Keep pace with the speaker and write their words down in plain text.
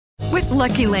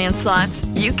Lucky Land Slots,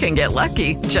 you can get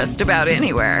lucky just about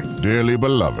anywhere. Dearly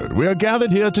beloved, we are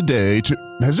gathered here today to...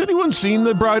 Has anyone seen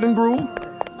the bride and groom?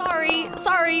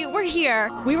 Sorry, we're here.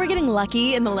 We were getting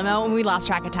lucky in the limo and we lost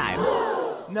track of time.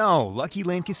 No, Lucky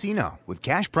Land Casino, with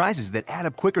cash prizes that add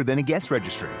up quicker than a guest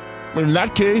registry. In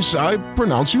that case, I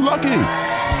pronounce you lucky.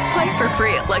 Play for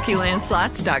free at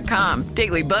LuckyLandSlots.com.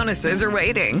 Daily bonuses are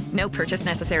waiting. No purchase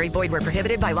necessary. Void where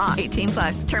prohibited by law.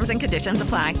 18+. Terms and conditions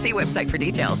apply. See website for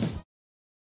details.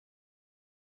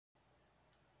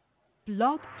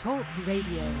 Blog Talk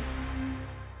Radio.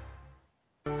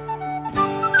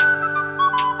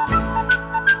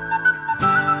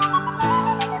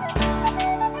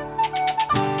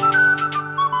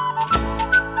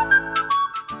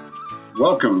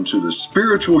 Welcome to the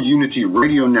Spiritual Unity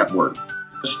Radio Network,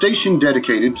 a station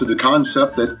dedicated to the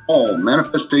concept that all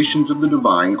manifestations of the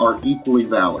divine are equally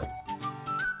valid.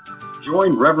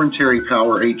 Join Reverend Terry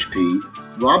Power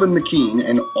HP, Robin McKean,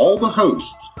 and all the hosts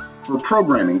for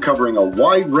programming covering a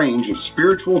wide range of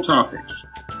spiritual topics,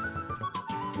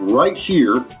 right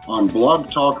here on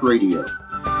Blog Talk Radio.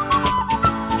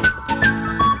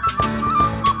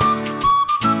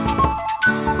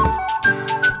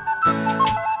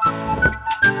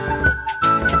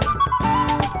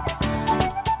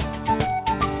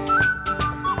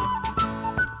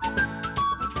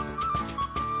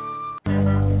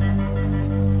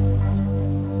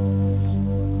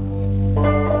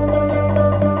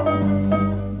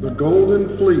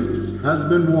 Has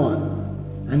been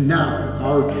won, and now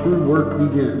our true work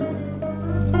begins.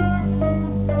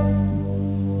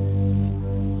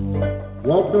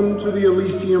 Welcome to the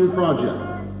Elysium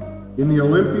Project. In the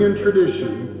Olympian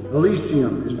tradition,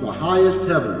 Elysium is the highest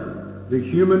heaven the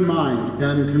human mind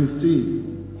can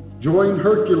conceive. Join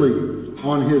Hercules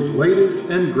on his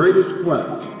latest and greatest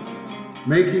quest,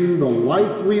 making the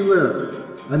life we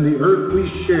live and the earth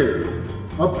we share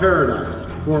a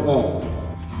paradise for all.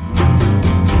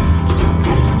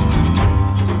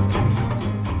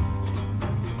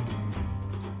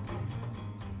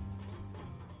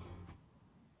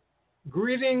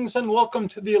 Greetings and welcome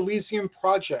to the Elysium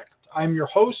Project. I'm your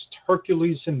host,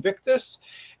 Hercules Invictus,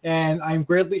 and I'm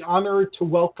greatly honored to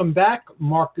welcome back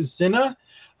Mark Zinna.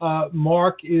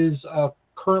 Mark is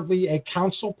currently a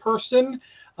council person.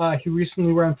 He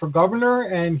recently ran for governor,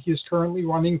 and he is currently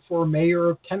running for mayor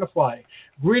of Tenafly.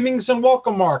 Greetings and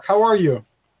welcome, Mark. How are you?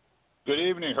 Good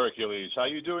evening, Hercules. How are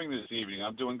you doing this evening?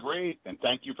 I'm doing great, and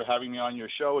thank you for having me on your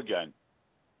show again.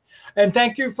 And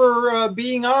thank you for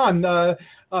being on.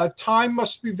 Time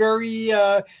must be very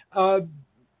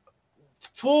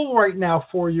full right now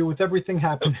for you with everything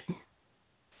happening.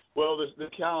 Well, the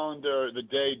calendar, the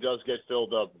day does get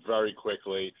filled up very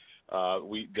quickly.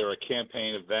 There are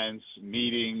campaign events,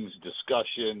 meetings,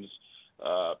 discussions,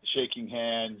 shaking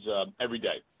hands every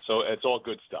day. So it's all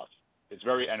good stuff. It's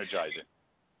very energizing.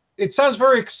 It sounds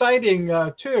very exciting,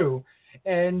 too.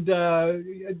 And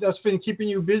that's been keeping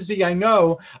you busy, I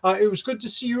know. It was good to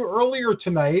see you earlier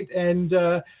tonight, and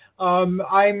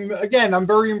I'm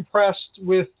very impressed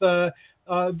with the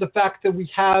fact that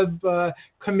we have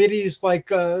committees like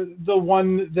the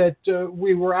one that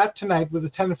we were at tonight with the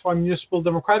Tenafly Municipal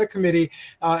Democratic Committee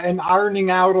and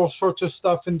ironing out all sorts of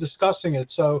stuff and discussing it.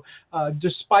 So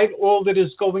despite all that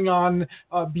is going on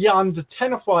beyond the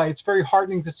Tenafly, it's very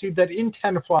heartening to see that in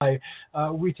Tenafly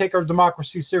we take our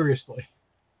democracy seriously.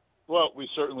 Well, we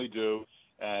certainly do.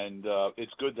 And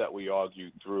it's good that we argue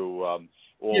through all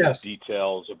yes. the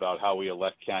details about how we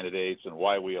elect candidates and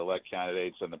why we elect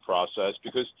candidates and the process,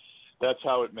 because that's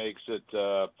how it makes it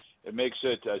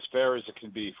as fair as it can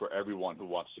be for everyone who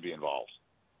wants to be involved.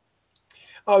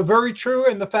 Very true,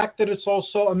 and the fact that it's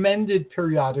also amended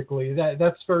periodically,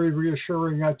 that's very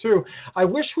reassuring too. I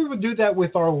wish we would do that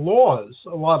with our laws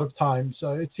a lot of times.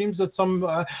 It seems that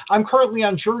I'm currently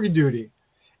on jury duty.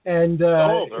 And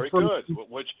very good.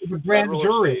 Which grand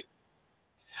jury?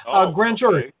 Grand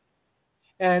jury.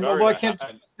 And although I can't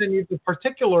say any of the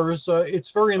particulars, it's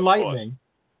very enlightening.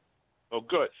 Oh,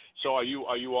 good. So are you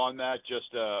on that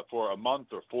just for a month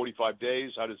or 45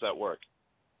 days? How does that work?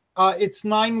 It's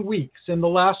 9 weeks, and the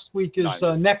last week is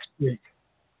next week.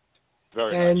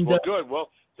 Very nice. Well, good. Well,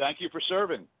 thank you for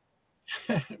serving.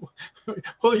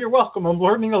 Well, you're welcome. I'm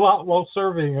learning a lot while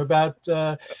serving about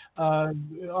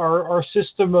our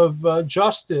system of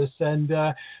justice, and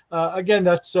again,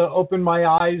 that's opened my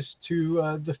eyes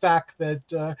to the fact that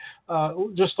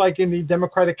just like in the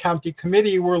Democratic County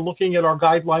Committee, we're looking at our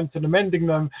guidelines and amending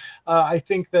them. I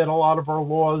think that a lot of our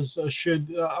laws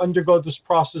should undergo this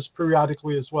process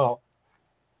periodically as well.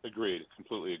 Agreed,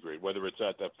 completely agreed. Whether it's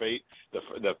at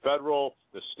the federal,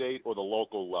 the state, or the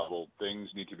local level, things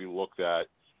need to be looked at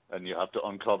and you have to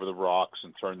uncover the rocks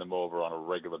and turn them over on a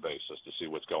regular basis to see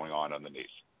what's going on underneath.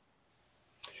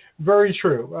 Very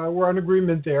true. We're in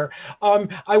agreement there.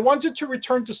 I wanted to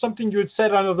return to something you had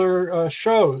said on other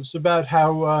shows about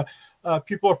how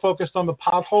people are focused on the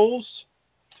potholes.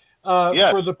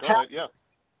 Yes,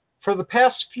 For the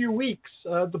past few weeks,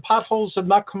 the potholes have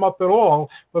not come up at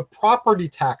all, but property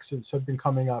taxes have been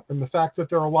coming up, and the fact that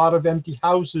there are a lot of empty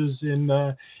houses in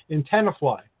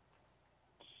Tenafly.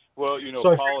 Well,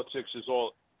 So politics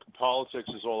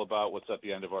is all about what's at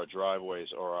the end of our driveways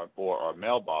or our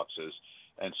mailboxes,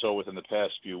 and so within the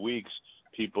past few weeks,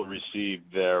 people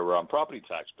received their property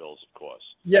tax bills, of course.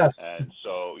 Yes. And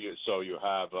so you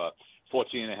have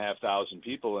 14,500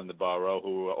 people in the borough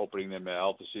who are opening their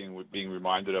mail to being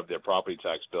reminded of their property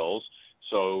tax bills.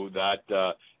 So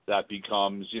that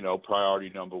becomes priority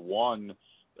number one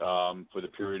for the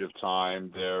period of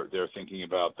time they're thinking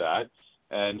about that.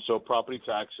 And so property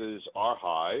taxes are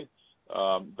high,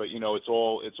 but it's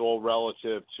all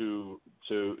relative to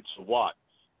what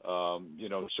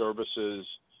services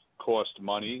cost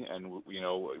money, and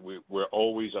we're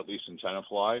always, at least in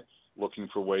Tenafly, looking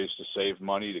for ways to save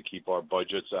money to keep our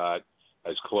budgets at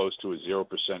as close to a 0%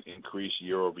 increase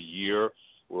year over year.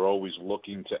 We're always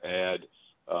looking to add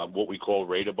what we call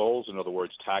ratables, in other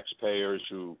words, taxpayers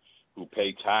who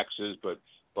pay taxes, but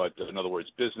in other words,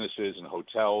 businesses and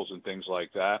hotels and things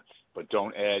like that, but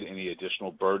don't add any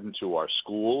additional burden to our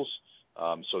schools.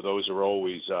 So those are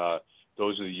always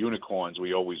those are the unicorns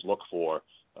we always look for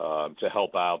to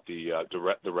help out the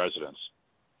residents.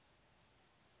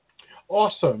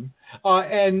 Awesome.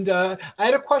 And I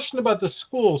had a question about the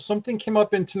schools. Something came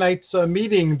up in tonight's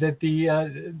meeting that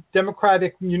the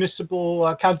Democratic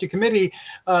Municipal County Committee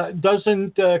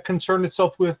doesn't concern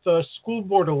itself with school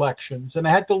board elections. And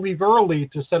I had to leave early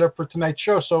to set up for tonight's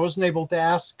show, so I wasn't able to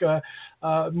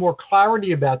ask more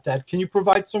clarity about that. Can you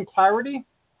provide some clarity?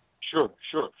 Sure.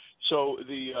 So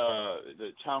the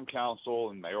town council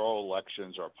and mayoral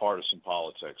elections are partisan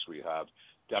politics. We have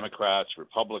Democrats,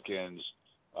 Republicans.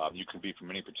 You can be from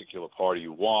any particular party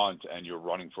you want, and you're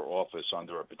running for office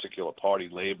under a particular party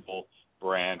label,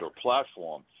 brand, or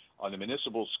platform. On the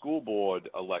municipal school board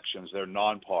elections, they're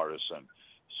nonpartisan.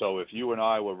 So if you and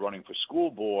I were running for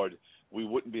school board, we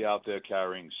wouldn't be out there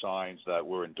carrying signs that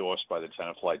we're endorsed by the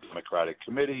Tenafly Democratic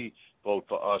Committee, vote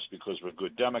for us because we're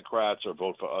good Democrats, or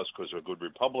vote for us because we're good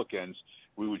Republicans.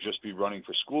 We would just be running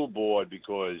for school board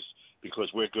because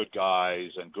we're good guys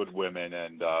and good women,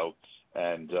 and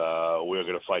we're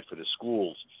going to fight for the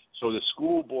schools. So the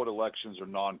school board elections are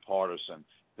nonpartisan.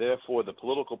 Therefore, the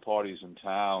political parties in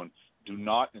town do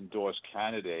not endorse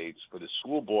candidates for the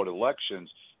school board elections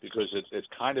because it's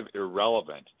kind of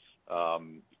irrelevant.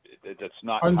 That's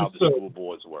not how the school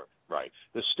boards work. Right.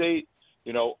 The state,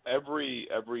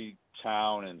 every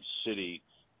town and city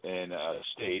in a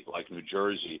state like New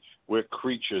Jersey, we're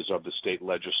creatures of the state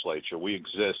legislature. We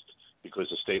exist because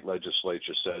the state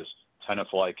legislature says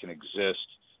Tenafly can exist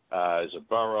as a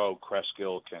borough,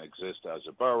 Cresskill can exist as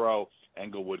a borough,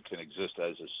 Englewood can exist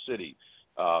as a city.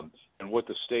 And what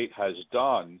the state has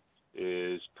done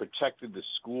is protected the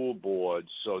school boards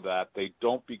so that they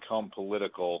don't become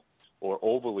political or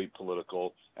overly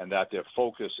political, and that their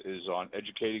focus is on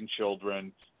educating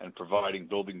children and providing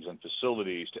buildings and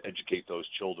facilities to educate those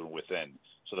children within.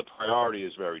 So the priority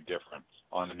is very different.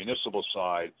 On the municipal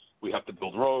side, we have to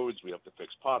build roads, we have to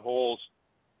fix potholes,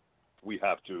 we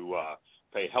have to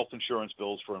pay health insurance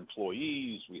bills for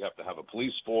employees, we have to have a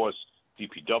police force,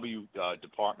 DPW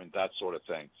department, that sort of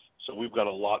thing. So we've got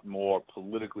a lot more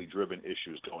politically driven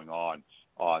issues going on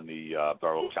the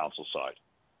borough council side.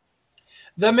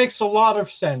 That makes a lot of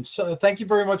sense. Thank you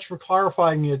very much for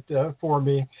clarifying it for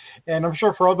me. And I'm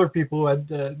sure for other people who had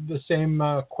the same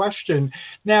question.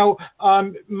 Now,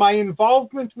 my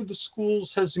involvement with the schools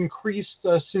has increased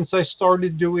since I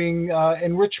started doing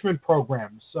enrichment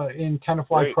programs in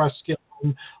Tenafly, Cresskill,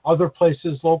 and other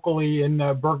places locally in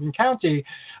Bergen County.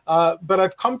 But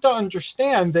I've come to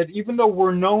understand that even though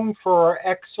we're known for our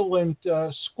excellent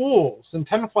schools, and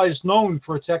Tenafly is known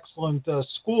for its excellent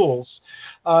schools,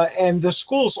 and the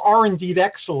schools are indeed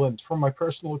excellent from my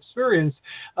personal experience,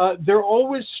 they're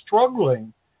always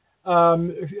struggling.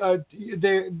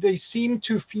 They seem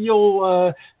to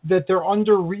feel that they're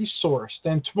under-resourced.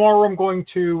 And tomorrow I'm going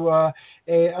to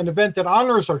an event that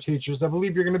honors our teachers. I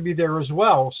believe you're going to be there as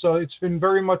well. So it's been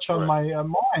very much on my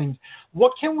mind.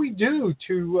 What can we do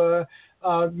to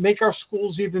make our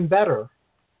schools even better?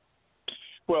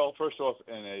 Well, first off,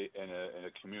 in a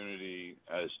community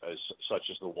as such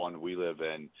as the one we live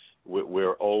in,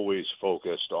 we're always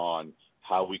focused on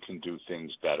how we can do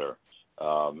things better.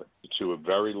 To a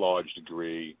very large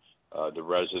degree, the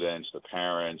residents, the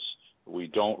parents. We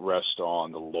don't rest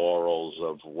on the laurels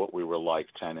of what we were like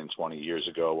 10 and 20 years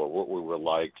ago or what we were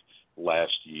like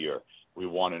last year. We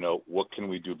want to know what can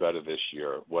we do better this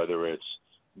year, whether it's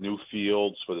new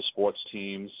fields for the sports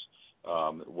teams,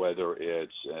 whether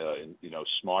it's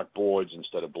smart boards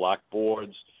instead of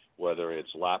blackboards, whether it's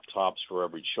laptops for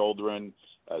every children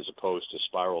as opposed to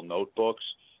spiral notebooks.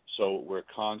 So we're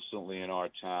constantly in our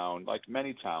town, like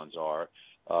many towns are,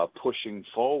 pushing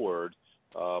forward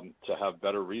to have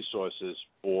better resources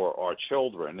for our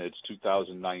children. It's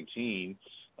 2019.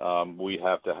 We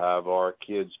have to have our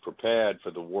kids prepared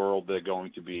for the world they're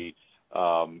going to be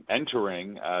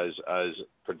entering as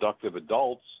productive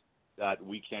adults that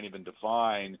we can't even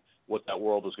define what that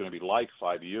world is going to be like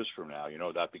 5 years from now.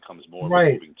 That becomes more of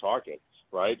a moving target,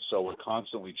 right? So we're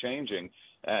constantly changing.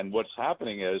 And what's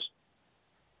happening is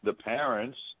the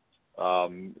parents are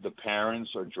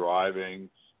driving,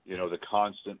 the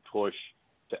constant push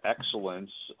to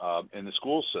excellence in the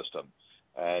school system.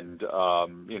 And,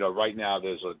 right now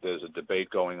there's a debate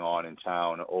going on in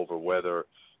town over whether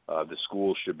the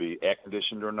school should be air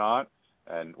conditioned or not.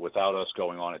 And without us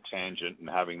going on a tangent and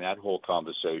having that whole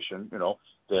conversation,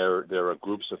 there are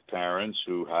groups of parents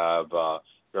who have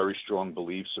very strong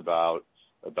beliefs about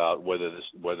whether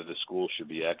the school should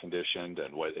be air conditioned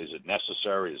and is it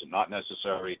necessary, is it not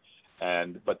necessary.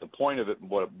 But the point of it,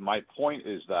 my point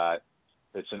is that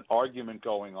it's an argument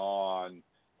going on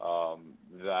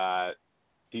that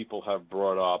people have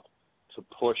brought up to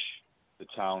push the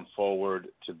town forward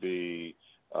to be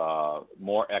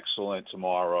more excellent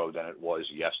tomorrow than it was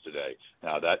yesterday.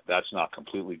 Now, that's not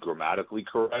completely grammatically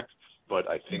correct, but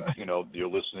I think, your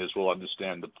listeners will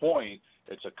understand the point.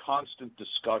 It's a constant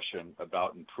discussion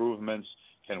about improvements.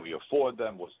 Can we afford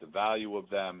them? What's the value of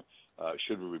them?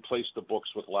 Should we replace the books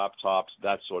with laptops?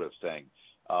 That sort of thing.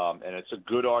 And it's a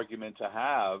good argument to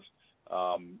have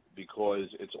because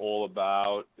it's all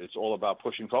about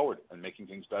pushing forward and making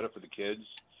things better for the kids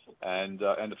and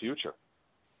the future.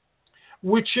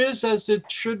 Which is as it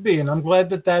should be, and I'm glad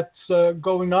that that's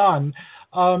going on.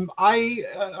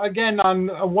 Again,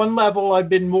 on one level, I've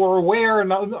been more aware,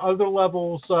 and on other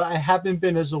levels, I haven't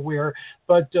been as aware.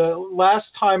 But last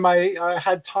time I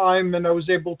had time and I was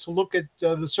able to look at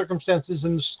the circumstances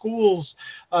in the schools,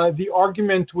 the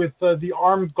argument with the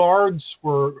armed guards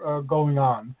were going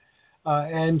on.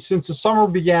 And since the summer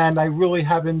began, I really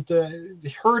haven't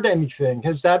heard anything.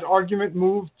 Has that argument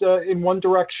moved in one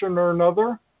direction or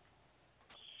another?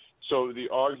 So the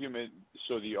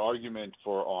argument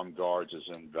for armed guards is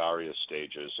in various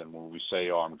stages, and when we say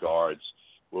armed guards,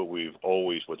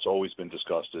 what's always been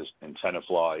discussed in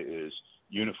Tenafly is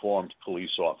uniformed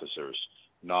police officers,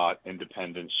 not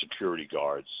independent security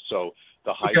guards. So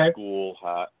the high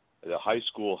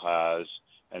school has,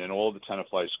 and in all the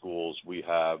Tenafly schools, we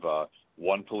have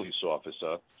one police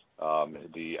officer.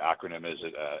 The acronym is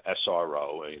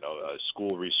SRO, a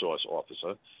school resource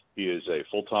officer. He is a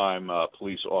full-time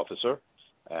police officer,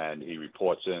 and he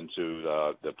reports into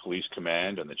the police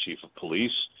command and the chief of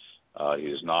police. He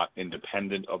is not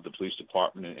independent of the police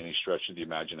department in any stretch of the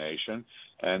imagination.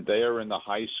 And they are in the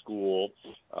high school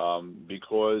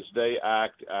because they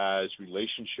act as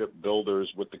relationship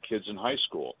builders with the kids in high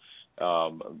school,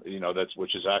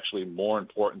 which is actually more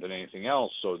important than anything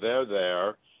else. So they're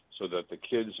there so that the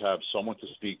kids have someone to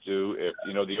speak to. If,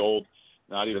 the old,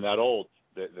 not even that old,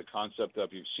 the concept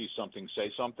of you see something,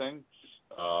 say something.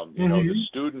 The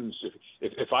students,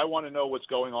 if I want to know what's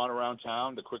going on around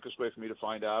town, the quickest way for me to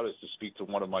find out is to speak to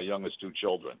one of my youngest two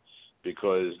children,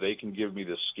 because they can give me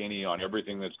the skinny on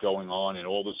everything that's going on in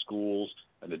all the schools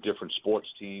and the different sports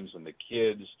teams and the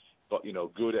kids, but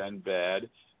good and bad.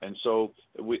 And so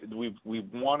we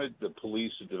wanted the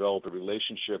police to develop a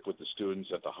relationship with the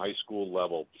students at the high school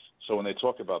level. So when they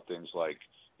talk about things like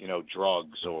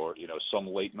drugs or, some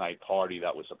late night party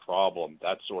that was a problem,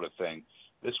 that sort of thing.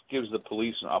 This gives the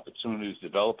police an opportunity to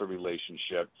develop a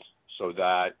relationship so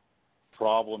that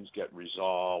problems get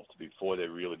resolved before they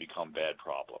really become bad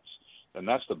problems. And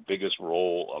that's the biggest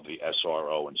role of the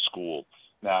SRO in school.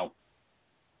 Now,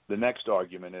 the next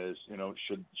argument is,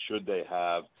 should they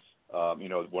have,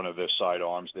 one of their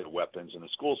sidearms, their weapons in the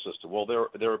school system? Well,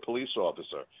 they're a police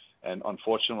officer. And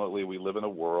unfortunately, we live in a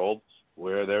world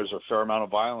where there's a fair amount of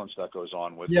violence that goes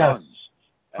on with guns.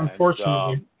 And,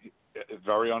 unfortunately.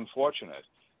 Very unfortunate.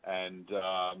 And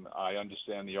I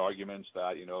understand the arguments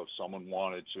that, if someone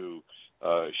wanted to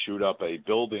shoot up a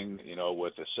building,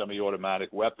 with a semi-automatic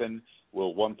weapon,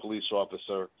 will one police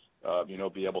officer,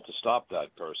 be able to stop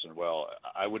that person? Well,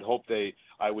 I would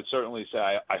certainly say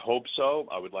I hope so.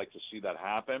 I would like to see that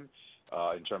happen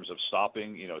in terms of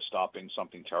stopping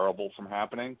something terrible from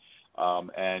happening.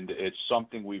 And it's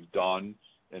something we've done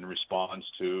in response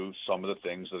to some of the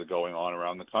things that are going on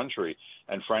around the country.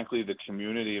 And frankly, the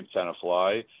community of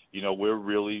Tenafly, we're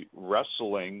really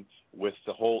wrestling with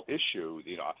the whole issue.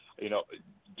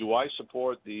 Do I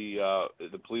support the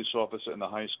police officer in the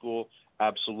high school?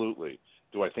 Absolutely.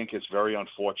 Do I think it's very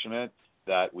unfortunate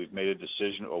that we've made a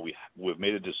decision, or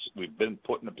we've been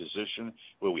put in a position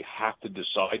where we have to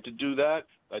decide to do that?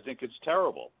 I think it's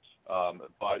terrible.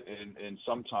 But in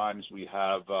sometimes we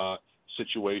have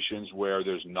situations where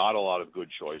there's not a lot of good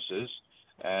choices,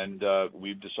 and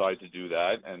we've decided to do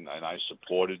that, and I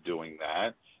supported doing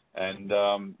that. And,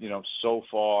 so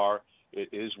far it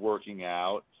is working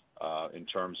out in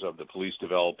terms of the police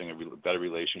developing a better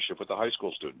relationship with the high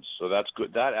school students. So that's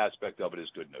good. That aspect of it is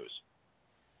good news.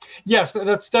 Yes,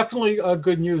 that's definitely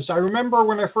good news. I remember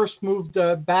when I first moved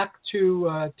back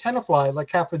to Tenafly, like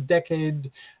half a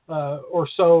decade or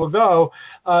so ago,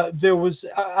 there was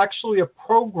actually a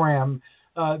program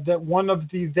that one of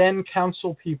the then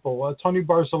council people, Tony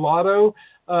Barzalato,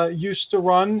 used to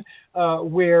run,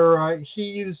 where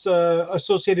he's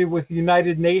associated with the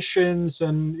United Nations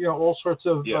and all sorts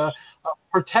of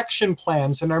protection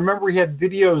plans. And I remember he had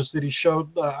videos that he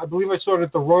showed. I believe I saw it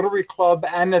at the Rotary Club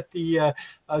and at the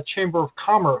Chamber of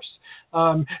Commerce.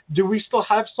 Do we still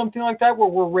have something like that where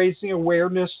we're raising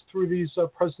awareness through these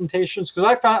presentations?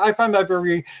 Because I found that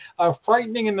very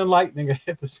frightening and enlightening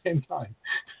at the same time.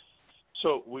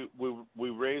 So we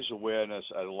raise awareness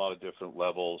at a lot of different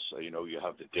levels. You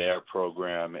have the DARE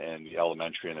program in the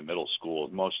elementary and the middle school,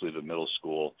 mostly the middle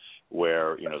school,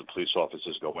 where, the police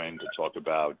officers go in to talk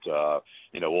about,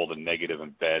 all the negative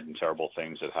and bad and terrible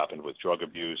things that happened with drug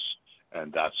abuse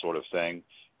and that sort of thing.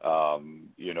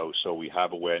 So we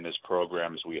have awareness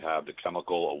programs. We have the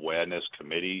Chemical Awareness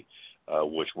Committee,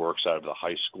 which works out of the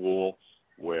high school,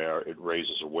 where it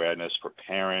raises awareness for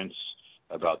parents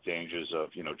about dangers of,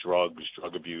 drugs,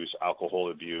 drug abuse,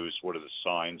 alcohol abuse, what are the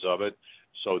signs of it.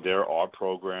 So there are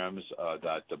programs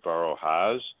that the borough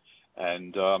has,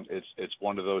 and it's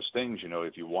one of those things,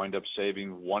 if you wind up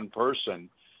saving one person,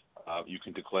 you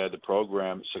can declare the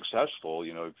program successful.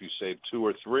 If you save two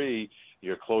or three,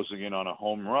 you're closing in on a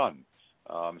home run.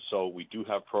 So we do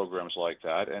have programs like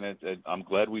that, and I'm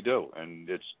glad we do, and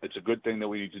it's a good thing that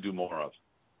we need to do more of.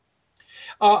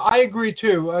 I agree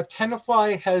too.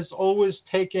 Tenafly has always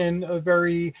taken a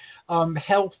very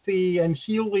healthy and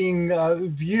healing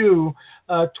view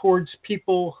towards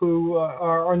people who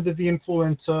are under the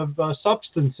influence of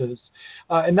substances,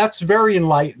 and that's very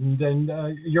enlightened.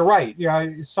 And you're right.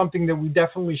 It's something that we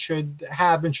definitely should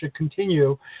have and should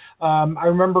continue. I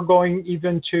remember going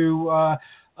even to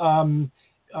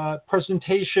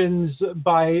presentations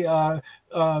by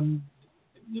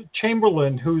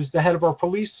Chamberlain, who's the head of our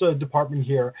police department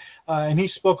here, and he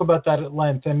spoke about that at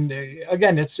length. And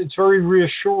again, it's very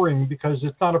reassuring because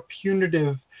it's not a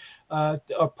punitive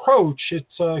approach.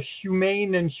 It's a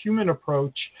humane and human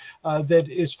approach that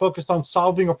is focused on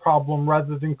solving a problem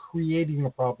rather than creating a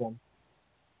problem.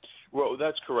 Well,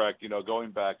 that's correct.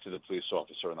 Going back to the police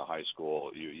officer in the high school,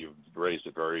 you've raised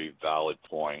a very valid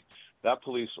point. That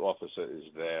police officer is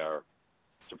there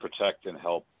to protect and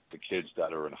help the kids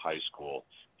that are in high school.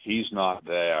 He's not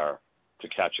there to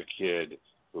catch a kid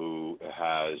who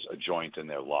has a joint in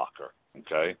their locker,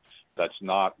 okay? That's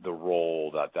not the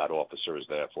role that officer is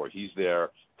there for. He's there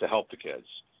to help the kids,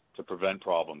 to prevent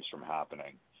problems from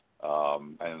happening,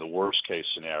 and in the worst case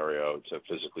scenario, to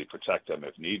physically protect them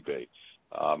if need be.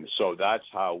 So that's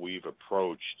how we've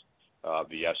approached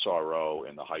the SRO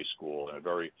in the high school, in a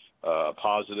very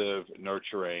positive,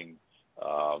 nurturing,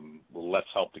 let's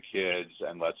help the kids,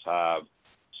 and let's have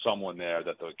someone there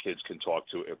that the kids can talk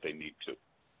to if they need to.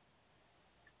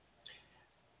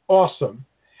 Awesome.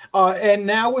 And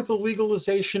now with the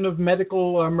legalization of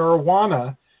medical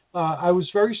marijuana, I was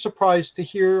very surprised to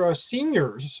hear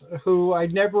seniors who I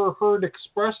never heard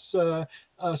express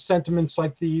sentiments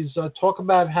like these talk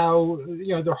about how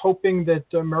they're hoping that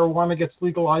marijuana gets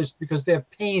legalized because they have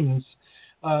pains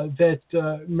that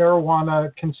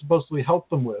marijuana can supposedly help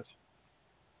them with.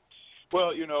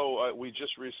 Well, we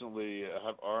just recently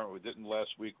didn't last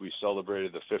week we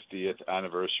celebrated the 50th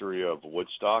anniversary of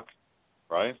Woodstock,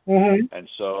 right? Mm-hmm. And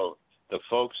so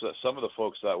some of the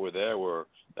folks that were there were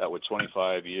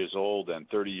 25 years old and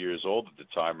 30 years old at the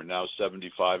time are now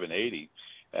 75 and 80.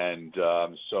 And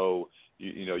so,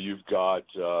 you've got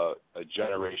a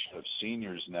generation of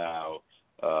seniors now,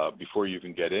 before you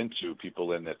can get into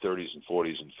people in their 30s and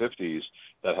 40s and 50s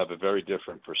that have a very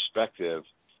different perspective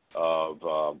of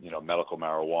medical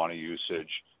marijuana usage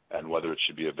and whether it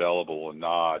should be available or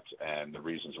not, and the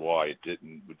reasons why it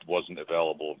wasn't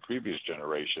available in previous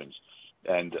generations.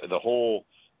 And the whole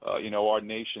our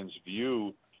nation's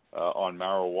view on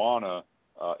marijuana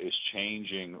is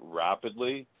changing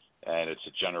rapidly, and it's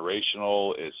a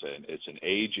generational, it's an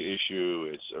age issue,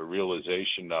 it's a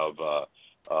realization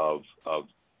of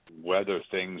whether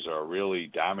things are really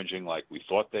damaging like we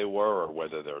thought they were or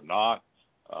whether they're not.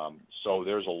 So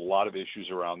there's a lot of issues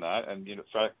around that, and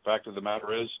fact of the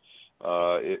matter is,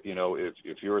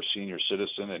 if you're a senior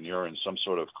citizen and you're in some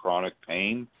sort of chronic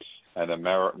pain, and the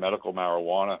medical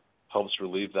marijuana helps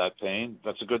relieve that pain,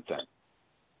 that's a good thing.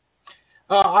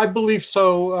 I believe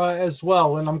so as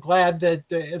well, and I'm glad that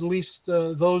at least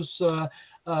those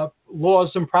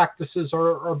laws and practices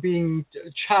are being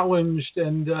challenged,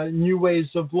 and new ways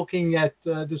of looking at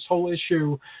this whole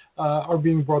issue are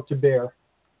being brought to bear.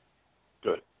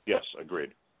 Good. Yes,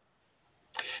 agreed.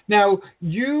 Now,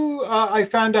 you, I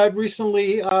found out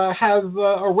recently, have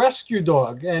a rescue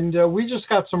dog, and we just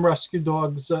got some rescue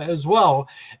dogs as well.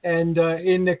 And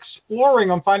in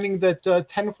exploring, I'm finding that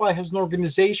Tenafly has an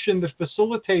organization that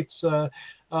facilitates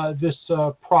this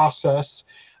process,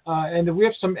 and we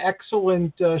have some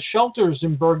excellent shelters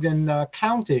in Bergen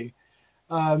County.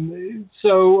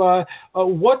 So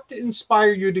what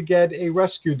inspired you to get a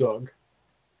rescue dog?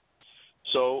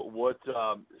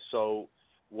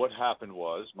 What happened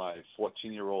was my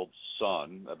 14-year-old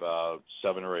son, about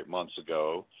 7 or 8 months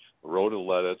ago, wrote a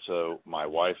letter to my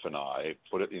wife and I,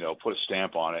 put a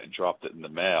stamp on it and dropped it in the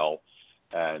mail,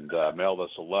 and mailed us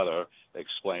a letter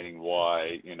explaining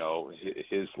why,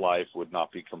 his life would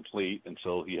not be complete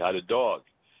until he had a dog.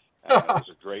 And it was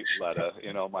a great letter.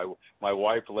 My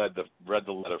wife read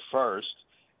the letter first,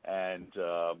 and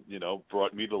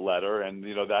brought me the letter, and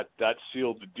that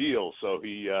sealed the deal. So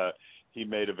he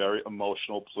made a very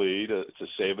emotional plea to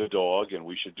save a dog, and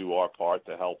we should do our part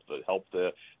to help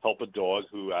a dog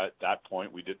who at that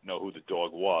point we didn't know who the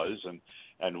dog was,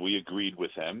 and we agreed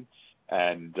with him.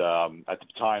 And at the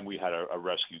time we had a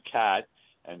rescue cat,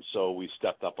 and so we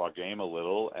stepped up our game a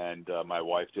little, and my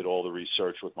wife did all the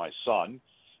research with my son,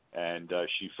 and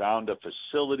she found a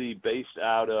facility based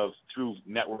through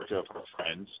network of her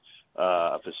friends,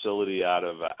 a facility out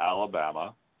of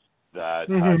Alabama that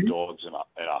had dogs in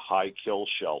a high kill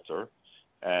shelter,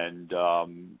 and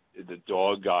the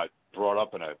dog got brought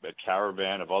up in a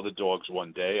caravan of other dogs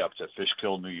one day up to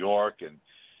Fishkill, New York, and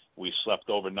we slept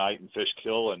overnight in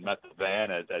Fishkill and met the van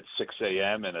at 6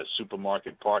 a.m. in a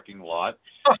supermarket parking lot,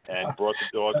 and brought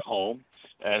the dog home.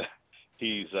 And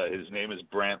his name is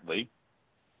Brantley,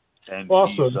 and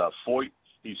awesome.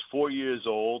 He's 4 years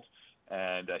old.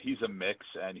 And he's a mix,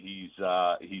 and he's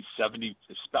about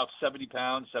 70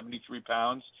 pounds, 73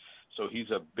 pounds. So he's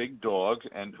a big dog,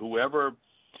 and whoever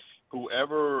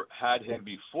had him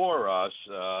before us,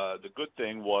 the good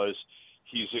thing was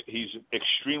he's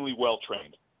extremely well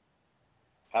trained,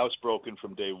 housebroken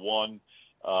from day one,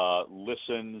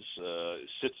 listens,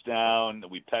 sits down.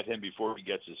 We pet him before he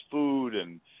gets his food,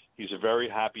 and he's a very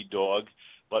happy dog.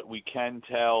 But we can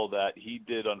tell that he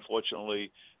did,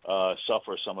 unfortunately,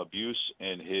 suffer some abuse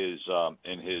in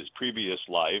his previous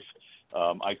life.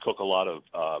 I cook a lot of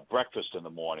breakfast in the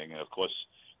morning, and of course,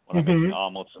 when I'm making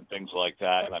omelets and things like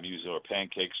that, and I'm using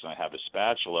pancakes, and I have a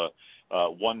spatula.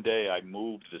 One day, I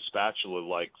moved the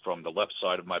spatula from the left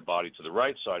side of my body to the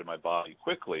right side of my body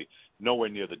quickly, nowhere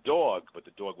near the dog, but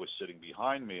the dog was sitting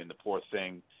behind me, and the poor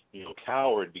thing,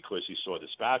 cowered because he saw the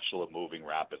spatula moving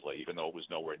rapidly, even though it was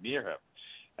nowhere near him.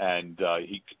 And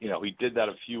he did that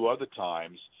a few other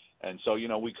times, and so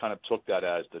we kind of took that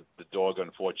as the dog,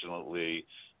 unfortunately,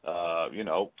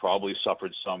 probably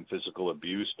suffered some physical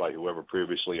abuse by whoever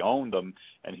previously owned him,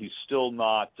 and he's still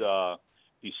not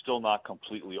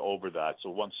completely over that. So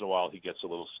once in a while he gets a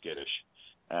little skittish,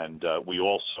 and we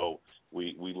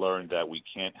learned that we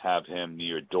can't have him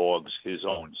near dogs his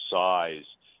own size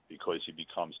because he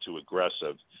becomes too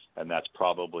aggressive, and that's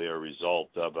probably a result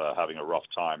of having a rough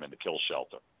time in the kill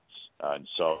shelter. And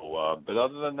so, but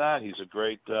other than that, he's a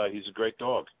great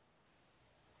dog.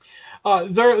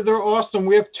 They're awesome.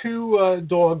 We have two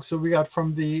dogs that we got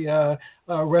from the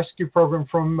rescue program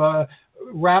from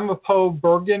Ramapo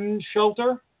Bergen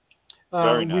Shelter.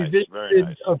 Very nice. We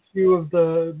visited a few of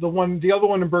the other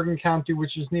one in Bergen County,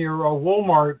 which is near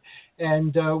Walmart,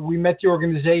 and we met the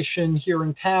organization here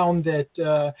in town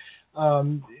that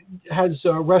has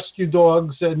rescue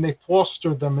dogs, and they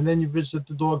foster them, and then you visit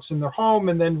the dogs in their home,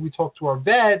 and then we talked to our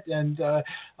vet, and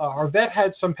our vet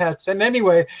had some pets. And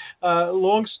anyway,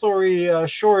 long story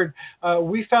short,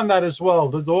 we found that as well.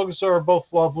 The dogs are both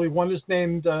lovely. One is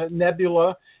named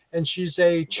Nebula, and she's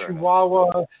a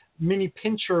Chihuahua mini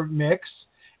pincher mix,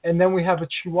 and then we have a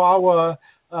Chihuahua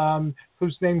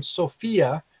who's named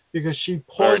Sophia, because she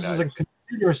pauses and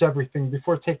considers everything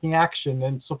before taking action,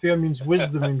 and Sophia means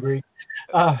wisdom in Greek.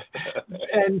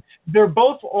 And they're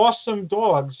both awesome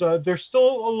dogs. They're still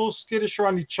a little skittish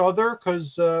around each other because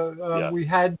we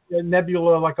had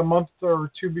Nebula like a month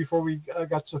or two before we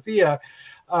got Sophia.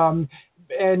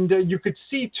 And you could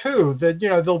see, too, that,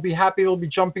 they'll be happy, they'll be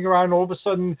jumping around, all of a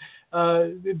sudden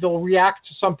they'll react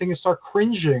to something and start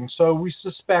cringing. So we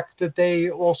suspect that they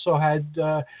also had,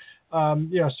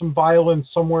 some violence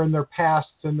somewhere in their past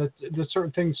and that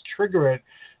certain things trigger it.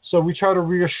 So we try to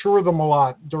reassure them a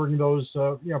lot during those,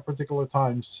 particular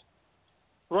times.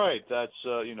 Right. That's,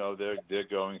 they're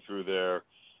going through their,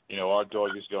 our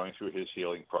dog is going through his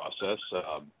healing process.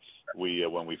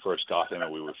 When we first got him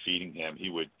and we were feeding him, he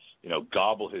would,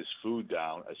 gobble his food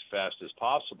down as fast as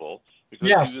possible because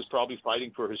he was probably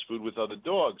fighting for his food with other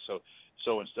dogs.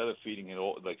 So instead of feeding him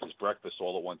his breakfast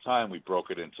all at one time, we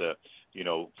broke it into,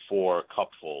 4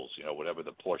 cupfuls, whatever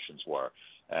the portions were.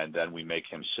 And then we make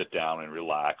him sit down and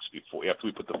relax after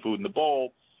we put the food in the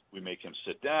bowl. We make him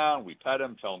sit down, we pet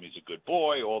him, tell him he's a good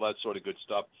boy, all that sort of good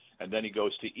stuff, and then he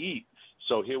goes to eat.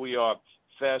 So here we are,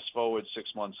 fast forward 6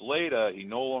 months later, he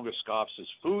no longer scoffs his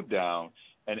food down,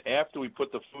 and after we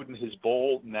put the food in his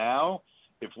bowl now,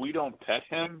 if we don't pet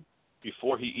him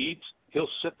before he eats, he'll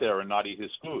sit there and not eat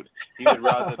his food. He would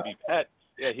rather be pet.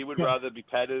 Yeah, he would rather be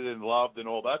petted and loved and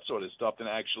all that sort of stuff than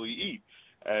actually eat.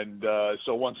 And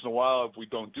so once in a while, if we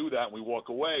don't do that and we walk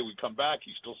away, we come back,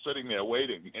 he's still sitting there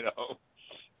waiting,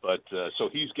 But so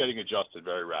he's getting adjusted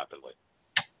very rapidly.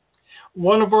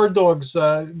 One of our dogs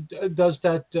does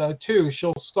that too.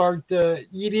 She'll start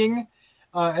eating,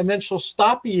 and then she'll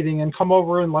stop eating and come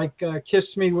over and kiss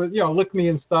me with, lick me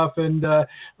and stuff, and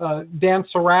dance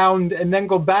around, and then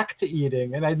go back to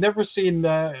eating. And I'd never seen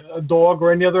a dog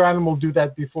or any other animal do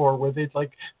that before, where they'd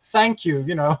thank you,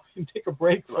 and take a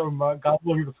break from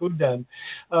gobbling the food then.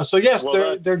 So yes,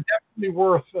 they're definitely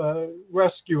worth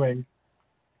rescuing.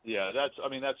 Yeah, that's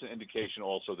an indication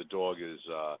also the dog is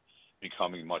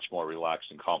becoming much more relaxed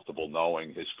and comfortable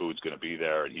knowing his food's going to be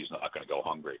there and he's not going to go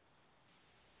hungry.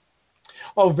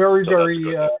 Oh, very, very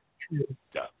true.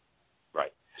 Yeah,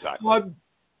 right,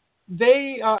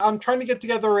 exactly. I'm trying to get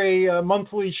together a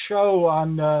monthly show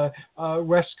on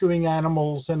rescuing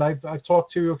animals, and I've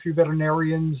talked to a few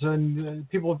veterinarians and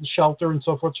people at the shelter and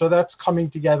so forth. So that's coming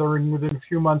together, and within a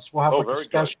few months we'll have a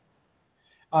discussion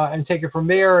and take it from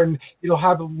there. And it'll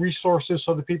have resources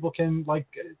so that people can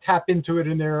tap into it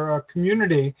in their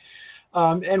community.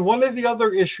 And one of the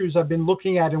other issues I've been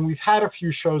looking at, and we've had a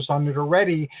few shows on it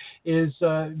already, is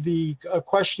the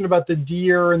question about the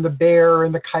deer and the bear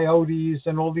and the coyotes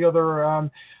and all the other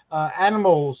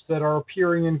animals that are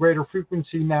appearing in greater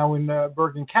frequency now in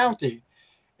Bergen County.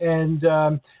 And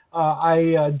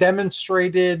I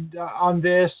demonstrated on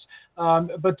this,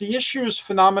 but the issue is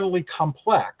phenomenally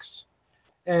complex.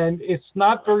 And it's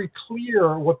not very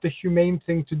clear what the humane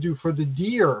thing to do for the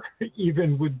deer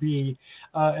even would be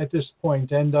at this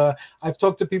point. And I've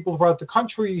talked to people throughout the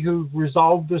country who've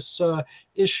resolved this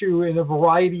issue in a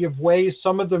variety of ways,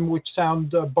 some of them which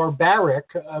sound barbaric,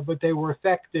 but they were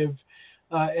effective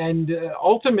and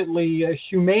ultimately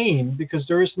humane, because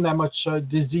there isn't that much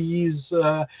disease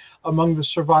among the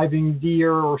surviving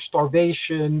deer or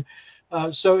starvation.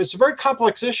 So it's a very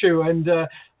complex issue, and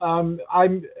I'm,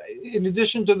 in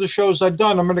addition to the shows I've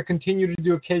done, I'm going to continue to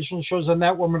do occasional shows on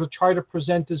that, where I'm going to try to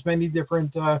present as many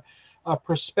different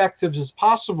perspectives as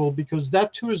possible, because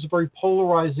that too is a very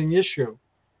polarizing issue.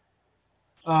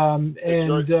 Go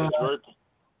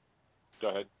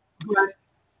ahead.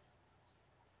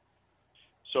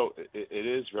 So it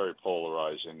is very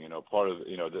polarizing. Part of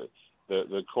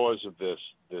the cause of this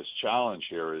challenge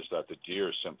here is that the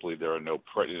deer simply, there are no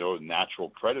natural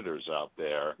predators out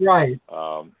there, right?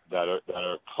 That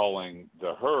are culling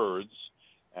the herds,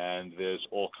 and there's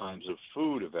all kinds of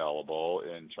food available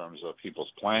in terms of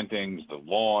people's plantings, the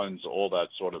lawns, all that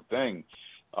sort of thing.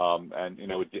 And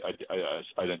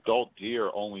an adult deer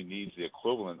only needs the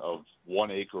equivalent of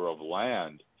 1 acre of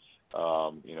land,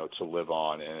 to live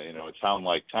on. And a town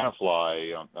like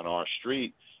Tenafly on our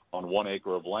street, on 1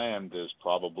 acre of land, there's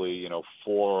probably,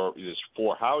 4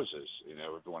 houses.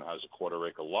 Everyone has a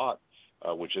quarter-acre lot,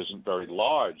 which isn't very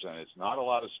large, and it's not a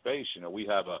lot of space. We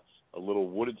have a little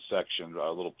wooded section,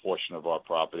 a little portion of our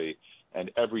property,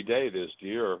 and every day there's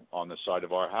deer on the side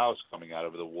of our house coming out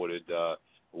of the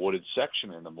wooded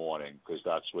section in the morning, because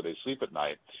that's where they sleep at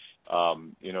night.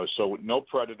 So no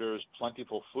predators,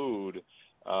 plentiful food.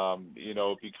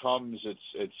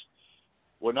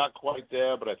 We're not quite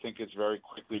there, but I think it's very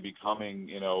quickly becoming,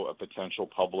 a potential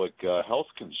public health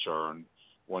concern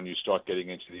when you start getting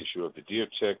into the issue of the deer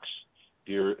ticks,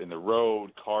 deer in the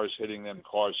road, cars hitting them,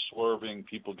 cars swerving,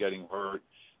 people getting hurt.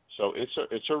 So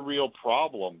it's a real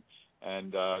problem,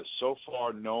 and so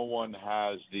far no one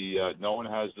has the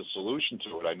solution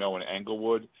to it. I know in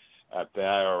Englewood at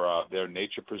their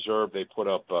nature preserve, they put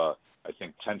up I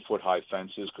think 10-foot high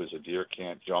fences because a deer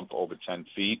can't jump over 10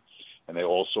 feet, and they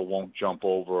also won't jump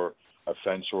over a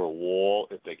fence or a wall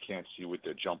if they can't see what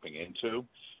they're jumping into.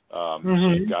 So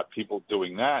you've got people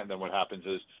doing that, and then what happens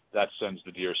is that sends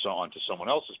the deer onto someone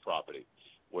else's property,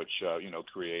 which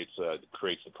creates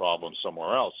the problem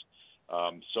somewhere else.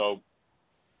 So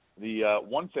the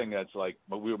one thing that's like,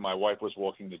 my wife was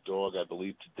walking the dog, I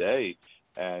believe today,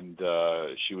 and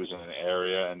she was in an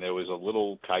area, and there was a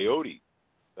little coyote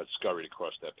that scurried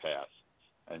across that path,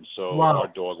 and so our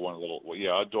dog went a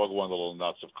little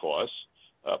nuts, of course.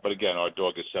 But again, our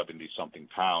dog is 70-something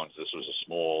pounds. This was a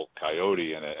small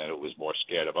coyote, and it was more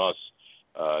scared of us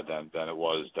than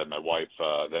my wife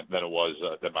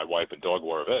and dog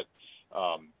were of it.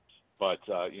 But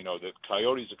the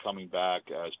coyotes are coming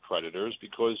back as predators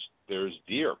because there's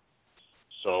deer.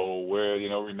 So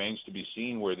remains to be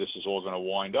seen where this is all going to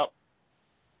wind up.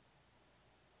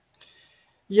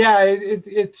 Yeah,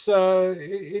 it's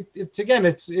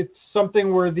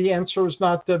something where the answer is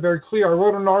not very clear. I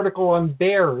wrote an article on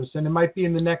bears, and it might be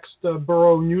in the next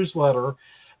Borough newsletter,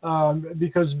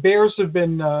 because bears have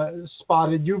been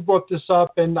spotted. You brought this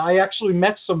up, and I actually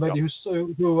met somebody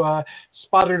who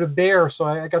spotted a bear, so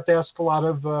I got to ask a lot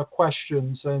of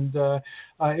questions. And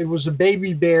it was a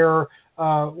baby bear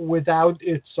without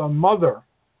its mother,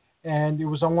 and it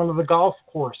was on one of the golf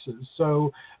courses.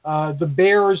 So the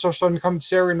bears are starting to come to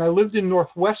this area. And I lived in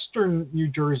northwestern New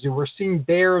Jersey, where seeing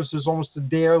bears is almost a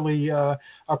daily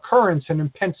occurrence. And in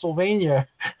Pennsylvania,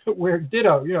 where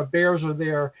ditto, bears are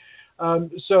there.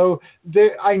 So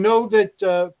I know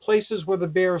that places where the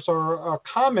bears are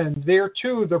common, there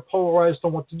too, they're polarized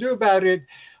on what to do about it.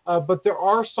 But there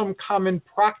are some common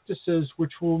practices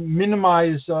which will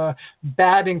minimize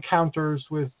bad encounters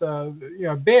with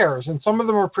bears, and some of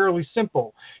them are fairly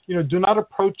simple. Do not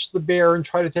approach the bear and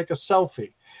try to take a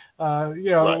selfie.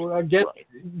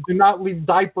 Do not leave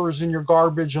diapers in your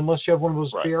garbage unless you have one of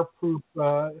those bear-proof.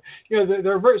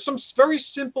 There are some very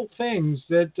simple things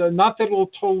that not that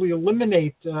it'll totally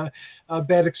eliminate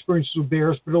bad experiences with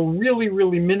bears, but it'll really,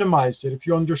 really minimize it if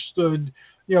you understood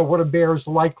what a bear is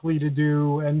likely to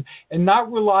do, and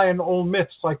not rely on old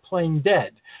myths like playing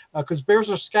dead, because bears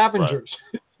are scavengers.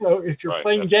 So if you're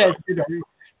playing dead,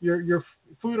 you're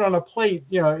food on a plate,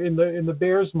 in the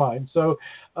bear's mind. So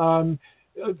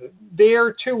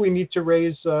there too, we need to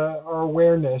raise our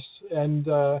awareness, and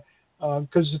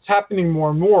because it's happening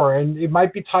more and more, and it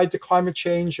might be tied to climate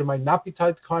change, it might not be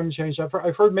tied to climate change.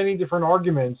 I've heard many different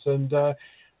arguments, and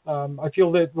I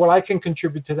feel that what I can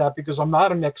contribute to that, because I'm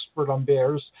not an expert on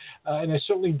bears, and I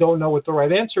certainly don't know what the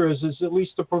right answer is at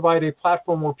least to provide a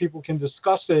platform where people can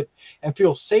discuss it and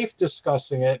feel safe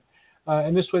discussing it.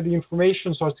 And this way the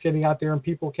information starts getting out there, and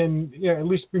people can at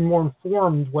least be more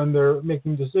informed when they're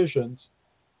making decisions.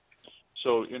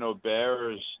 So,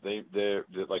 bears, they're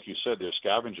like you said, they're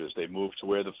scavengers. They move to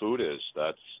where the food is.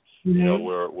 That's,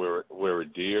 where a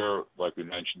deer, like we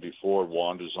mentioned before,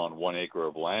 wanders on 1 acre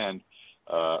of land.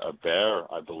 A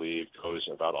bear, I believe, goes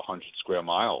about 100 square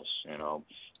miles,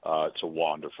 to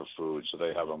wander for food. So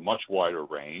they have a much wider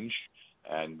range.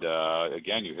 And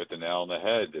again, you hit the nail on the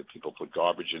head. That people put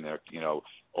garbage in their,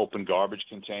 open garbage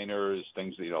containers,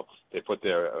 things that, they put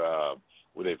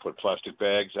where they put plastic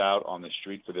bags out on the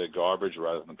street for their garbage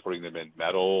rather than putting them in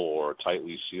metal or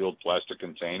tightly sealed plastic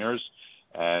containers.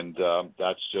 And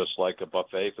that's just like a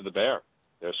buffet for the bear.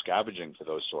 They're scavenging for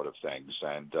those sort of things.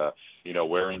 And,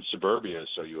 we're in suburbia,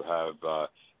 so you have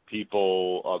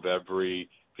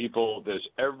there's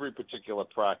every particular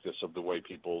practice of the way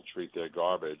people treat their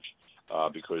garbage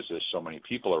because there's so many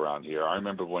people around here. I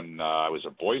remember when I was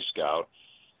a Boy Scout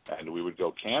and we would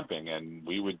go camping and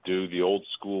we would do the old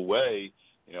school way.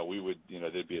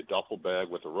 There'd be a duffel bag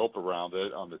with a rope around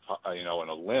it on and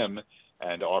a limb,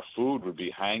 and our food would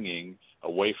be hanging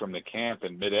away from the camp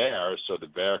in midair, so the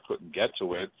bear couldn't get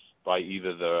to it by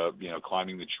either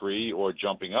climbing the tree or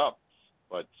jumping up.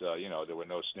 But there were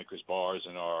no Snickers bars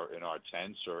in our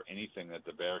tents or anything that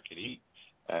the bear could eat.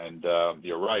 And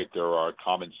you're right, there are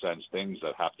common sense things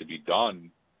that have to be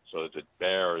done so that the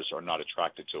bears are not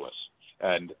attracted to us.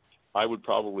 And I would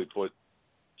probably put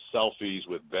selfies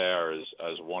with bears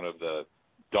as one of the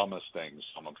dumbest things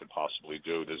someone could possibly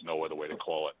do. There's no other way to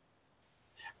call it.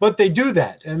 But they do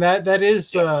that, and that is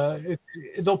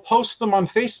they'll post them on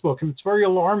Facebook, and it's very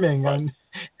alarming, and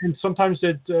sometimes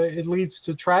it leads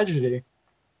to tragedy.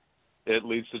 It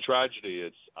leads to tragedy.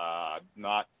 It's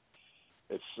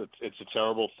it's a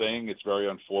terrible thing. It's very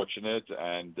unfortunate,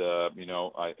 and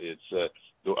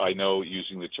I know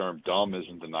using the term dumb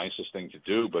isn't the nicest thing to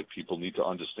do, but people need to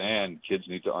understand. Kids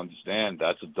need to understand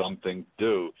that's a dumb thing to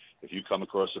do. If you come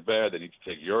across a bear, they need to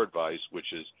take your advice,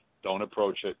 which is don't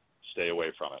approach it, stay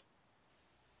away from it.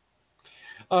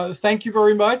 Thank you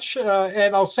very much,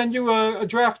 and I'll send you a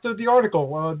draft of the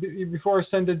article before I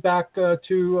send it back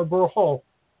to Borough Hall.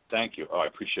 Thank you. Oh, I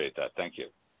appreciate that. Thank you.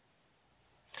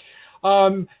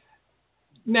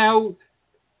 Now,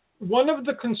 one of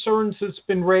the concerns that's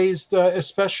been raised,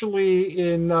 especially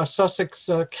in Sussex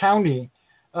County,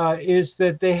 is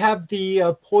that they have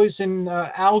the poison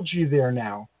algae there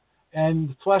now,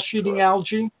 and flesh-eating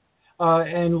algae,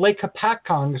 and Lake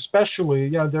Hopatcong especially.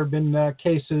 There have been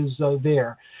cases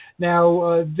there.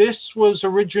 Now, this was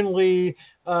originally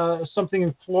something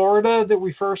in Florida that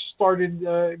we first started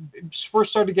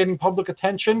getting public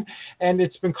attention, and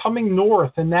it's been coming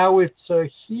north, and now it's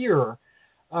here.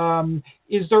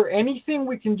 Is there anything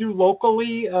we can do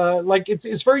locally?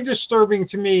 It's very disturbing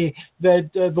to me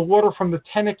that the water from the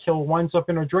Tennekill winds up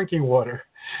in our drinking water.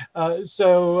 I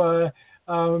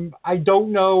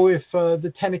don't know if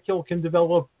the Tennekill can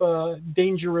develop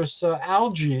dangerous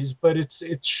algae, but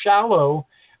it's shallow.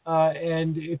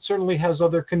 And it certainly has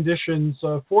other conditions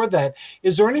for that.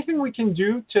 Is there anything we can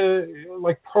do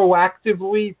to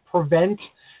proactively prevent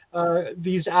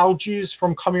these algae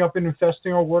from coming up and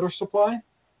infesting our water supply?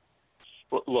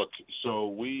 Well, look,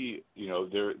 so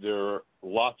there are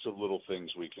lots of little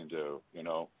things we can do.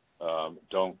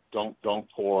 Don't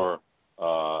pour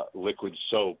liquid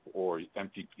soap or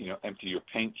empty your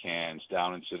paint cans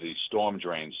down into the storm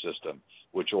drain system,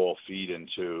 which all feed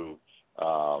into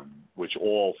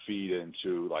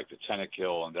like the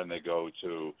Tennekill, and then they go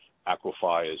to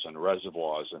aquifers and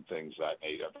reservoirs and things of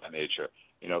that nature.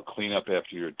 Clean up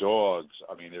after your dogs.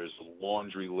 I mean, there's a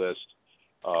laundry list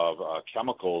of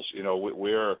chemicals.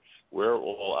 We're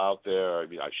all out there. I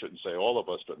mean, I shouldn't say all of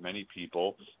us, but many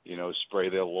people, spray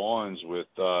their lawns with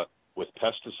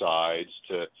pesticides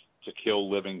to kill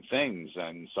living things,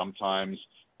 and sometimes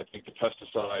I think the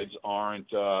pesticides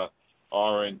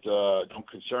don't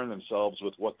concern themselves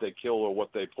with what they kill or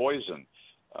what they poison.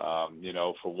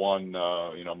 For one,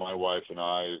 my wife and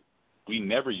I, we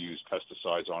never use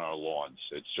pesticides on our lawns.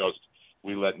 It's just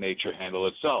we let nature handle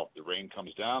itself. The rain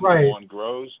comes down, right. The lawn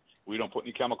grows. We don't put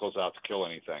any chemicals out to kill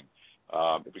anything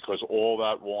because all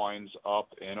that winds up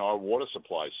in our water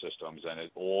supply systems, and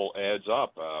it all adds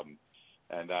up.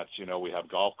 And that's, we have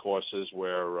golf courses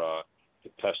where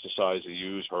pesticides are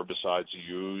used, herbicides are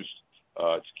used,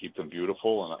 to keep them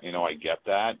beautiful, and I get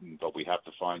that, but we have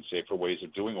to find safer ways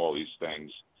of doing all these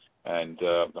things. And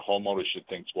the homeowners should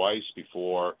think twice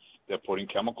before they're putting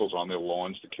chemicals on their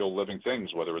lawns to kill living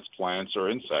things, whether it's plants or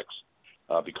insects,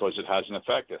 because it has an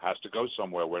effect. It has to go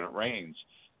somewhere when it rains,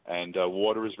 and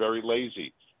water is very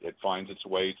lazy. It finds its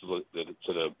way to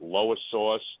the lowest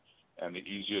source and the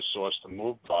easiest source to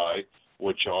move by,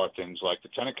 which are things like the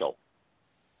Tennekill,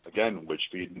 again, which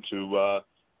feed into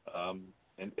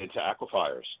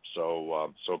aquifers.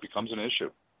 So it becomes an issue.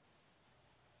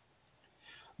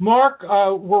 Mark,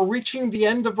 we're reaching the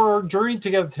end of our journey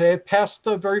together today. It passed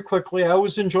very quickly. I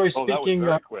always enjoy speaking that was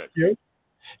very quick. to you.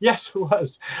 Yes, it was.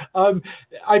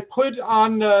 I put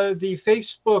on the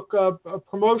Facebook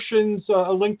promotions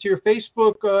a link to your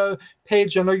Facebook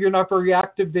page. I know you're not very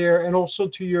active there, and also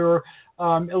to your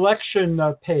election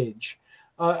page.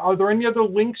 Are there any other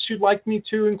links you'd like me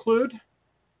to include?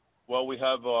 Well, we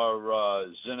have our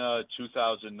Zina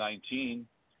 2019.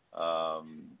 I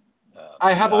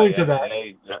have a link to that.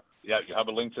 Yeah, you have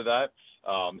a link to that?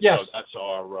 Yes. So that's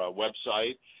our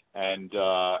website. And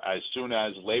as soon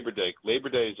as Labor Day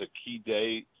is a key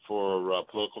day for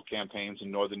political campaigns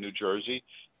in northern New Jersey,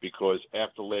 because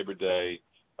after Labor Day,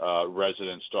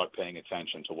 residents start paying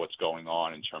attention to what's going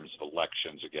on in terms of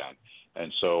elections again.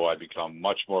 And so I become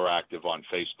much more active on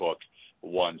Facebook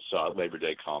once Labor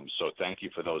Day comes. So thank you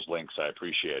for those links. I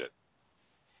appreciate it.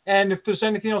 And if there's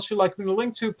anything else you'd like me to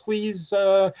link to, please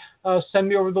send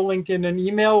me over the link in an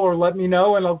email or let me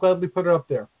know, and I'll gladly put it up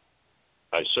there.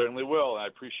 I certainly will. I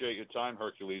appreciate your time,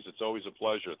 Hercules. It's always a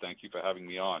pleasure. Thank you for having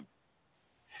me on.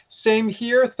 Same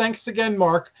here. Thanks again,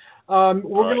 Mark. We're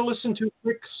going to listen to a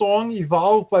quick song,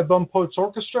 Evolve by Bum Poets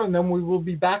Orchestra, and then we will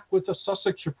be back with a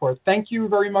Sussex Report. Thank you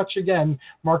very much again,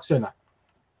 Mark Zina.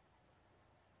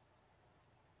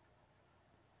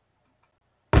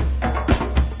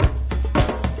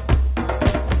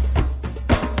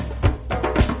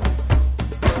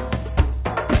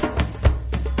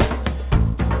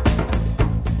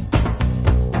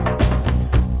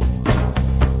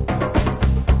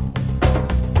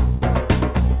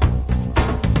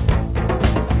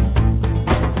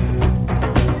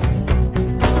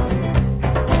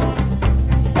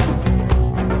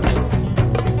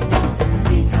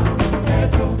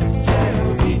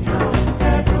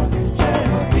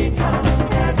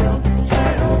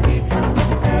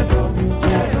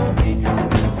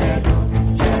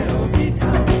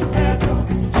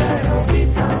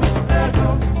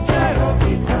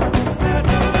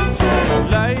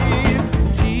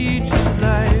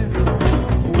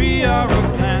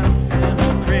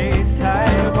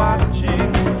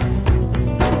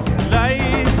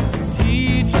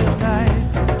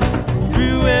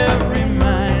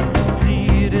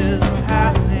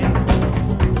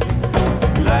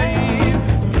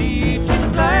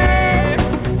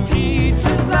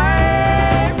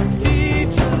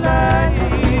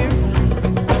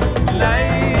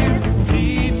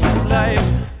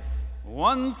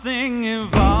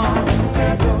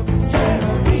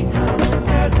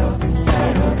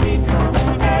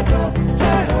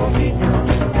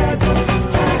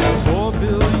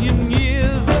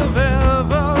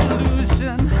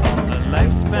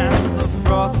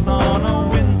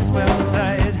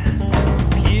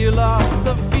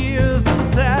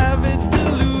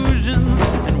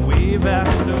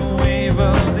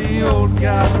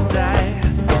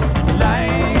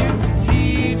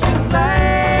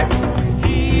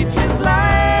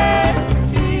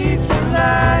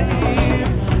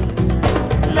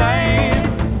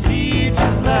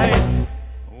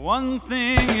 One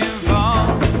thing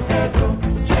evolves.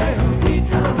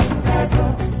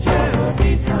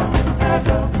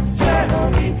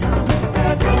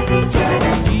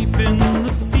 Deep in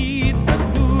the seed that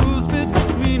moves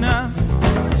between us,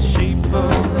 the shape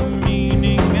of the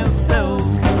meaning as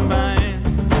cells combine.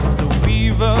 The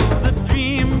weave of the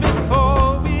dream before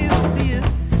we see it.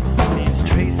 These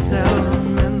trace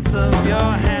elements of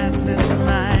your hand in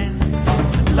mine.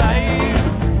 Life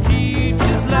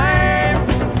teaches life.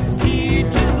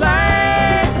 Teaches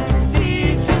life.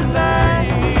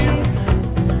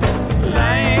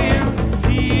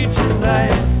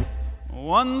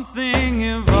 One thing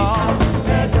evolves.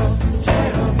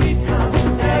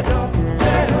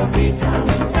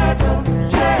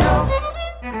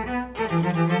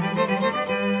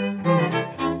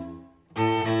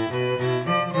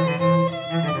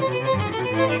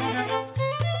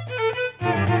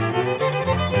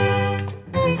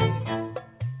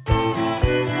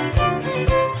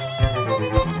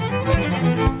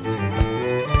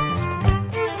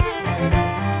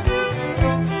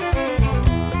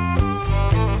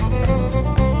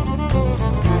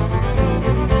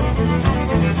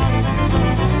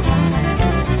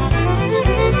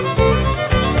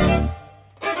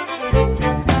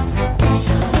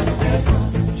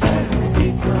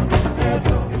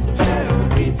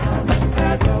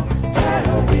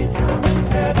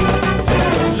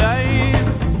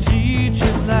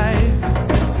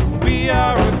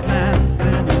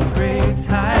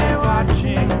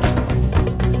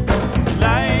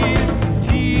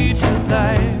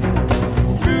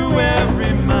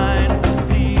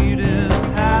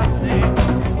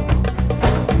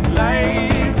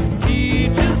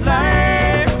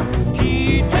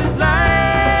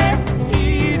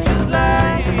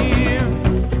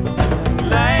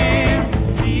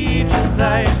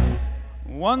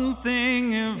 One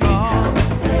thing evolves.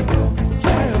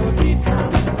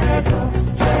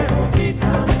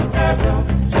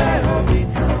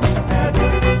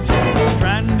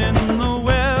 Strand in the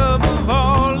web of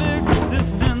all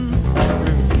existence,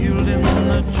 revealed in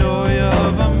the joy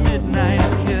of a midnight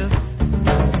kiss,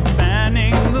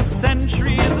 spanning the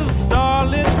centuries of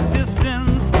starlit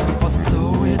distance, or so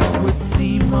it would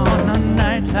seem on a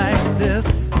night like this.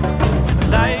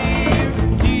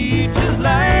 Life teaches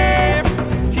life.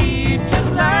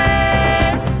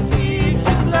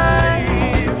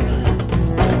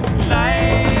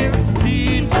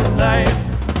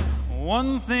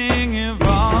 One thing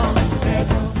evolves.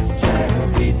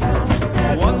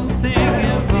 One thing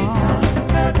evolves.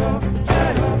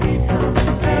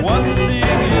 One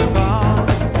thing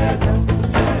evolves.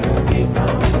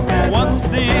 One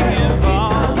thing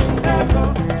evolves.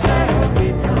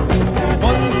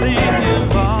 One thing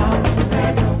evolves.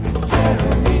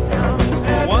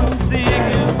 One thing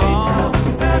evolves.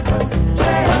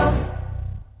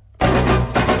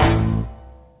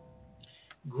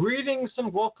 Greetings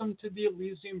and welcome to the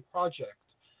Elysium Project.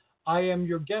 I am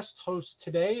your guest host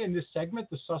today in this segment,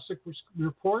 the Sussex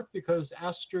Report, because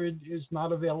Astrid is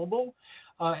not available.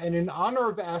 And in honor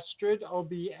of Astrid, I'll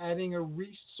be adding a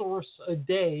resource a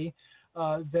day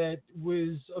that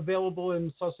was available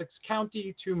in Sussex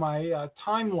County to my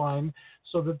timeline,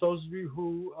 so that those of you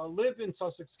who live in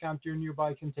Sussex County or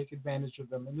nearby can take advantage of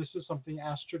them. And this is something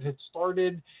Astrid had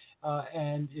started,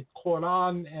 and it caught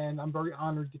on, and I'm very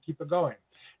honored to keep it going.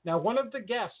 Now, one of the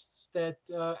guests that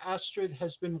Astrid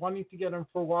has been wanting to get on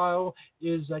for a while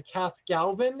is Kath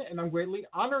Galvin, and I'm greatly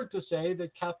honored to say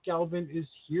that Kath Galvin is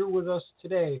here with us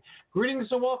today.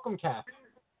 Greetings and welcome, Kath.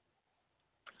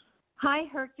 Hi,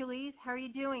 Hercules. How are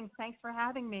you doing? Thanks for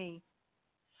having me.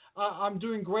 I'm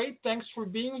doing great. Thanks for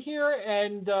being here,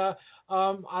 and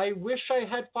I wish I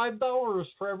had $5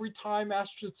 for every time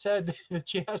Astrid said that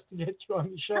she has to get you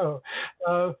on the show.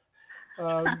 So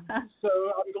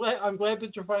I'm glad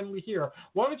that you're finally here.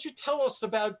 Why don't you tell us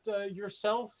about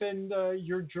yourself and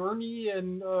your journey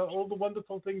and all the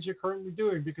wonderful things you're currently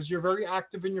doing, because you're very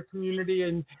active in your community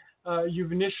and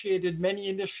you've initiated many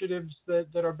initiatives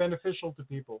that are beneficial to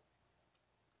people.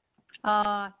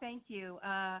 Thank you.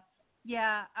 I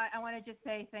want to just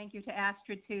say thank you to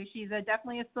Astrid, too. She's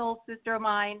definitely a soul sister of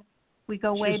mine. We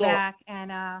go way back,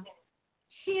 and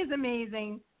she is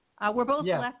amazing. We're both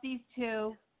lefties,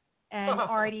 too. And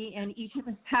Artie, and each of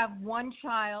us have one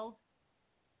child,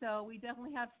 so we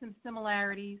definitely have some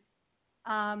similarities.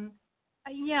 I've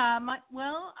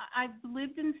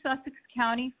lived in Sussex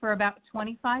County for about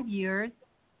 25 years,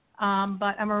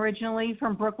 but I'm originally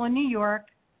from Brooklyn, New York.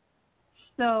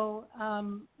 So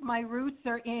my roots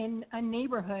are in a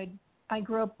neighborhood. I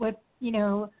grew up with,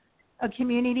 a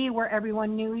community where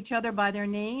everyone knew each other by their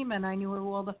name, and I knew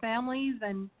all the families,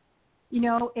 and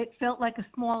it felt like a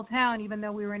small town, even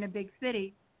though we were in a big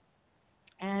city.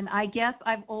 And I guess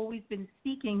I've always been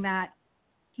seeking that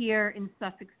here in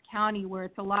Sussex County, where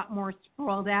it's a lot more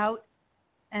sprawled out,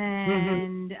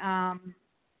 and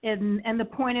and the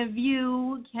point of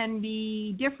view can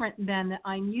be different than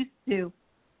I'm used to.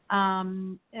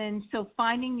 And so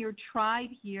finding your tribe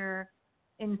here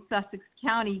in Sussex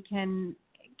County can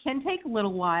take a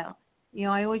little while.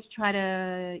 I always try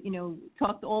to,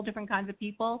 talk to all different kinds of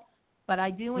people, but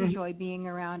I do enjoy being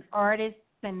around artists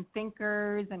and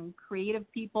thinkers and creative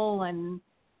people and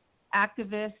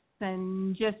activists,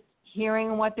 and just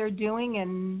hearing what they're doing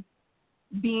and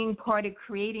being part of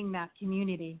creating that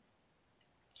community.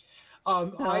 I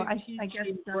guess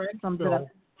that sums it up.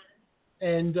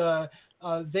 And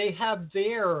they have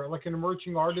there like an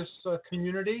emerging artists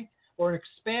community, or an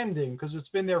expanding, because it's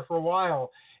been there for a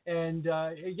while. And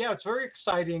it's very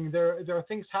exciting. There are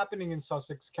things happening in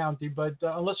Sussex County, but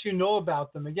unless you know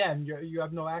about them, again, you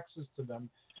have no access to them.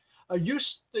 You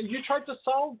tried to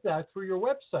solve that through your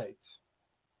website.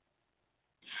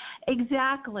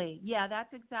 Exactly. Yeah,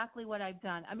 that's exactly what I've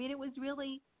done. I mean,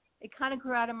 it kind of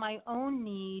grew out of my own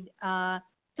need.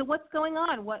 So what's going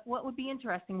on? What would be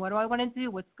interesting? What do I want to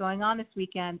do? What's going on this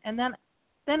weekend? And then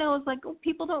I was like,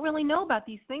 people don't really know about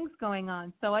these things going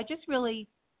on. So I just really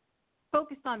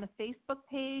focused on the Facebook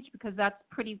page, because that's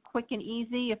pretty quick and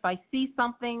easy. If I see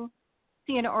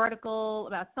an article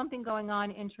about something going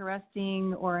on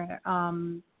interesting, or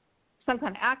some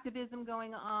kind of activism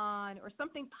going on, or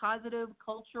something positive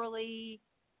culturally,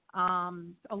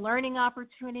 a learning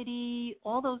opportunity,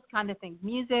 all those kind of things,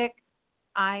 music,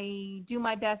 I do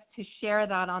my best to share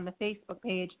that on the Facebook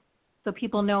page so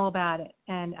people know about it.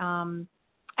 And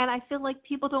I feel like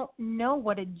people don't know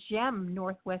what a gem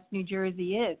Northwest New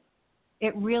Jersey is.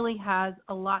 It really has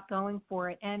a lot going for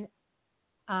it. And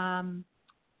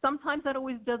sometimes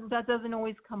that doesn't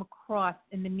always come across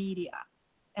in the media.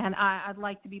 And I'd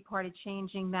like to be part of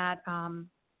changing that. Some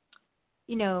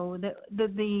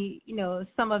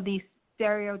of these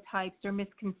stereotypes or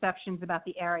misconceptions about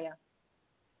the area.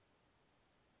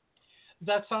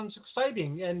 That sounds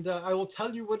exciting, and I will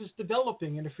tell you what is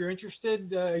developing. And if you're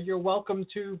interested, you're welcome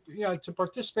to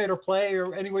participate or play,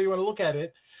 or any way you want to look at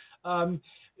it.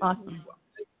 Awesome.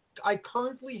 I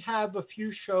currently have a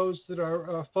few shows that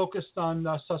are focused on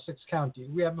Sussex County.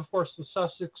 We have, of course, the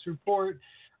Sussex Report,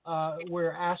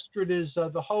 where Astrid is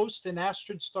the host, and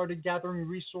Astrid started gathering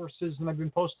resources, and I've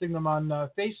been posting them on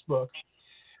Facebook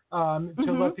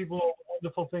to let people know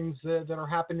wonderful things that are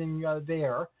happening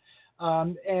there.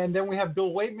 And then we have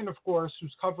Bill Waitman, of course,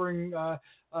 who's covering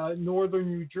northern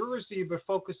New Jersey, but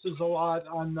focuses a lot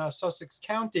on Sussex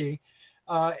County.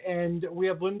 And we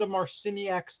have Linda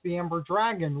Marciniak's The Amber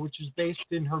Dragon, which is based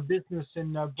in her business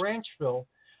in Branchville.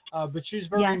 But she's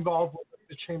very involved with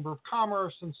the Chamber of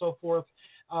Commerce and so forth.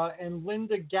 And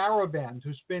Linda Garaband,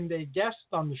 who's been a guest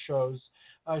on the shows,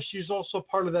 she's also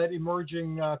part of that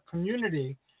emerging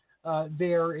community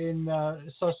there in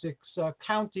Sussex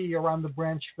County, around the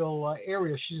Branchville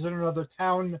area. She's in another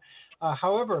town,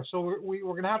 however. So we're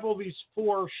going to have all these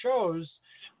 4 shows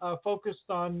focused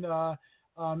on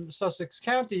Sussex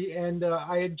County. And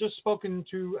I had just spoken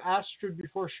to Astrid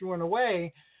before she went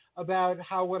away about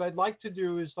how what I'd like to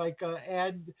do is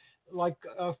add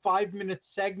a 5-minute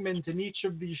segment in each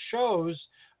of these shows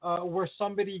where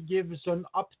somebody gives an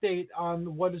update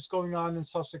on what is going on in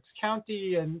Sussex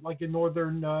County and in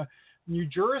northern New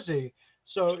Jersey.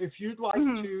 So if you'd like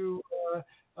to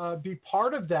be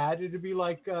part of that, it'd be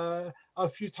a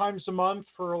few times a month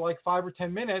for 5 or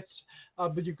 10 minutes,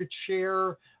 but you could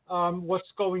share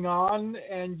what's going on,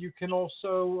 and you can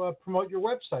also promote your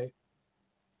website.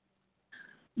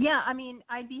 Yeah, I mean,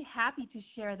 I'd be happy to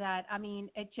share that. I mean,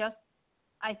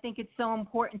 I think it's so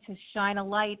important to shine a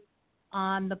light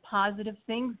on the positive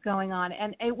things going on.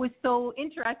 And it was so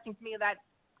interesting to me that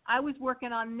I was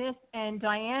working on this, and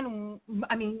Diane,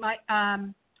 I mean,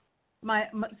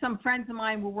 some friends of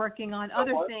mine were working on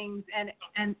other things,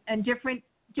 and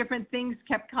different things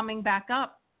kept coming back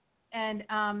up. And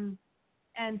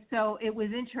so it was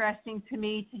interesting to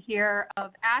me to hear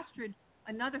of Astrid.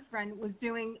 Another friend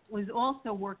was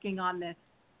also working on this.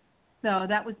 So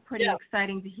that was pretty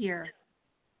exciting to hear.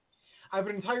 I have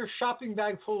an entire shopping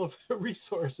bag full of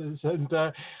resources, and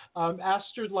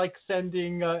Astrid likes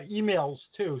sending emails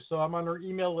too. So I'm on her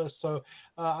email list. So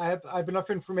I have enough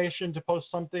information to post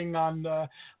something on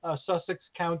Sussex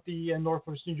County and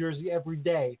Northwest New Jersey every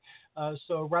day.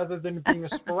 So rather than it being a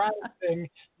sporadic thing,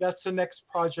 that's the next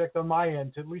project on my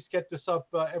end, to at least get this up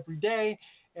every day.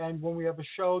 And when we have a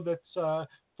show that's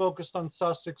focused on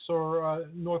Sussex or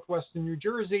northwestern New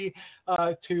Jersey,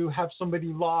 to have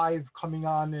somebody live coming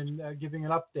on and giving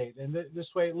an update. And this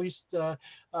way, at least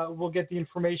we'll get the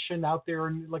information out there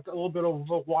in like a little bit of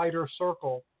a wider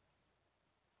circle.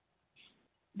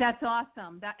 That's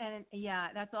awesome.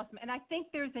 That's awesome. And I think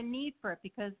there's a need for it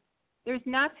because there's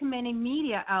not too many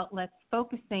media outlets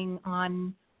focusing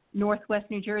on Northwest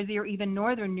New Jersey or even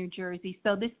Northern New Jersey.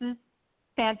 So this is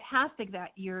fantastic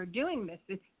that you're doing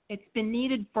this. It's been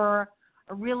needed for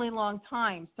a really long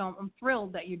time. So I'm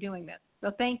thrilled that you're doing this.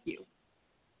 So thank you.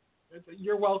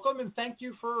 You're welcome, and thank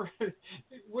you for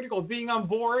being on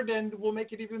board, and we'll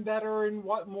make it even better and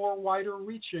more wider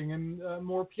reaching and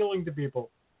more appealing to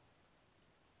people.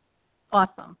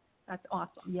 Awesome. That's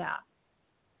awesome. Yeah.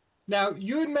 Now,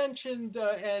 you had mentioned,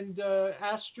 and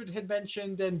Astrid had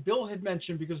mentioned, and Bill had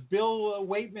mentioned, because Bill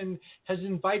Waitman has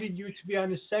invited you to be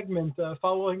on his segment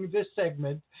following this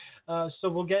segment. So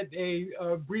we'll get a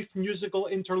brief musical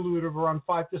interlude of around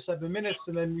 5 to 7 minutes,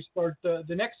 and then we start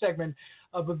the next segment.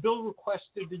 But Bill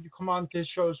requested that you come on to his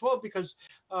show as well, because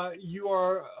you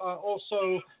are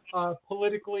also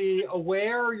politically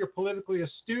aware, you're politically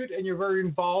astute, and you're very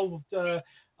involved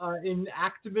in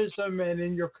activism and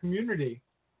in your community.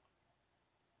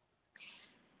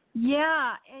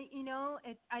 Yeah, and,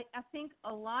 I think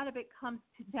a lot of it comes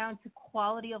down to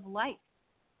quality of life.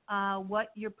 What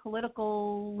your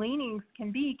political leanings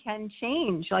can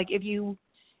change. Like if you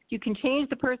can change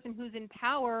the person who's in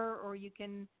power, or you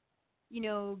can,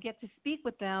 get to speak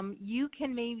with them, you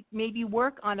can maybe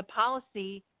work on a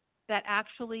policy that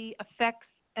actually affects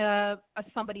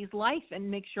somebody's life and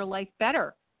makes your life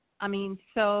better. I mean,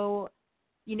 so,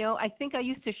 I think I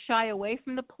used to shy away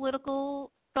from the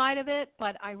political side of it,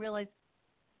 but I realized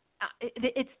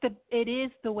it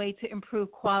is the way to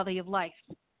improve quality of life.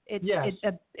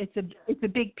 It's a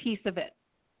big piece of it.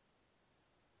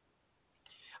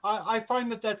 I find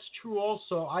that that's true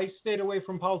also. I stayed away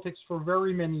from politics for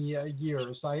very many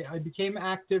years. I became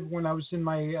active when I was in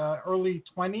my early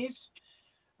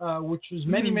 20s, which was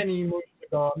many moons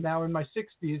ago. I'm now in my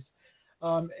 60s.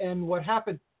 And what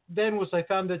happened then was I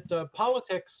found that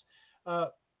politics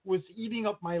was eating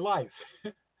up my life.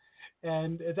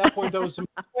 And at that point, I was in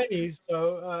my 20s,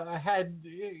 so I had,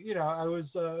 I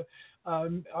was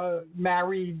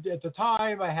married at the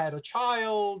time. I had a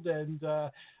child, and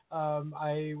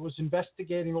I was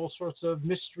investigating all sorts of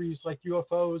mysteries like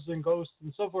UFOs and ghosts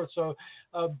and so forth. So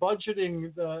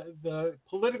budgeting the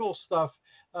political stuff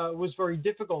was very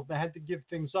difficult. I had to give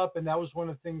things up, and that was one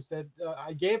of the things that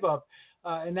I gave up.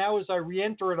 And now as I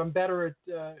re-enter it, I'm better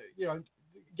at,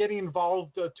 getting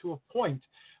involved to a point.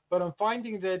 But I'm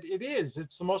finding that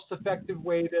it's the most effective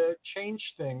way to change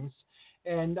things.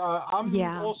 And I'm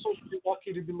also really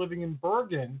lucky to be living in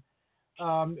Bergen,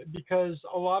 because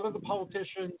a lot of the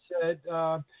politicians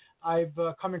that I've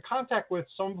come in contact with,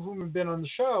 some of whom have been on the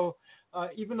show,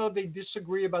 even though they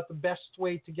disagree about the best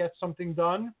way to get something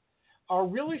done, are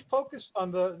really focused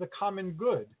on the common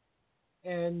good.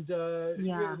 And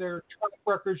their track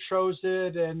record shows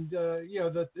it, and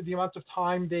the amount of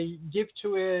time they give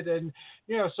to it, and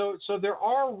so there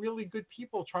are really good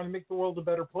people trying to make the world a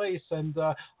better place, and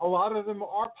a lot of them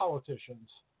are politicians.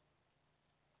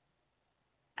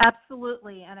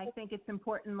 Absolutely, and I think it's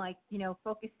important, like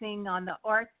focusing on the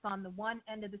arts on the one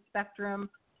end of the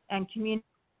spectrum, and community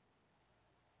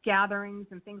gatherings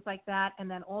and things like that,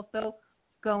 and then also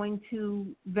going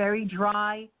to very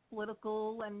dry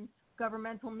political and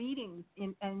governmental meetings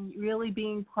and really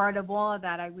being part of all of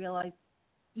that. I realized,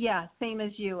 same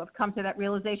as you, I've come to that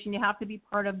realization. You have to be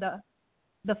part of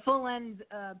the full end,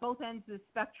 both ends of the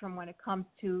spectrum when it comes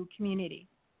to community.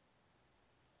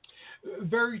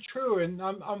 Very true, and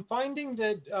I'm finding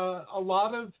that a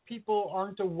lot of people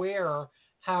aren't aware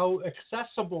how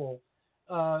accessible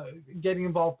getting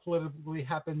involved politically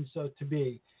happens to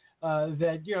be.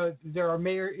 That there are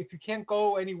if you can't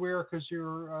go anywhere because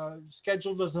your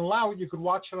schedule doesn't allow it, you could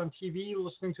watch it on TV,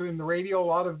 listening to it in the radio. A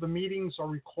lot of the meetings are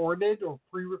recorded or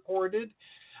pre-recorded,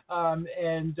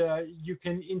 and you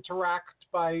can interact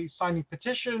by signing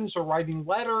petitions or writing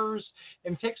letters.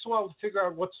 And it takes a while to figure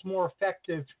out what's more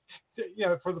effective,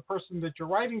 for the person that you're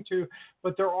writing to.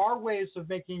 But there are ways of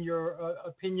making your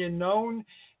opinion known,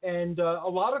 and a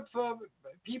lot of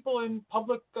people in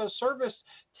public service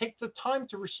take the time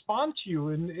to respond to you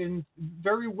in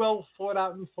very well thought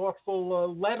out and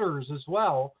thoughtful letters as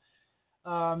well.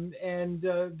 And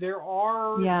there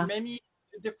are many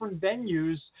different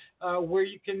venues where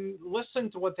you can listen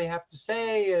to what they have to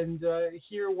say and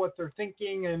hear what they're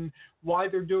thinking and why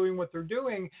they're doing what they're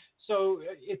doing. So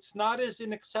it's not as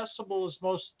inaccessible as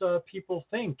most people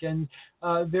think. And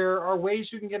there are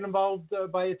ways you can get involved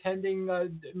by attending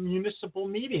municipal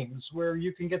meetings where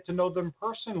you can get to know them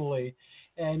personally.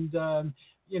 And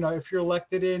if you're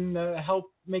elected in,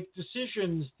 help make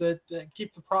decisions that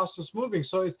keep the process moving.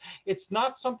 So it's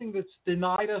not something that's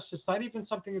denied us. It's not even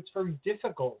something that's very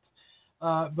difficult.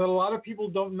 But a lot of people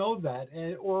don't know that,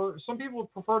 or some people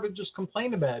would prefer to just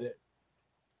complain about it.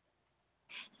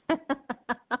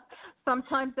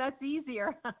 Sometimes that's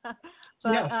easier.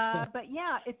 but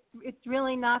yeah, it's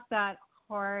really not that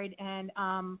hard. And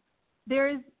and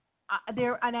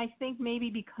I think maybe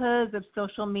because of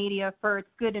social media, for its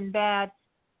good and bad,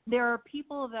 there are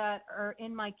people that are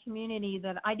in my community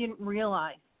that I didn't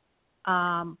realize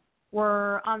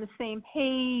were on the same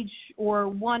page or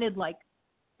wanted like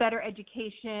better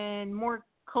education, more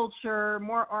culture,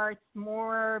 more arts,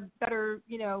 better,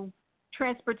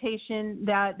 transportation,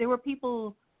 that there were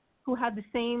people who had the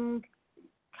same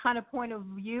kind of point of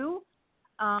view,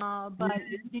 but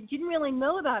you didn't really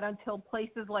know that until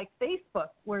places like Facebook,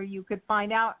 where you could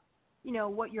find out,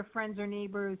 what your friends or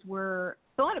neighbors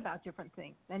thought about different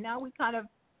things. And now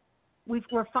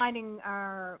we're finding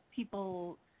our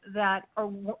people that are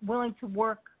willing to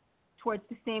work towards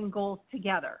the same goals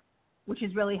together, which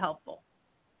is really helpful.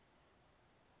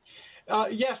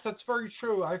 Yes, that's very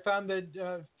true. I found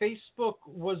that Facebook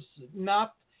was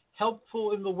not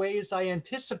helpful in the ways I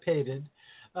anticipated,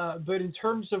 but in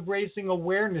terms of raising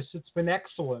awareness, it's been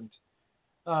excellent.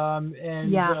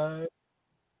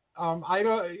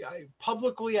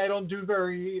 Publicly, I don't do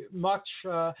very much,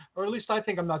 or at least I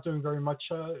think I'm not doing very much.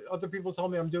 Other people tell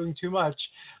me I'm doing too much,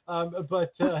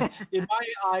 but in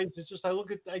my eyes, it's just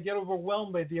I get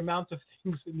overwhelmed by the amount of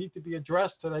things that need to be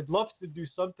addressed that I'd love to do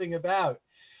something about.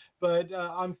 But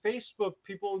on Facebook,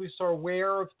 people at least are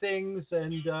aware of things,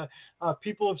 and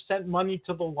people have sent money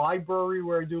to the library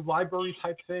where I do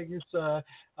library-type things,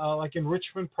 like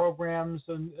enrichment programs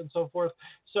and so forth.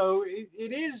 So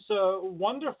it is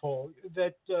wonderful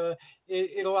that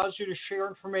it allows you to share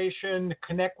information,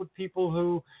 connect with people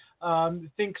who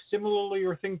think similarly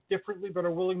or think differently, but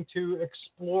are willing to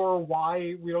explore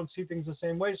why we don't see things the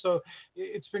same way. So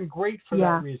it's been great for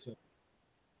that reason.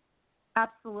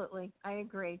 Absolutely. I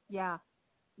agree. Yeah.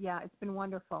 It's been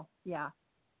wonderful. Yeah.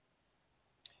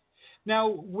 Now,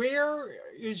 where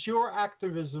is your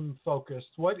activism focused?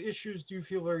 What issues do you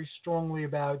feel very strongly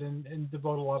about and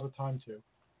devote a lot of time to?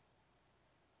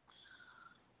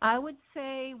 I would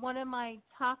say one of my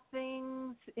top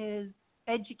things is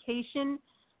education,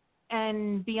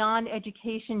 and beyond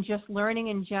education, just learning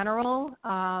in general.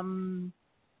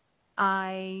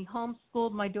 I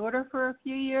homeschooled my daughter for a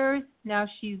few years. Now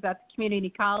she's at the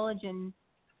community college and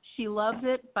she loves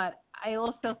it. But I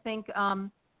also think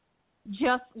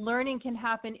just learning can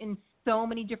happen in so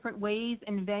many different ways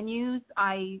and venues.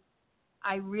 I'm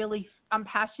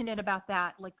passionate about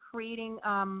that, like creating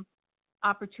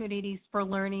opportunities for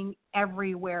learning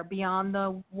everywhere beyond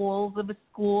the walls of a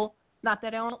school. Not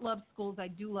that I don't love schools. I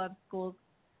do love schools.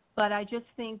 But I just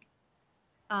think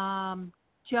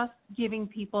just giving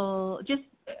people, just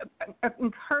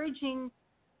encouraging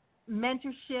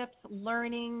mentorships,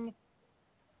 learning,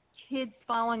 kids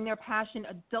following their passion,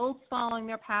 adults following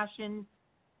their passion,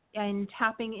 and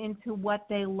tapping into what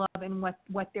they love and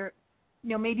what their,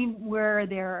 maybe where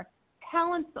their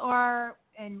talents are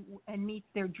and meets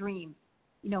their dreams.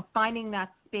 Finding that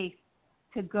space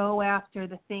to go after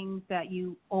the things that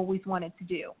you always wanted to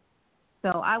do.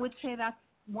 So I would say that's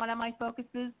one of my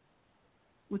focuses,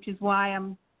 which is why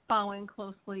I'm following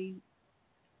closely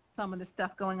some of the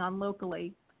stuff going on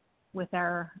locally with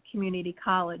our community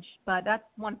college. But that's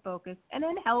one focus. And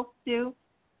then health, too.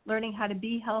 Learning how to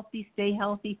be healthy, stay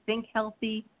healthy, think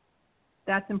healthy.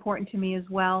 That's important to me as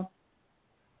well.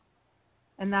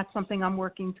 And that's something I'm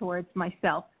working towards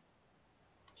myself.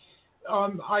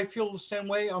 I feel the same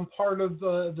way. I'm part of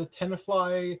the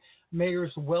Tenafly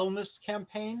Mayor's Wellness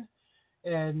Campaign.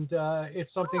 And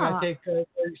it's something I take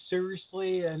very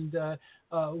seriously. And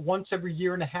once every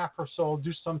year and a half or so, I'll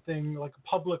do something like a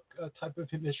public type of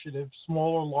initiative,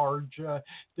 small or large,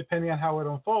 depending on how it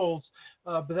unfolds.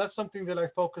 But that's something that I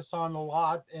focus on a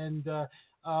lot. And a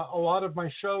lot of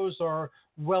my shows are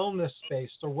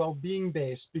wellness-based or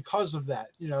well-being-based because of that,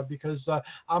 because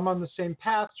I'm on the same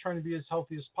path, trying to be as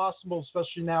healthy as possible,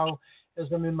 especially now as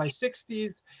I'm in my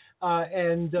 60s.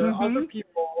 And other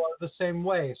people are the same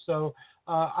way. So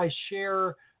I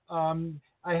share,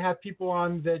 I have people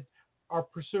on that are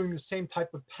pursuing the same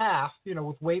type of path,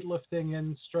 with weightlifting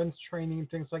and strength training and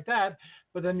things like that.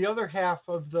 But then the other half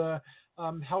of the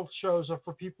health shows are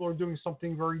for people who are doing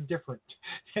something very different.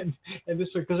 And this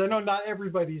is because I know not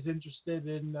everybody's interested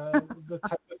in the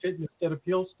type of fitness that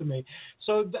appeals to me.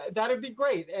 So that'd be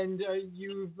great. And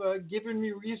you've given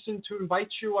me reason to invite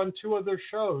you on 2 other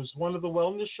shows. One of the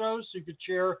wellness shows, so you could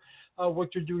share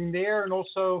what you're doing there, and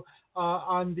also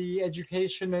on the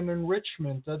education and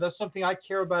enrichment. That's something I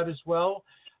care about as well.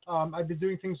 I've been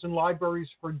doing things in libraries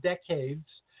for decades.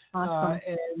 Awesome.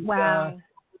 And wow.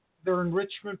 There are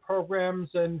enrichment programs,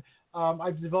 and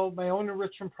I've developed my own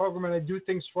enrichment program, and I do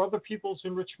things for other people's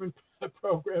enrichment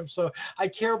programs. So I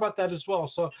care about that as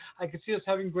well. So I could see us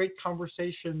having great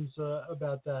conversations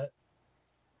about that.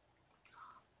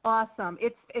 Awesome.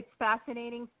 It's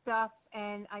fascinating stuff,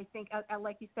 and I think,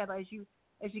 like you said, as you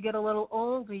get a little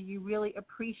older, you really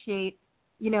appreciate,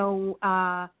 your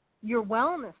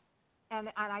wellness, and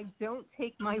I don't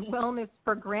take my wellness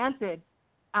for granted.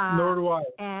 Nor do I.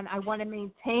 And I want to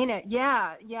maintain it.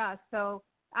 Yeah. So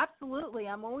absolutely,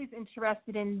 I'm always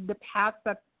interested in the paths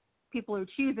that people are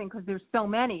choosing because there's so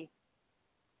many.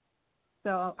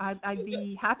 So I'd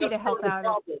be happy to help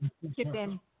out and chip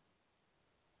in.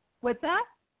 What's that?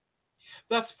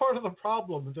 That's part of the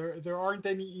problem. There aren't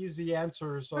any easy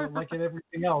answers like in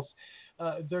everything else.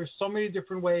 There's so many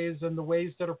different ways, and the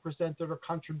ways that are presented are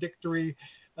contradictory.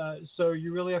 So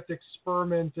you really have to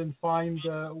experiment and find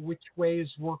which ways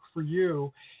work for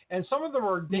you. And some of them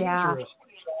are dangerous.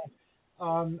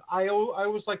 Yeah. I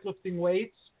always like lifting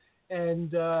weights,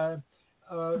 and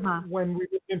when we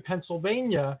lived in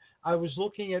Pennsylvania, I was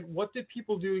looking at what did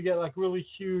people do to get like really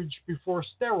huge before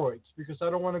steroids, because I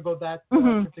don't want to go that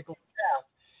particular path.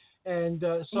 And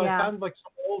so I found like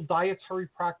some old dietary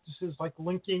practices, like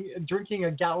drinking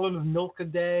a gallon of milk a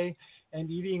day and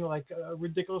eating like a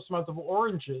ridiculous amount of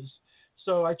oranges.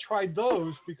 So I tried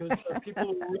those because people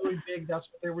who were really big, that's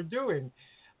what they were doing.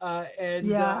 I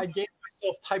gave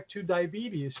myself type 2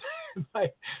 diabetes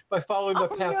by following the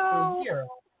path for a year.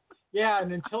 Yeah,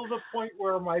 and until the point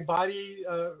where my body,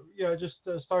 just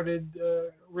started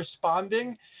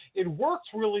responding, it worked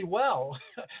really well.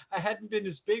 I hadn't been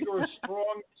as big or as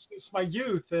strong since my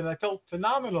youth, and I felt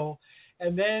phenomenal.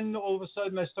 And then all of a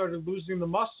sudden, I started losing the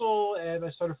muscle, and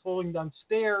I started falling down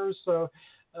stairs. So,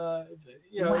 the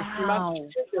amount of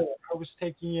sugar I was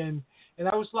taking in, and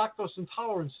I was lactose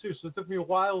intolerant too. So it took me a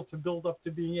while to build up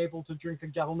to being able to drink a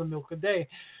gallon of milk a day.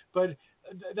 But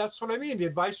that's what I mean. The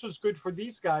advice was good for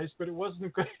these guys, but it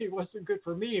wasn't good. It wasn't good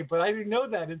for me. But I didn't know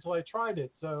that until I tried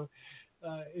it. So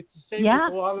it's the same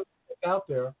with a lot of stuff out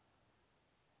there.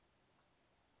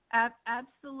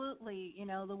 Absolutely.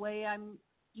 The way I'm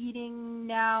eating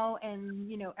now and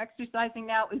exercising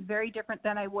now is very different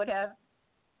than I would have.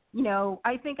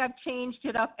 I think I've changed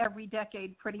it up every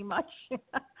decade pretty much.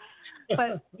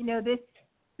 But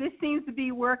this seems to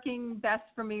be working best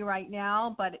for me right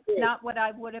now, but it's not what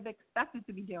I would have expected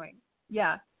to be doing.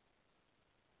 Yeah.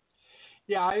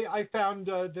 Yeah, I found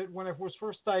that when I was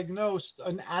first diagnosed,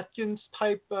 an Atkins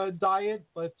type diet,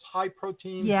 that's high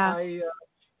protein, high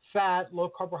fat, low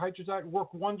carbohydrate diet,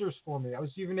 worked wonders for me. I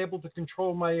was even able to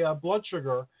control my blood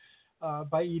sugar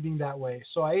by eating that way.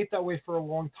 So I ate that way for a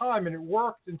long time, and it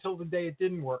worked until the day it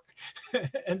didn't work.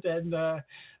 And then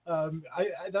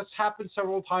that's happened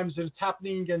several times, and it's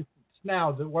happening again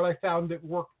now. That what I found that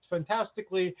worked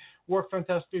fantastically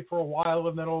for a while,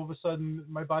 and then all of a sudden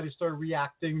my body started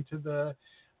reacting to the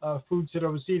foods that I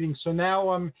was eating. So now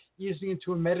I'm easing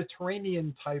into a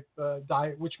Mediterranean type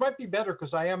diet, which might be better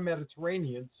because I am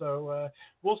Mediterranean. So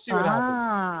we'll see what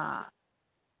happens.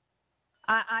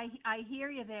 I hear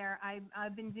you there.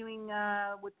 I've been doing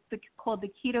what's called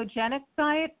the ketogenic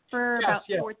diet for about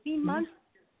 14 months,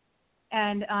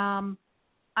 and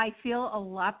I feel a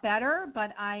lot better.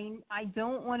 But I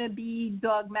don't want to be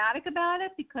dogmatic about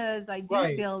it, because I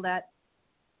do feel that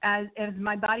as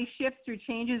my body shifts or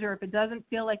changes, or if it doesn't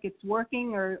feel like it's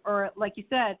working, or like you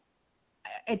said,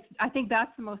 I think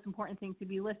that's the most important thing, to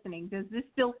be listening. Does this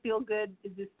still feel good?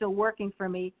 Is this still working for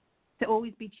me? To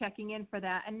always be checking in for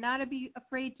that, and not to be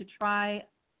afraid to try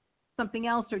something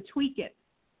else or tweak it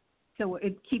so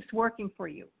it keeps working for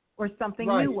you, or something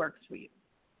new works for you.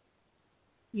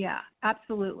 Yeah,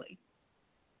 absolutely.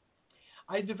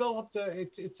 I developed,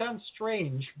 it sounds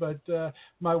strange, but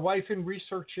my wife, in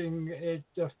researching it,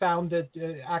 found that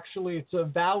actually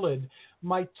it's valid.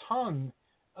 My tongue,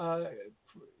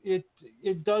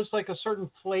 it does like a certain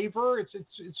flavor.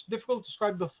 It's difficult to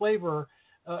describe the flavor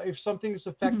if something is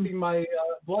affecting my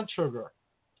blood sugar.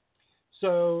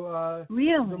 So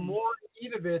really? The more I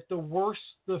eat of it, the worse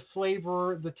the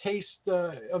flavor, the taste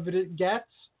of it gets.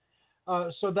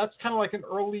 So that's kind of like an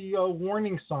early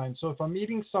warning sign. So if I'm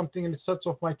eating something and it sets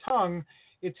off my tongue,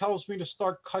 it tells me to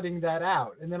start cutting that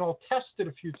out. And then I'll test it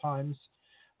a few times.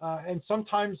 And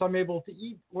sometimes I'm able to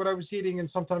eat what I was eating and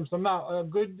sometimes I'm not. A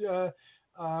good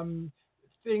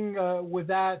thing with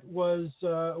that was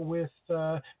with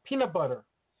peanut butter.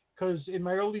 Because in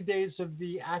my early days of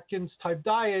the Atkins type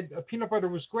diet, peanut butter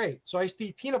was great. So I used to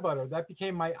eat peanut butter. That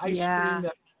became my ice cream.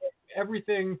 That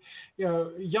everything,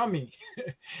 yummy.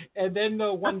 And then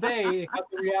one day it got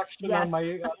the reaction on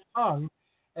my tongue.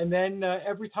 And then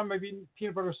every time I've eaten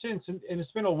peanut butter since, and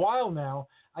it's been a while now,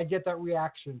 I get that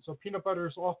reaction. So peanut butter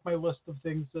is off my list of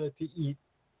things to eat.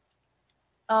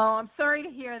 Oh, I'm sorry to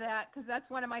hear that because that's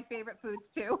one of my favorite foods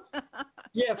too.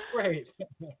 Yeah, it's great.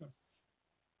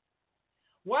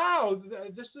 Wow,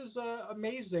 this is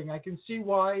amazing. I can see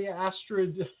why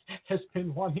Astrid has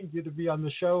been wanting you to be on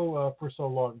the show for so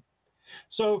long.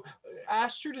 So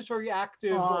Astrid is very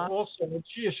active also.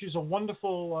 She's a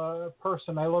wonderful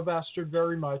person. I love Astrid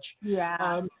very much.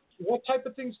 Yeah. What type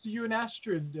of things do you and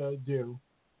Astrid do?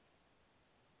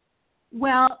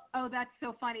 Well, that's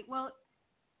so funny. Well,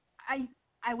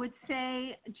 I would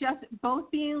say just both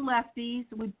being lefties,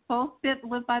 we both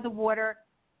live by the water,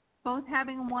 both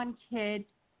having one kid,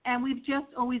 and we've just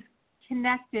always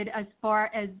connected as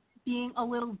far as being a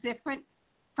little different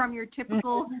from your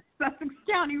typical Sussex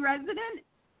County resident.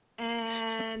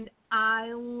 And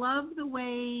I love the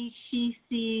way she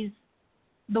sees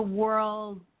the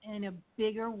world in a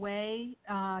bigger way,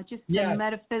 just the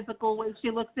metaphysical way she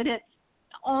looks at it,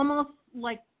 almost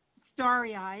like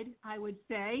starry-eyed, I would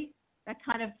say. That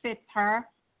kind of fits her.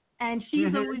 And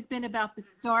she's always been about the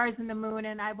stars and the moon,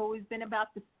 and I've always been about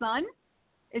the sun.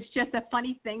 It's just a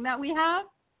funny thing that we have.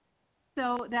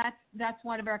 So that's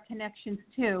one of our connections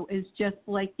too, is just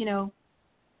like,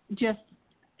 just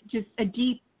a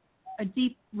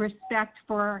deep respect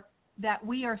for that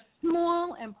we are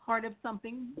small and part of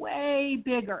something way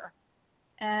bigger.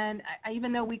 And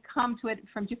even though we come to it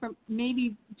from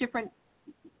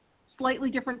slightly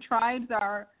different tribes,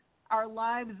 our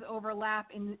lives overlap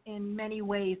in many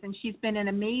ways. And she's been an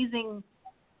amazing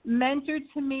mentor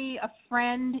to me, a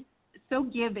friend, so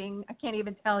giving, I can't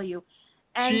even tell you.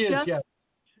 And she is, yes.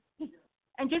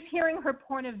 And just hearing her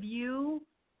point of view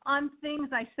on things,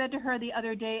 I said to her the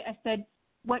other day, I said,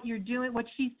 what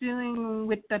she's doing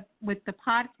with the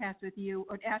podcast with you,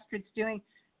 or Astrid's doing,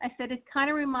 I said, it kind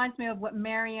of reminds me of what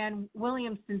Marianne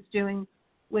Williamson's doing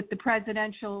with the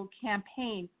presidential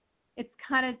campaign. It's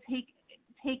kind of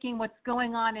taking what's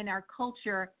going on in our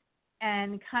culture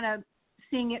and kind of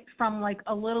seeing it from like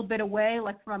a little bit away,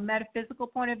 like from a metaphysical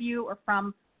point of view or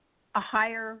from a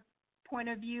higher point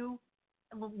of view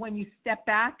when you step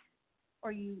back,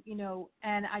 or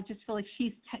and I just feel like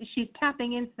she's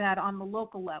tapping into that on the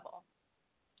local level.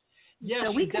 Yeah,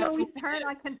 so we can always, her and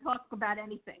I can talk about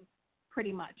anything,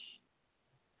 pretty much.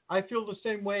 I feel the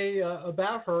same way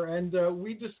about her, and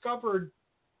we discovered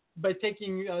by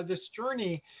taking this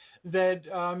journey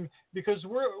that because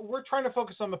we're trying to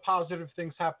focus on the positive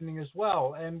things happening as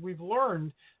well, and we've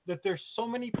learned that there's so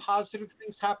many positive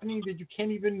things happening that you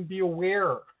can't even be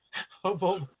aware of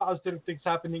all the positive things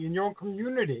happening in your own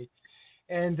community,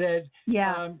 and that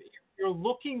if you're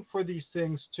looking for these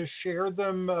things to share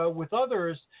them with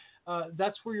others,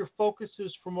 that's where your focus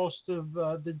is for most of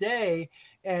the day,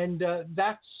 and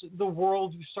that's the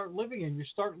world you start living in. You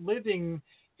start living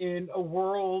in a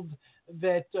world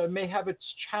that may have its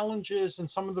challenges, and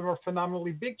some of them are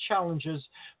phenomenally big challenges,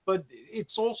 but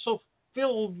it's also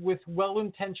filled with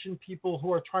well-intentioned people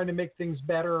who are trying to make things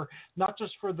better, not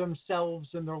just for themselves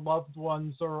and their loved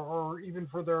ones, or even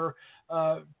for their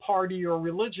party or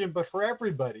religion, but for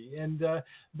everybody. And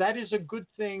that is a good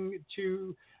thing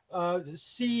to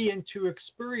see and to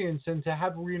experience and to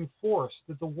have reinforced,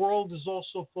 that the world is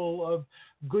also full of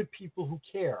good people who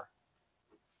care.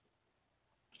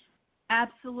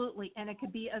 Absolutely. And it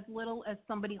could be as little as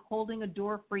somebody holding a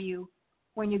door for you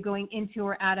when you're going into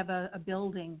or out of a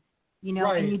building,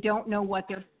 right. And you don't know what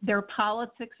their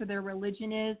politics or their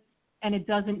religion is, and it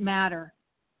doesn't matter.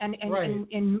 And right.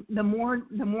 and the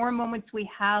more moments we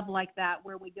have like that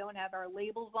where we don't have our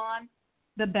labels on,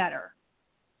 the better.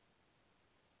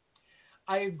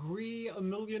 I agree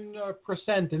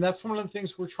 1,000,000%. And that's one of the things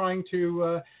we're trying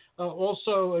to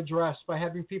also address by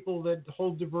having people that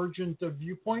hold divergent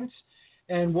viewpoints.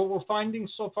 And what we're finding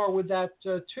so far with that,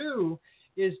 too,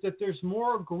 is that there's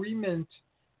more agreement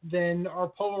than our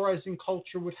polarizing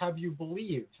culture would have you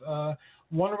believe.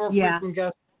 One of our frequent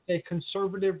guests is a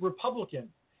conservative Republican.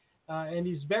 And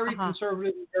he's very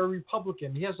conservative and very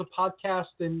Republican. He has a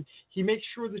podcast, and he makes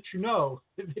sure that you know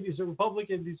that he's a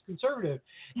Republican, he's conservative.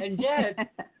 And yet,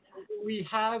 we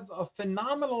have a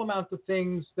phenomenal amount of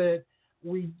things that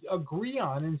we agree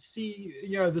on and see,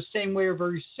 the same way or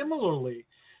very similarly.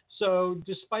 So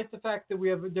despite the fact that we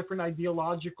have a different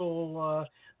ideological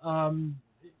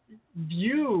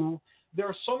view, there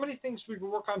are so many things we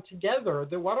can work on together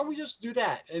that why don't we just do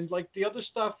that? And like the other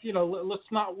stuff, let's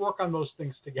not work on those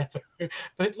things together.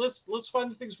 But let's find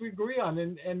the things we agree on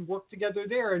and work together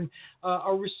there, and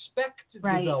a respect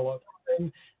develop.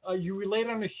 And you relate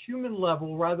on a human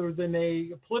level rather than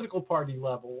a political party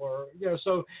level, or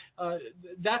so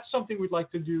that's something we'd like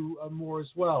to do more as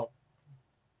well.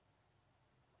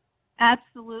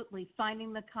 Absolutely,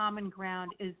 finding the common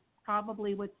ground is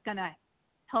probably what's going to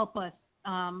help us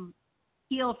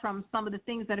heal from some of the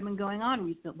things that have been going on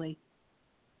recently.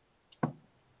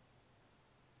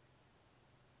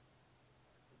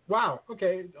 Wow.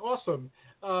 Okay. Awesome.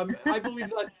 I believe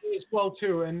that as well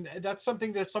too, and that's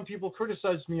something that some people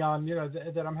criticize me on.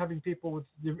 That I'm having people with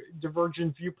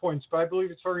divergent viewpoints, but I believe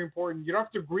it's very important. You don't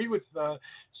have to agree with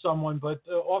someone, but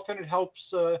often it helps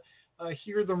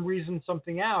hear them reason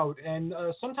something out. And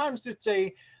sometimes it's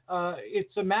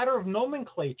a matter of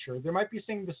nomenclature. They might be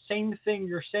saying the same thing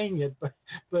you're saying it,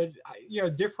 but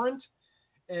different.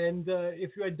 And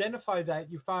if you identify that,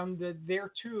 you found that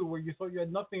there too, where you thought you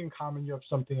had nothing in common, you have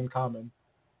something in common.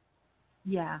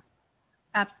 Yeah,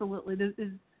 absolutely. There's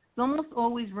almost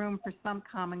always room for some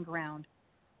common ground.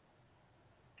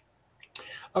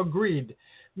 Agreed.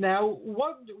 Now,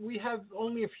 we have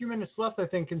only a few minutes left, I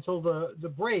think, until the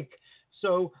break.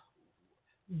 So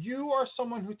you are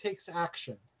someone who takes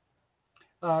action.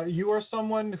 You are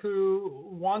someone who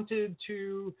wanted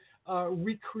to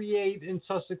recreate in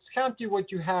Sussex County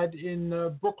what you had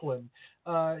in Brooklyn.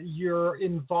 You're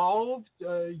involved.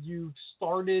 You've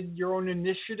started your own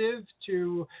initiative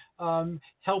to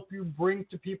help you bring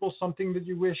to people something that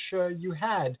you wish you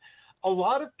had. A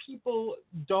lot of people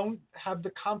don't have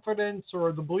the confidence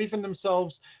or the belief in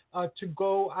themselves to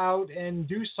go out and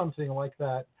do something like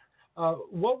that.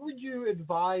 What would you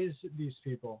advise these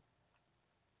people?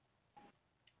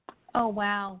 Oh,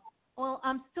 wow. Well,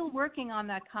 I'm still working on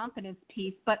that confidence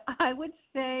piece, but I would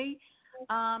say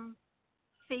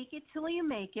fake it till you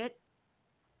make it.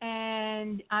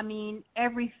 And, I mean,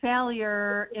 every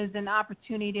failure is an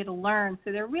opportunity to learn.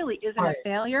 So there really isn't a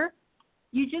failure.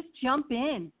 You just jump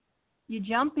in. You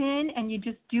jump in and you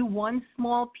just do one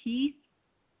small piece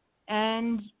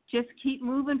and just keep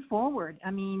moving forward.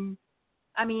 I mean,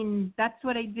 that's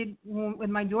what I did with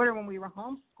my daughter when we were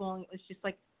homeschooling. It was just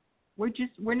like,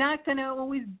 we're not going to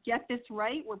always get this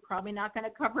right. We're probably not going to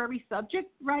cover every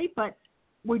subject right, but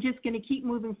we're just going to keep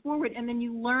moving forward. And then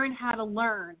you learn how to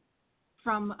learn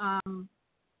from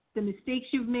the mistakes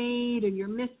you've made or your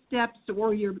missteps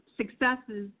or your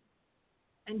successes,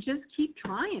 and just keep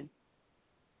trying.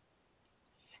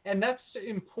 And that's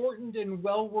important and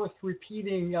well worth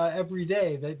repeating every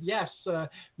day, that yes,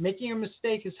 making a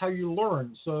mistake is how you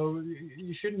learn. So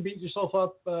you shouldn't beat yourself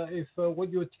up if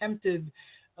what you attempted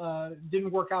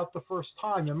didn't work out the first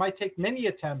time. It might take many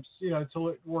attempts, until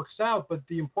it works out, but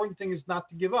the important thing is not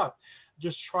to give up.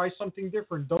 Just try something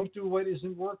different. Don't do what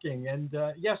isn't working. And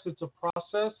yes, it's a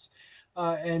process.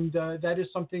 And that is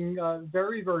something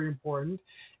very, very important.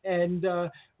 And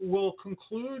we'll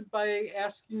conclude by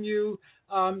asking you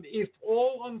if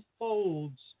all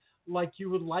unfolds like you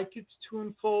would like it to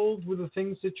unfold with the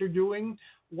things that you're doing,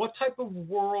 what type of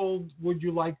world would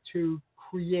you like to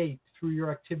create through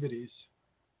your activities?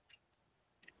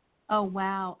 Oh,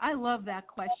 wow. I love that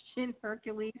question,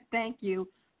 Hercules. Thank you.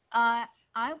 I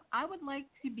would like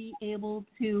to be able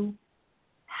to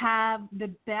have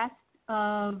the best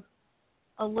of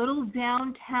a little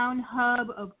downtown hub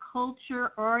of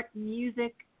culture, art,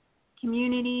 music,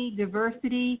 community,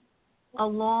 diversity,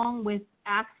 along with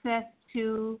access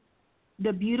to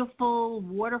the beautiful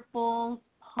waterfalls,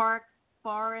 parks,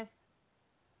 forests,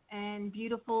 and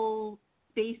beautiful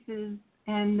spaces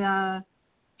and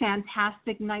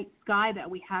fantastic night sky that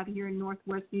we have here in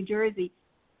Northwest New Jersey.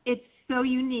 It's so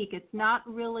unique. It's not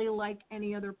really like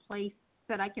any other place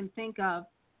that I can think of.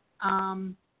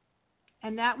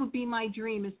 And that would be my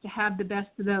dream, is to have the best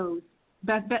of those,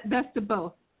 best of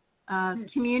both,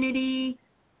 community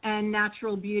and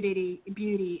natural beauty,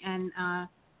 and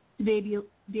to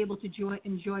be able to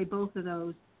enjoy both of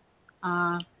those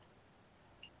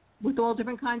with all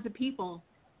different kinds of people.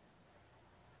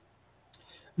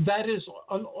 That is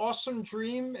an awesome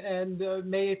dream, and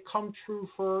may it come true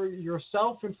for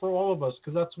yourself and for all of us,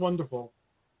 because that's wonderful.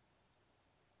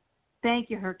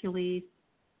 Thank you, Hercules.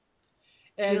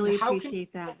 And really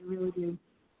appreciate that. I really do.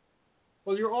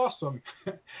 Well, you're awesome.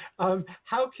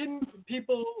 How can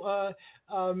people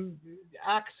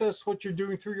access what you're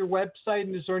doing through your website?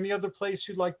 And is there any other place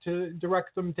you'd like to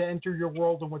direct them to enter your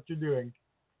world and what you're doing?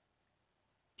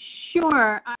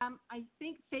 Sure. I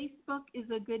think Facebook is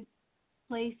a good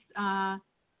place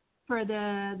for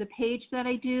the page that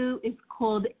I do. It's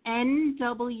called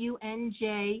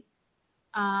NWNJ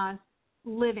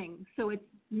Living. So it's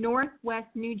Northwest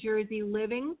New Jersey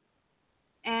Living.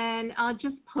 And I'll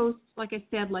just post, like I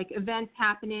said, like events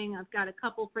happening. I've got a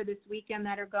couple for this weekend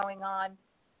that are going on,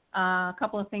 a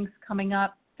couple of things coming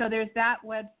up. So there's that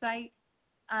website,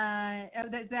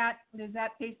 there's that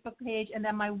Facebook page, and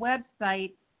then my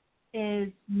website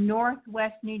is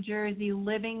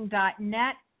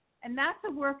northwestnewjerseyliving.net, and that's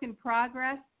a work in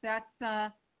progress. That's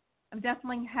I'm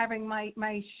definitely having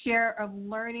my share of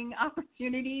learning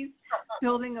opportunities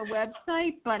building a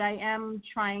website, but I am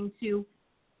trying to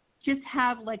just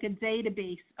have like a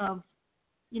database of,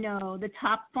 the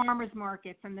top farmers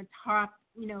markets and the top,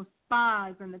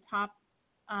 spas and the top,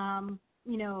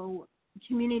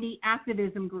 community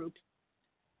activism groups,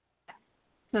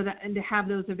 so that, and to have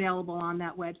those available on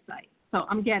that website. So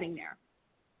I'm getting there.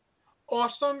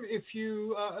 Awesome. If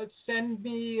you send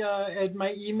me at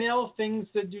my email things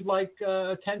that you'd like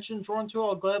attention drawn to,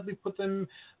 I'll gladly put them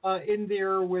in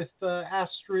there with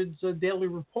Astrid's daily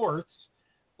reports.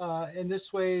 And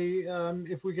this way,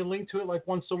 if we can link to it like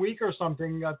once a week or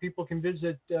something, people can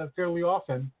visit fairly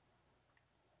often.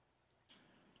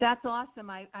 That's awesome.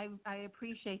 I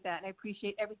appreciate that. I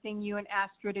appreciate everything you and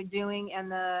Astrid are doing,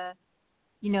 and the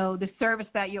service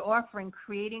that you're offering.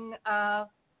 Creating a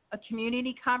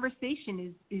community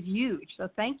conversation is huge. So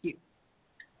thank you.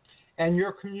 And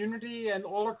your community and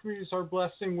all our communities are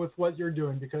blessing with what you're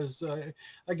doing, because,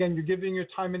 again, you're giving your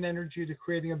time and energy to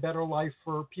creating a better life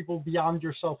for people beyond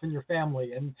yourself and your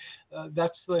family. And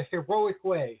that's the heroic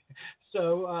way.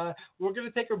 So we're going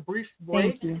to take a brief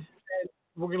break. Thank you. And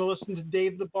we're going to listen to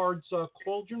Dave the Bard's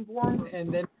Cauldron Born,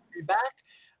 and then we'll be back.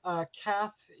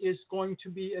 Kath is going to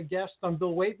be a guest on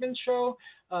Bill Waitman's show,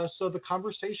 so the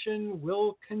conversation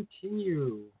will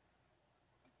continue.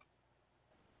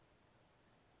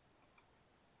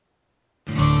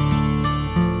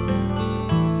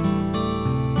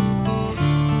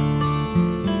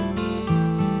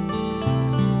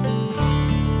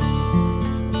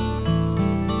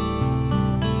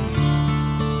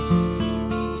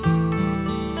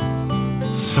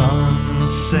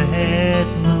 Sunset,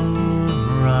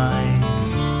 moonrise,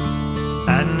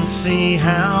 and see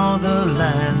how the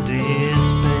land is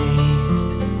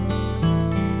bathed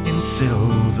in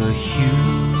silver hue.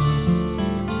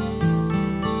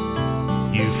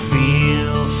 You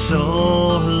feel so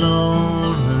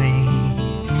lonely.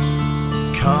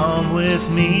 Come with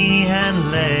me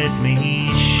and let me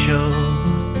show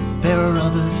there are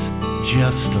others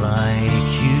just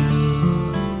like you,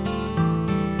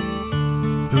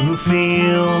 who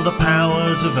feel the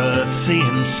powers of earth, sea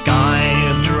and sky,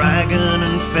 of dragon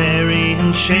and fairy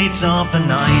and shades of the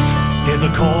night. Hear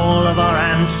the call of our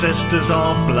ancestors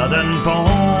of blood and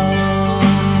bone,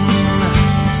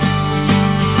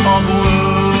 of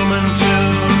womb and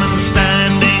tomb and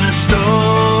standing stone.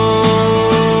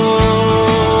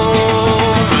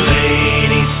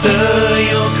 Lady, stir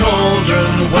your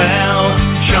cauldron well,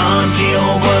 chant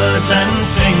your words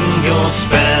and sing your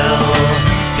spell.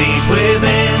 Deep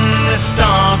within this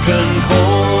darkened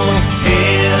hall,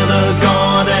 hear the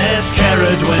goddess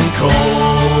Ceridwen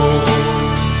call.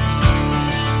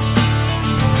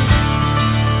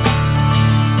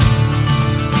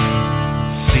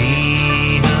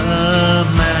 See a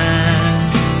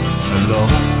man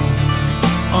alone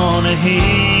on a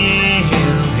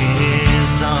hill,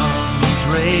 his arms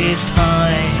raised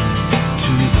high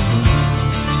to the moon.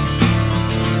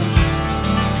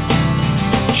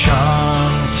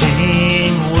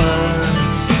 Chanting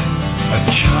words, a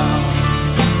charm,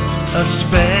 a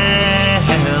spell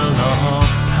of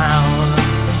power,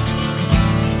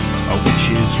 a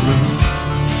witch's rune.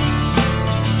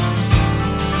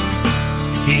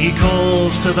 He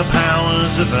calls to the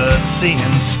powers of earth, sea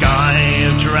and sky,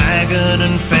 of dragon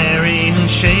and fairy and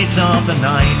shades of the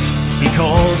night. He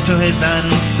calls to his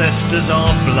ancestors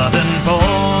of blood and bone,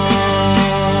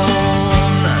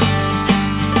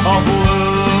 of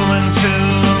womb and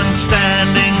tomb and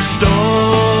standing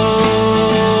stone.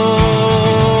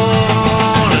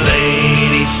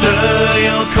 Lady, stir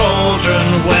your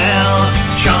cauldron well,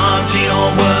 chant your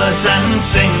words and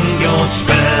sing your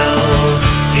spell.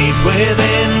 Deep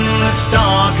within this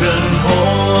darkened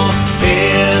hall,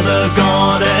 hear the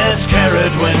goddess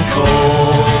Ceridwen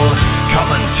call.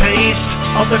 Come and taste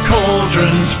of the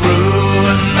cauldron's brew,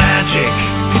 and magic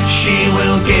she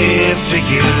will give to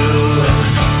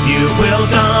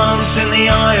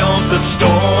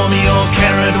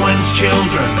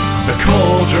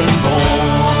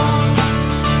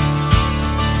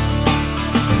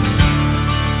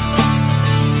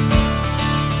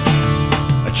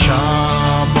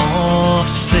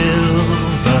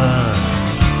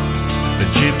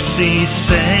he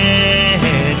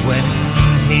said when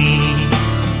he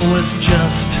was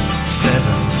just 17.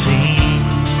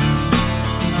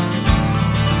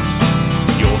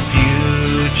 Your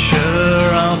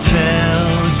future, I'll tell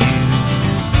you,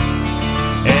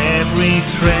 every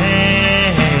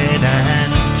thread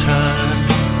and turn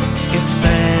is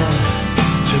there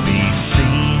to be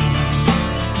seen.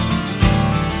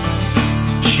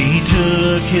 She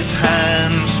took his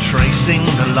hands, tracing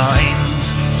the lines,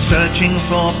 searching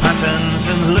for patterns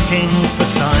and looking for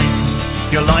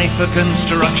signs. Your life a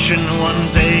construction,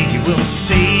 one day you will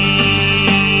see.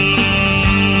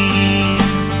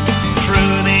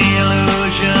 Through the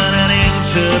illusion and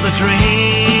into the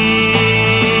dream.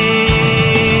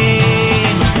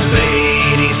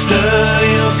 Lady, stir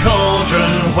your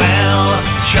cauldron well,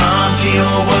 chant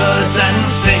your words and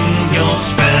sing your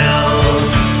spell.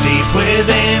 Deep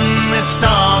within this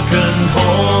darkened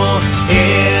hall,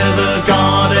 hear the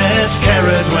goddess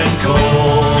Keridwen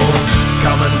call.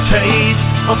 Come and taste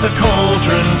of the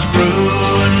cauldron's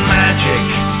brew and magic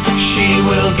she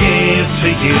will give to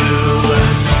you.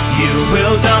 You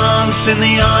will dance in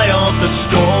the eye of the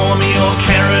storm, your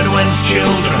Keridwen's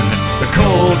children, the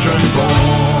cauldron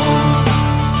born.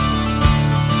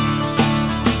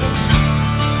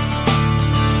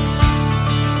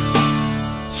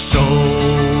 So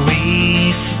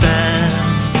we stand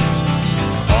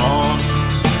on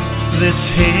this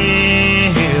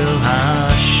hill,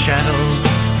 our shadows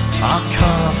are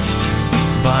cast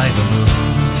by the moon,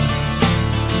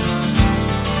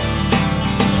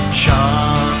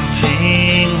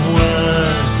 chanting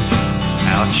words,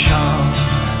 our charm,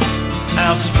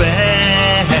 our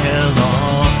spell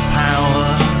of power,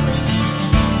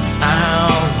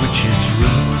 our witch's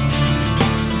rune.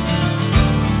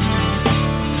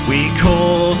 We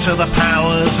call to the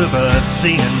powers of earth,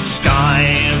 sea and sky,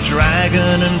 of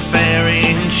dragon and fairy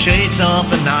and shades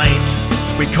of the night.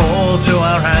 We call to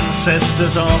our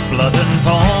ancestors of blood and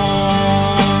bone,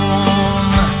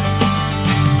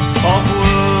 of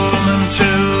womb and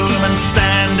tomb and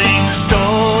standing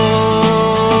stone.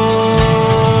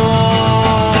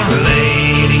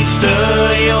 Lady,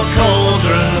 stir your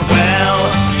cauldron well,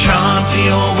 chant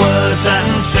your words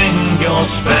and sing your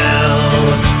spell.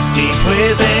 Deep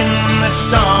within this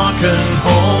darkened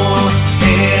hall,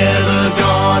 hear the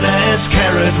goddess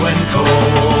Keridwen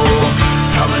call.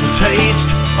 Come and taste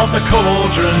of the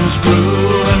cauldron's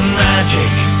brew and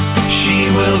magic she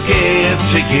will give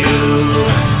to you.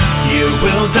 You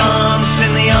will dance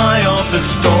in the eye of the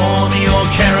storm, your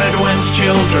Keridwen's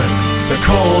children, the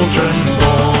cauldron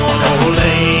born. Oh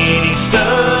lady,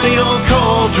 stir your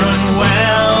cauldron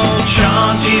well,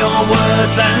 chant your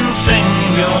words and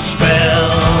sing your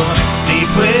spell. Deep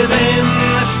within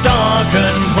this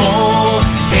darkened hall,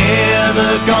 hear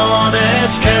the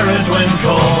goddess Keridwen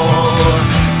call.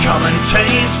 Come and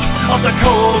taste of the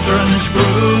cauldron's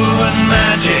brew and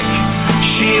magic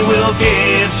she will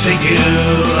give to you.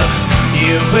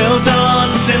 You will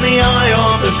dance in the eye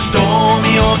of the storm,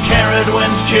 your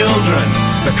Keridwen's children,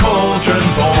 the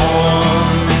cauldron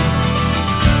born.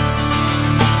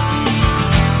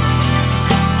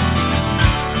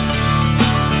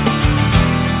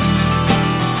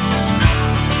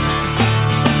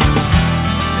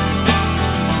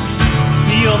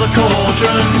 You're the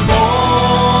cauldron born,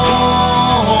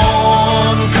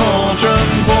 cauldron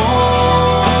born,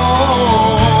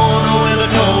 we're the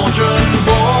cauldron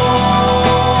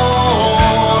born,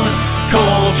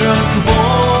 cauldron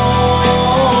born,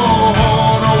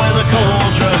 we're the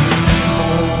cauldron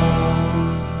born.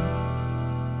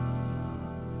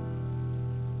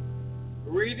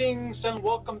 Greetings and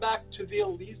welcome back to the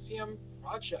Elysium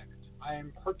Project. I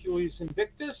am Hercules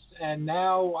Invictus, and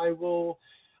now I will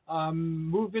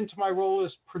move into my role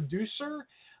as producer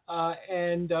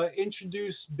and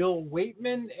introduce Bill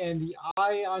Waitman and the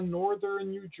Eye on Northern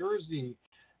New Jersey.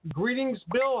 Greetings,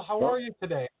 Bill. How are you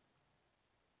today?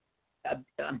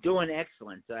 I'm doing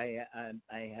excellent. I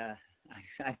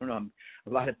don't know. A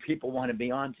lot of people want to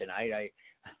be on tonight. I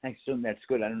assume that's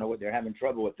good. I don't know what they're having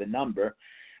trouble with the number.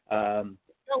 No,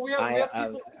 we have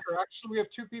people here. Actually, we have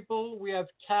two people. We have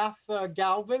Kath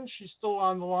Galvin. She's still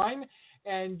on the line.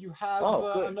 And you have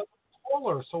another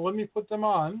caller, so let me put them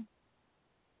on.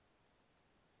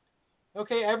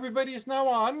 Okay, everybody is now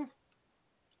on.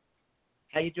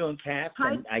 How you doing, Kath?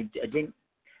 I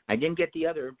didn't get the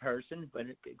other person, but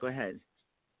go ahead.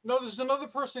 No, there's another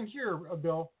person here,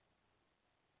 Bill.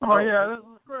 Oh yeah, this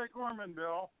is Greg Gorman,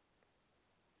 Bill.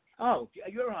 Oh,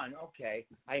 you're on. Okay,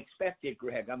 I expected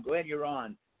Greg. I'm glad you're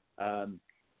on.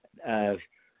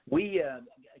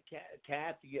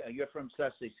 Kath, you're from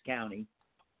Sussex County.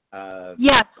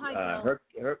 Yes, hi,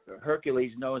 Bill.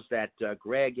 Hercules knows that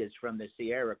Greg is from the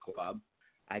Sierra Club.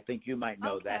 I think you might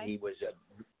know that. He was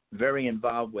very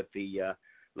involved with the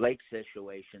lake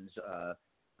situations,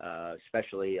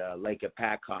 especially Lake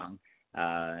Apacong.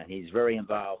 He's very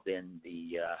involved in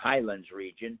the Highlands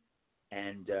region.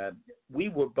 And we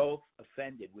were both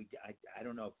offended. I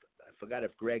don't know, I forgot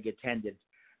if Greg attended.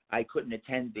 I couldn't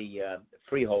attend the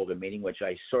freeholder meeting, which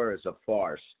I saw as a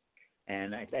farce.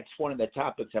 And that's one of the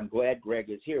topics. I'm glad Greg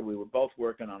is here. We were both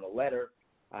working on a letter.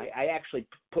 I actually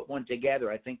put one together.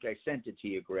 I think I sent it to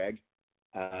you, Greg.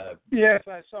 Yes,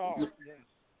 I saw it. Yes.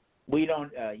 We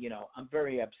don't, I'm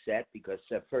very upset because,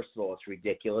 first of all, it's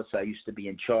ridiculous. I used to be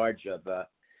in charge of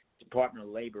Department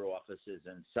of Labor offices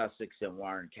in Sussex and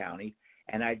Warren County,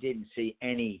 and I didn't see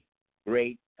any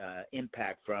great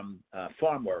impact from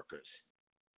farm workers.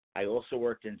 I also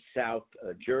worked in South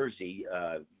Jersey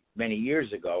many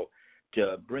years ago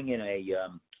to bring in a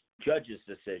judge's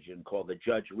decision called the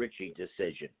Judge Ritchie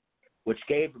decision, which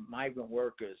gave migrant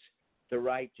workers the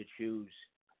right to choose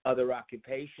other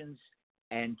occupations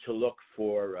and to look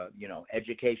for,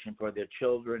 education for their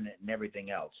children and everything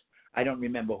else. I don't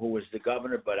remember who was the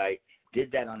governor, but I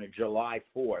did that on a July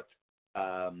 4th,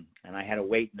 and I had to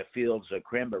wait in the fields of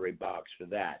cranberry bogs for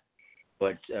that.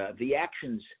 But the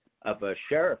actions of a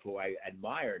sheriff who I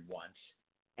admired once,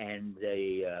 and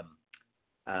the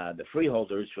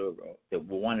freeholders, there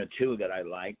were one or two that I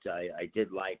liked. I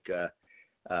did like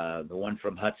the one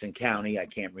from Hudson County. I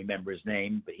can't remember his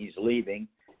name, but he's leaving.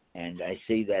 And I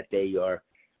see that they are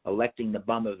electing the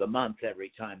bum of the month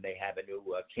every time they have a new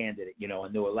candidate, a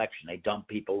new election. They dump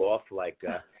people off like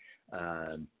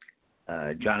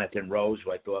Jonathan Rose,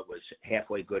 who I thought was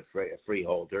halfway good for a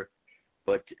freeholder.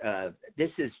 But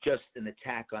this is just an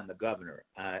attack on the governor.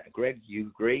 Greg, do you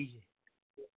agree?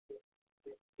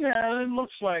 Yeah, it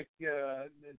looks like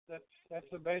that's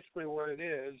basically what it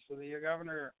is. So the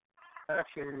governor,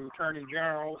 actually, the attorney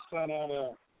general, sent out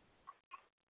a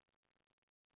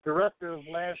directive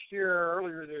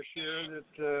earlier this year,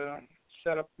 that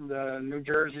set up the New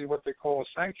Jersey what they call a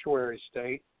sanctuary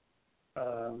state,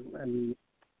 and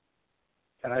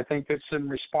I think it's in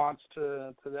response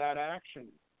to that action.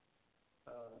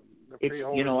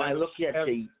 I looked at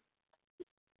the.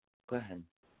 Go ahead.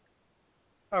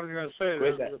 I was going to say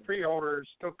the freeholders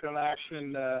took an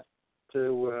action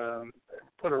to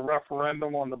put a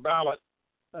referendum on the ballot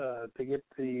to get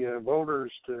the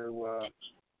voters to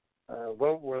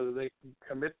vote whether they can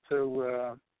commit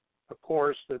to a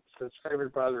course that's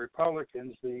favored by the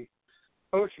Republicans. The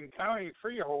Ocean County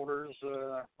freeholders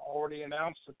already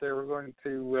announced that they were going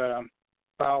to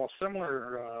file a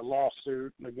similar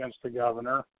lawsuit against the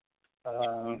governor.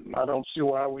 I don't see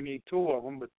why we need two of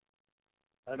them, but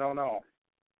I don't know.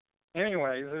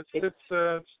 Anyways, it's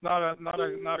not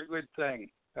a good thing.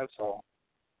 That's all.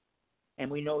 And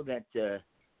we know that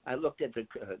I looked at the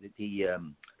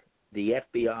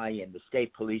FBI and the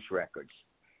state police records.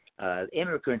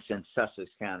 Immigrants in Sussex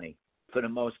County, for the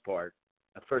most part,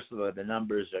 first of all, the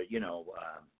numbers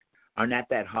are not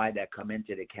that high that come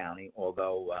into the county.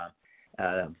 Although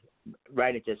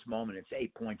right at this moment, it's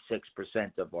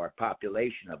 8.6% of our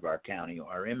population of our county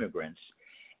are immigrants,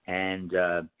 and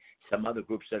some other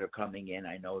groups that are coming in.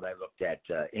 I know that I looked at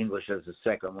English as a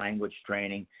second language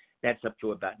training. That's up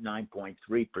to about 9.3%.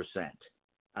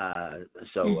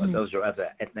 Those are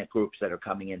other ethnic groups that are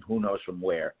coming in. Who knows from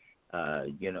where?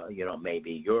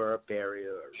 Maybe Europe area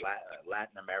or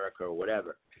Latin America or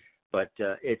whatever. But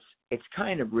it's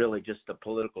kind of really just a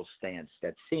political stance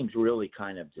that seems really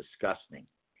kind of disgusting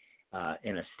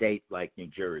in a state like New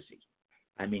Jersey.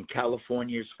 I mean,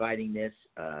 California's fighting this.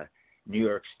 New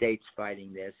York State's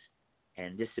fighting this.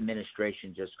 And this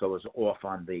administration just goes off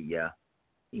on the,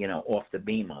 off the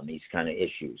beam on these kind of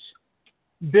issues.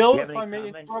 Bill, if I may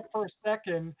interrupt for a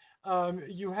second,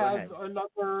 you have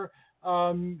another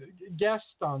guest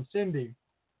on, Cindy.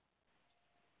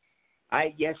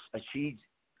 I've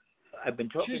been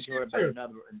talking to her about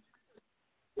another.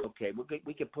 Okay,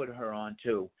 we could put her on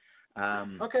too.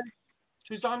 Okay,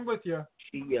 she's on with you.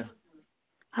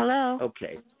 Hello.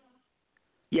 Okay.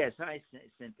 Yes, hi,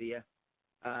 Cynthia.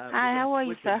 Hi, how are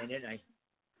you, sir?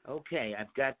 Okay,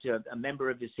 I've got a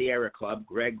member of the Sierra Club,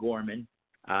 Greg Gorman.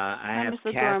 I have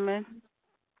Mr. Gorman.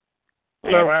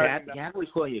 Hello, how do we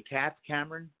call you, Kath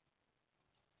Cameron?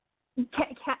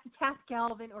 Kath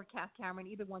Galvin or Kath Cameron,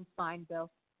 either one's fine,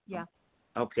 Bill. Yeah.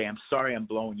 Okay, I'm sorry I'm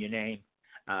blowing your name.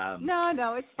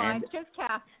 No, it's fine. Just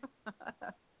Kath.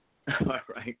 All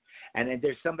right. And then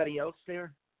there's somebody else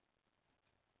there?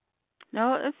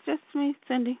 No, it's just me,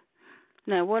 Cindy.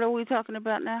 Now, what are we talking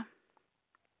about now?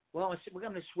 Well, we're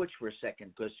going to switch for a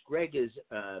second because Greg is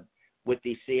with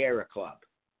the Sierra Club.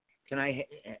 Can I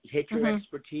hit your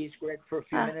expertise, Greg, for a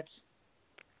few minutes?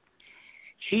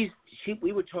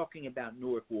 We were talking about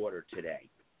Newark water today,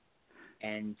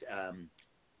 and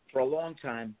for a long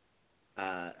time,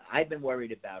 I've been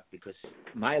worried about, because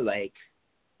my lake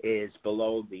is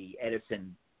below the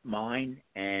Edison mine,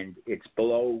 and it's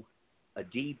below a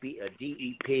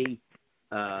DEP,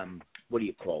 what do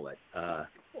you call it,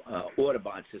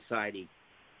 Audubon Society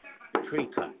tree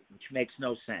cut, which makes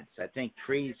no sense. I think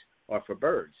trees are for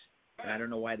birds, and I don't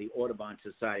know why the Audubon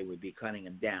Society would be cutting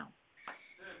them down.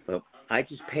 But I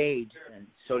just paid, and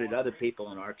so did other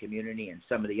people in our community and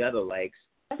some of the other lakes.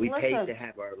 We paid to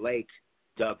have our lake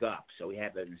dug up, so we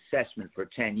have an assessment for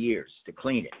 10 years to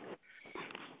clean it.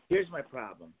 Here's my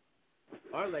problem.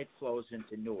 Our lake flows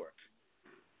into Newark,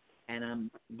 and I'm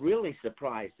really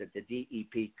surprised that the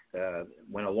DEP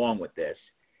went along with this.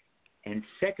 And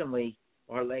secondly,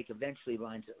 our lake eventually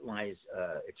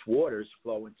its waters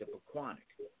flow into Pequannock,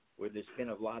 where there's been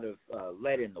a lot of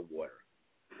lead in the water,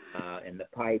 in the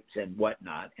pipes and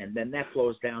whatnot, and then that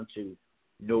flows down to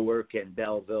Newark and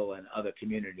Belleville and other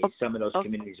communities. Some of those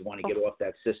communities want to get off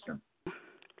that system.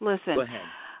 Listen, go ahead.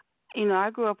 I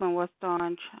grew up in West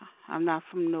Orange. I'm not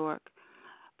from Newark,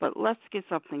 but let's get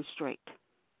something straight.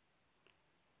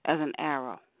 As an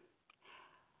arrow,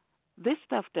 this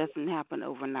stuff doesn't happen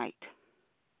overnight.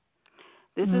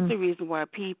 This is the reason why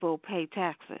people pay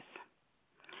taxes.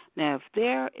 Now, if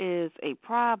there is a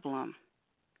problem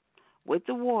with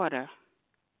the water,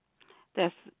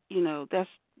 that's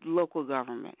local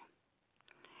government.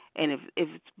 And if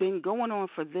it's been going on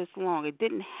for this long, it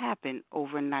didn't happen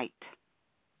overnight.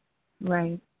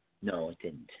 Right. No, it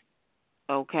didn't.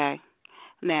 Okay.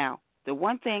 Now, the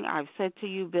one thing I've said to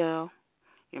you, Bill,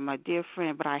 you're my dear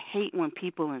friend, but I hate when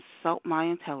people insult my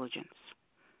intelligence.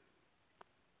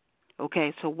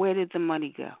 Okay, so where did the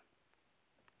money go?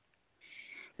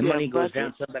 The money goes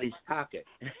down somebody's pocket.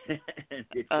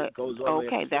 It goes all the way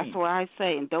okay, upstream. That's what I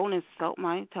say, and don't insult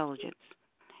my intelligence.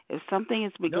 If something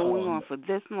has been going on for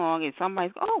this long, and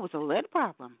somebody's, it was a lead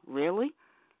problem, really?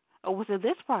 Or was it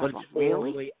this problem, but it's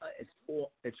really?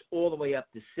 It's all the way up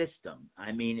the system.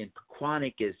 I mean, in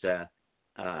Pequannock is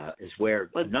where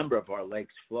a number of our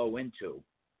lakes flow into,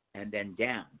 and then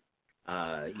down.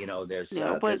 There's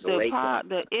there's a lake.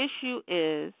 The issue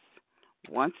is,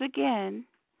 once again,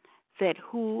 that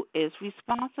who is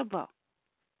responsible?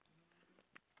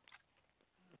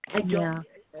 I don't.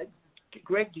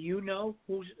 Greg, do you know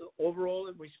who's overall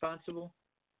responsible?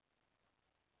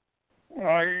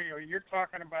 You're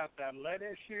talking about that lead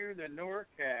issue that Newark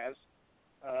has.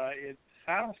 It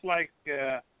sounds like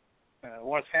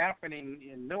what's happening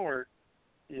in Newark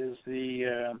is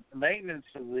the maintenance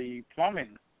of the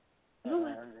plumbing. This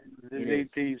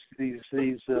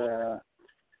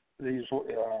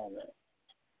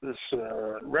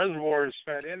reservoir is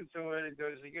fed into it. It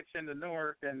gets into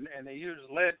Newark, and they use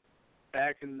lead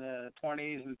back in the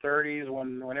 20s and 30s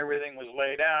when everything was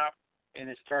laid out, and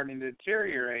it's starting to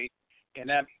deteriorate, and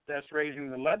that's raising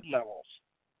the lead levels.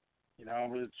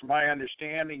 It's my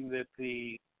understanding that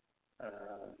the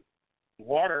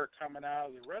water coming out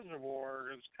of the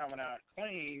reservoir is coming out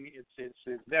clean. It's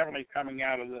definitely coming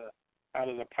out of the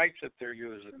pipes that they're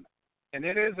using, and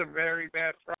it is a very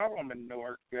bad problem in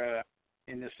Newark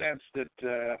in the sense that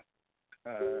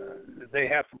they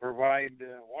have to provide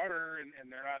water,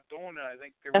 and they're not doing it. I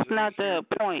think that's not the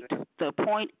point. The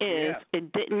point is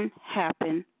it didn't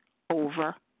happen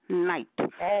overnight.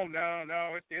 Oh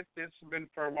no, it's been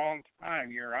for a long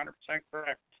time. You're 100%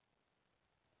 correct.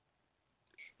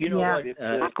 You know what?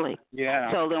 Exactly.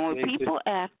 Yeah. So then when people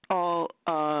act all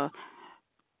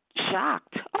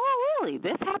shocked, oh really,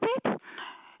 this happened?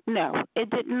 No, it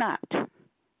did not.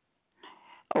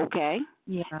 Okay?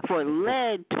 Yeah. For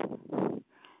lead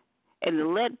and the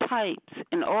lead pipes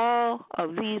and all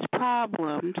of these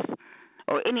problems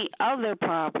or any other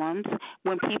problems,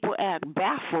 when people act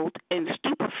baffled and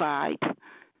stupefied,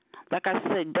 like I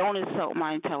said, don't insult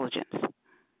my intelligence.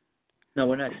 No,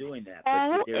 we're not doing that.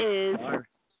 No.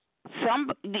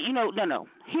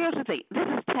 Here's the thing. This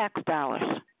is tax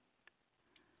dollars.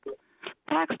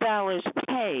 Tax dollars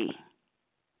pay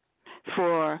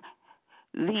for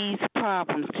these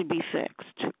problems to be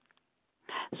fixed.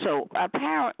 So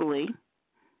apparently,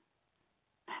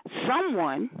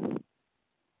 someone,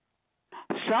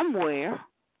 somewhere,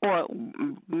 or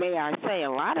may I say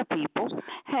a lot of people,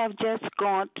 have just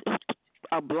gone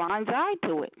a blind eye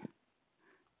to it.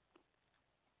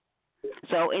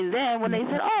 So, and then when they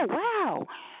said, oh, wow,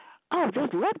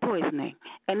 there's lead poisoning,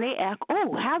 and they ask,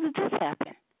 how did this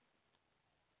happen?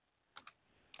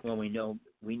 Well, we know.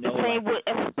 Same with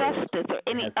asbestos or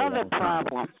any other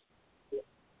problem.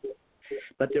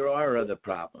 But there are other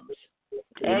problems.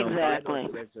 Exactly.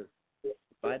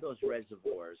 By those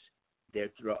reservoirs,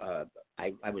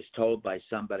 I was told by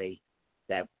somebody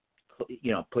that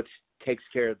takes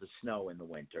care of the snow in the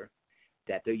winter,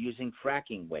 that they're using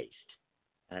fracking waste.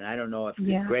 And I don't know if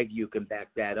Greg, you can back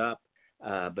that up,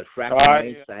 but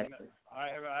fracking waste. I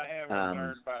haven't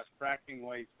heard about fracking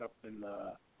waste up in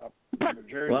New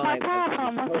Jersey. My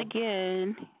problem once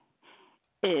again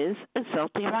is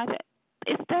insulting my dad.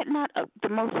 Is that not the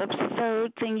most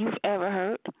absurd thing you've ever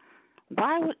heard?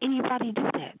 Why would anybody do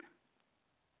that?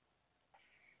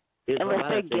 Unless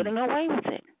they're getting away with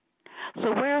it.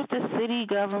 So where's the city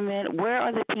government? Where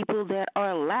are the people that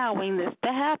are allowing this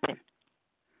to happen?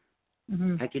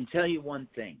 I can tell you one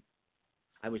thing.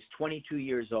 I was 22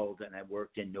 years old and I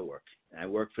worked in Newark. I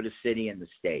worked for the city and the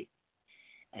state.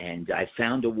 And I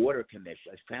found a water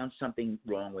commission. I found something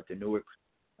wrong with the Newark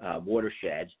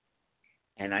watershed,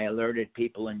 and I alerted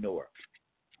people in Newark.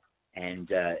 And,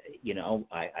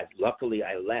 luckily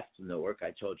I left Newark.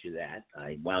 I told you that.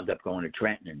 I wound up going to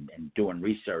Trenton and doing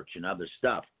research and other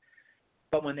stuff.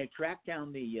 But when they tracked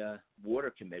down the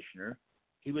water commissioner,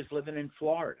 he was living in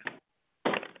Florida.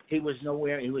 He was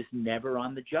nowhere. He was never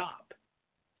on the job.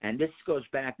 And this goes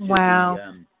back to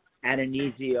the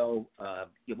Adonisio,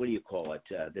 what do you call it,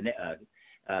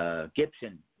 the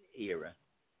Gibson era.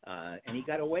 And he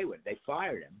got away with it. They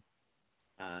fired him.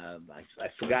 I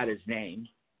forgot his name.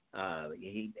 I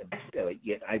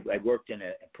worked in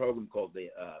a program called the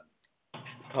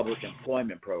Public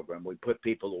Employment Program. We put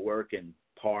people to work in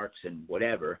parks and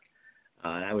whatever.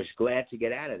 And I was glad to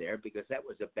get out of there because that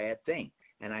was a bad thing.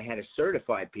 And I had to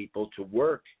certify people to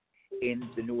work in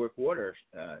the Newark watershed,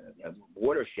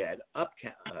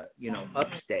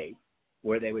 upstate,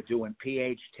 where they were doing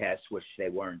pH tests, which they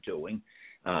weren't doing.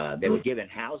 They were given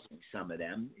housing, some of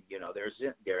them.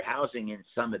 They're housing in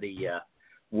some of the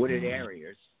wooded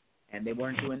areas, and they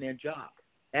weren't doing their job.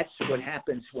 That's what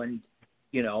happens when,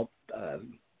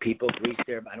 people grease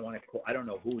their. I don't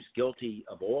know who's guilty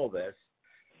of all this,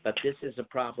 but this is a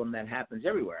problem that happens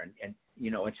everywhere, and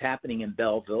it's happening in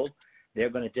Belleville. They're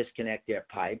going to disconnect their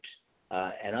pipes,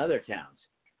 and other towns.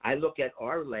 I look at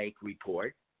our lake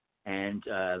report, and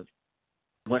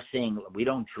we're seeing we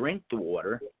don't drink the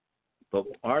water, but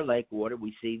our lake water,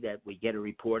 we see that we get a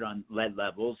report on lead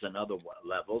levels and other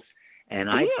levels, and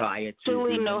I tie it to. Do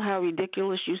we know how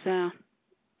ridiculous you sound?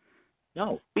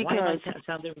 No, because why am I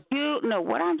sounding?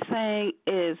 What I'm saying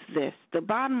is this: the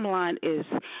bottom line is,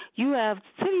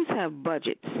 cities have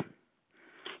budgets.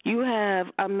 You have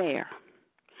a mayor.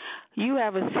 You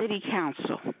have a city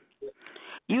council.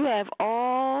 You have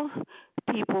all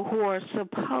people who are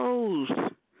supposed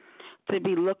to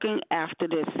be looking after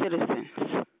their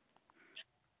citizens.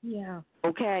 Yeah.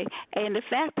 Okay? And the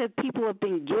fact that people have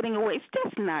been getting away,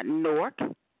 that's not Newark.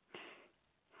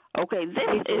 Okay,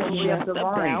 this is just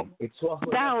about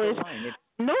dollars.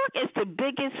 Newark is the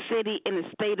biggest city in the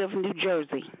state of New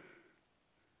Jersey.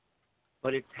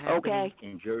 But it's happening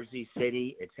in Jersey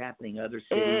City. It's happening in other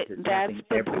cities. That's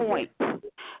the point.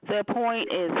 The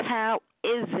point is, how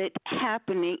is it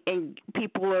happening and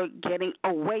people are getting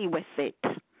away with it?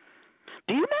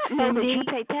 Do you not know that you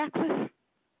pay taxes?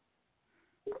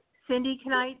 Cindy,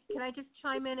 can I just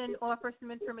chime in and offer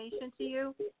some information to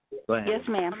you? Go ahead. Yes,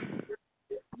 ma'am.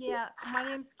 Yeah, my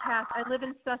name's Kath. I live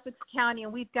in Sussex County,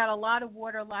 and we've got a lot of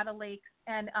water, a lot of lakes,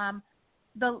 and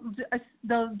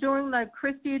during the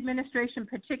Christie administration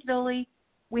particularly,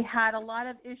 we had a lot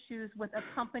of issues with a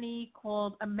company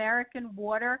called American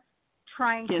Water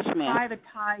trying to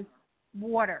privatize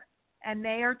water. And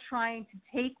they are trying to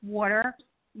take water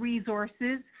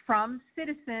resources from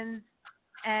citizens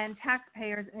and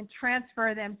taxpayers and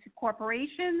transfer them to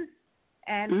corporations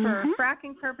and for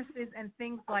fracking purposes and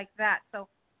things like that. So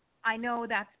I know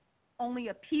that's only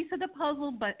a piece of the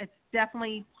puzzle, but it's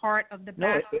definitely part of the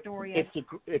backstory. It's a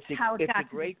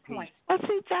great piece. Well,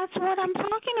 see, that's what I'm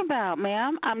talking about,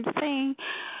 ma'am. I'm saying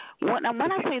when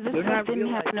I say this stuff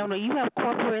didn't happen, no, you have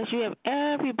corporations, you have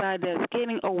everybody that's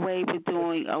getting away with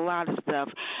doing a lot of stuff,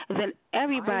 and then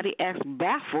everybody acts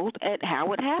baffled at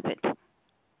how it happened.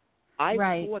 I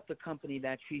bought the company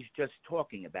that she's just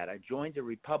talking about. I joined a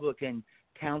Republican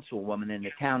councilwoman in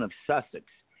the town of Sussex.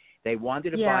 They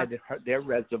wanted to buy their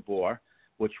reservoir,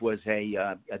 which was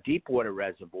a deep water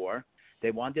reservoir.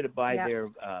 They wanted to buy their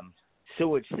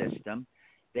sewage system.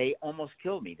 They almost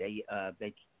killed me. They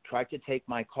tried to take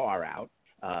my car out,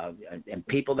 and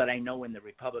people that I know in the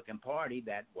Republican Party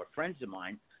that were friends of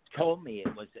mine told me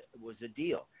it was a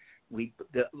deal.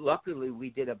 Luckily we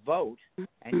did a vote,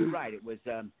 and you're right. It was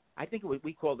I think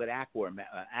we called it Aqua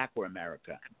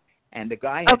America, and the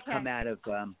guy had come out of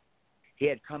He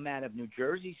had come out of New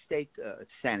Jersey State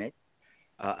Senate.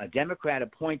 A Democrat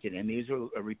appointed him. He was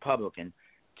a Republican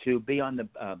to be on the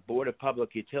Board of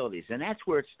Public Utilities. And that's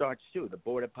where it starts, too, the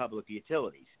Board of Public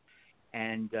Utilities.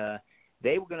 And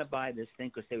they were going to buy this thing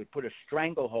because they would put a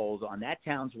stranglehold on that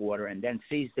town's water and then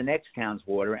seize the next town's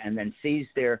water and then seize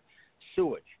their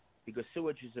sewage, because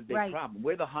sewage is a big problem.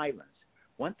 We're the Highlands.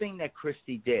 One thing that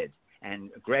Christie did,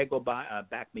 and Greg will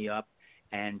back me up,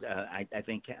 and I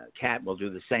think Kat will do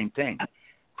the same thing.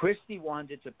 Christie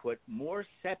wanted to put more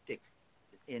septic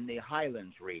in the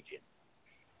Highlands region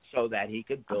so that he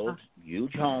could build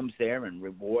huge homes there and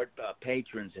reward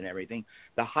patrons and everything.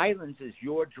 The Highlands is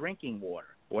your drinking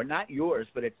water, or not yours,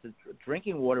 but it's the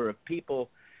drinking water of people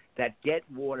that get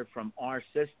water from our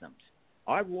systems.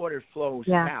 Our water flows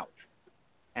south.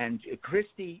 And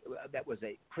Christie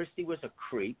was a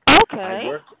creep.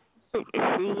 Okay.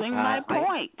 Proving my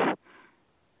point.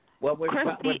 Well, we're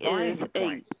buying the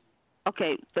point.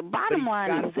 Okay, the bottom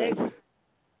line is this.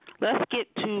 Let's get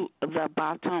to the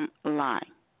bottom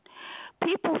line.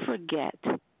 People forget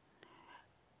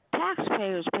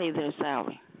taxpayers pay their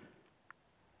salary.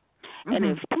 And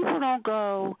if people don't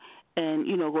go and,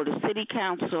 go to city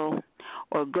council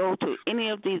or go to any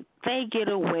of these, they get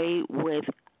away with,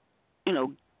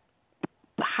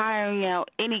 hiring out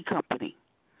any company.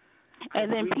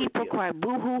 And then people cry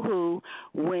boo-hoo-hoo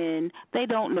when they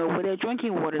don't know where their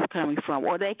drinking water is coming from,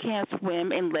 or they can't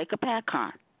swim in Lake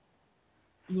Apacon.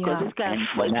 Because it's got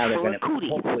now they're going to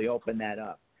cooties. hopefully open that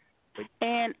up.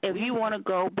 And if you want to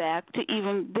go back to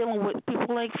even dealing with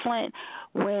people like Flint,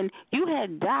 when you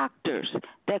had doctors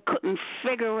that couldn't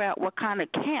figure out what kind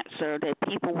of cancer that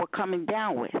people were coming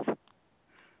down with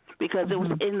because it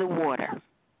was in the water.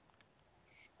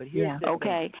 But here's the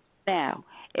thing. Now,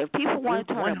 if people want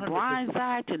to turn a blind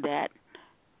side to that,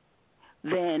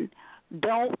 then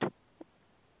don't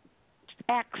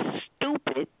act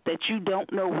stupid that you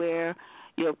don't know where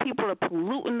people are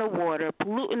polluting the water,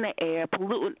 polluting the air,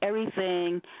 polluting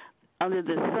everything under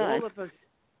the sun.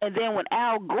 And then when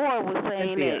Al Gore was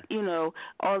saying that,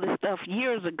 all this stuff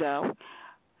years ago,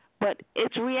 but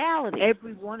it's reality.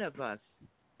 Every one of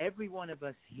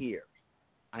us here.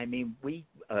 I mean,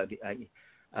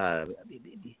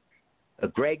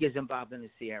 Greg is involved in the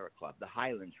Sierra Club, the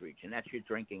Highlands region. That's your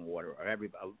drinking water. Or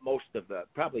most of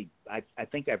probably, I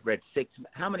think I've read 6.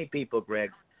 How many people,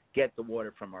 Greg, get the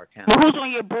water from our town? Well, who's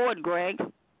on your board, Greg?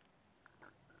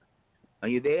 Are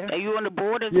you there? Are you on the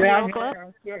board of the Sierra Club?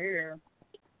 I'm still here.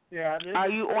 Yeah. Are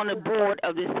you on the board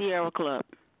of the Sierra Club?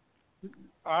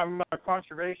 I'm a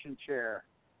conservation chair.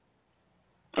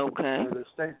 Okay. For the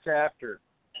state chapter.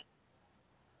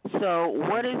 So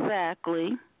what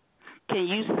exactly can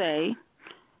you say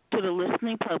to the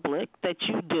listening public that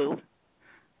you do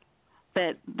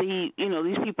that these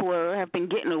people have been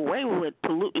getting away with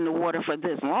polluting the water for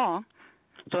this long?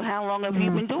 So how long have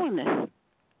you been doing this?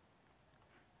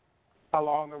 How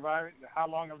long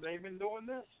have they been doing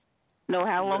this? No,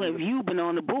 how long have you been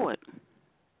on the board?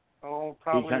 Oh,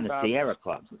 probably He's on the Sierra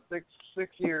Club. 6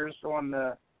 years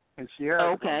in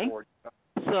Sierra Okay. Club.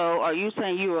 So are you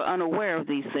saying you were unaware of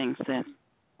these things then?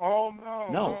 Oh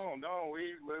no.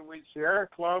 We Sierra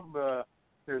Club.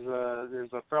 There's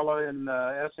a fellow in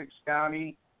Essex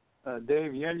County,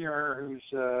 Dave Yenier, who's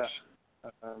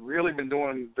really been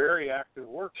doing very active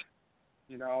work.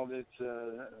 It's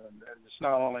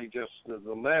not only just the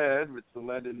lead, it's the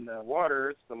lead in the water,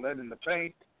 it's the lead in the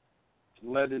paint, it's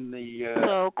lead in the.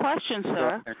 So, question,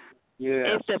 sir.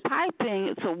 Yes. If the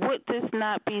piping, so would this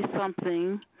not be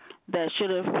something that should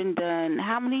have been done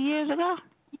how many years ago?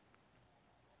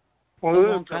 Well, a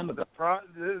long time ago.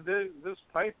 This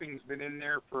piping's been in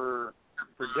there for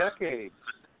decades.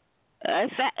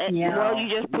 Well, you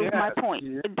just proved my point.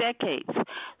 Yeah. For decades.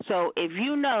 So if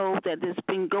you know that it's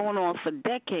been going on for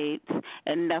decades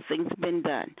and nothing's been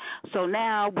done, so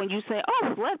now when you say, "Oh,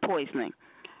 it's lead poisoning,"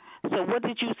 so what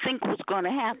did you think was going to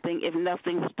happen if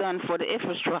nothing was done for the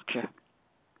infrastructure?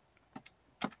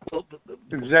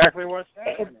 Exactly what's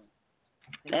happening.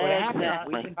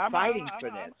 Exactly. We've been fighting for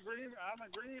this. I'm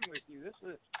agreeing with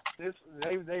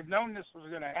you. They've known this was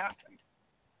going to happen.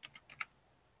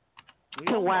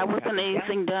 So why wasn't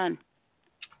anything done?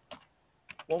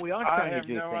 Well, we are trying to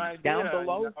do no things idea. down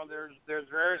below. There's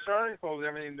various articles.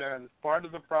 I mean, part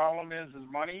of the problem is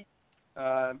money.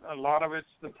 A lot of it's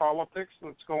the politics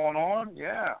that's going on.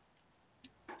 Yeah.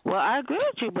 Well, I agree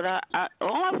with you, but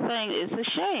all I'm saying is it's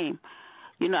a shame.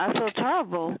 I feel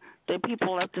terrible that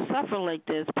people have to suffer like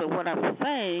this, but what I'm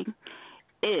saying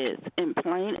is, in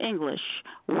plain English,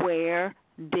 where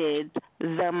did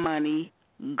the money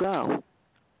go?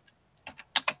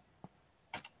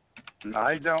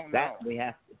 I don't know.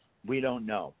 We don't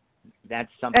know.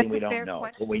 That's something we a don't fair know.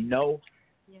 question. But we know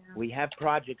Yeah. we have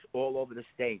projects all over the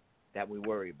state that we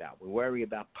worry about. We worry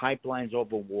about pipelines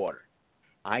over water.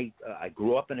 I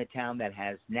grew up in a town that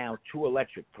has now 2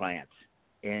 electric plants,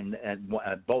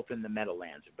 both in the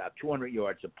Meadowlands, about 200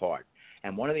 yards apart.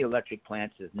 And one of the electric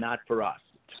plants is not for us.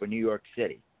 It's for New York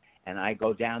City. And I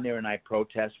go down there and I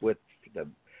protest with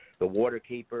the water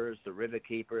keepers, the river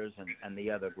keepers, and the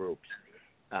other groups.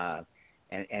 And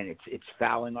it's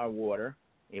fouling our water.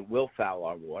 It will foul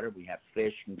our water. We have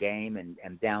fish and game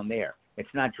and down there.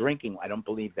 It's not drinking. I don't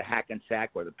believe the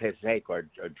Hackensack or the Passaic are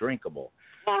drinkable.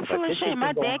 Oh, full of shit.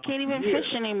 My dad can't even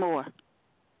fish anymore.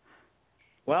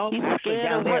 Well, He's actually scared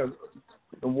down of there,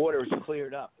 what? the water is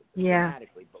cleared up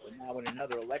dramatically. But we're now in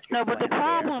another electric No, but the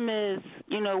plant problem is,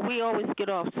 we always get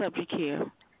off subject here.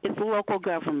 It's local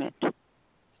government.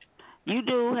 You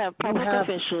do have public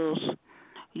officials.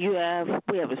 We have a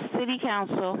city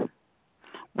council.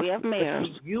 We have mayors.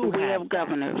 We have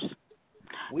governors.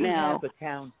 We now, have a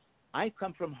town. I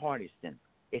come from Hardyston.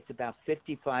 It's about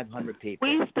 5,500 people.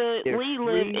 we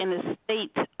live in the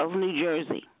state of New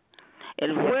Jersey.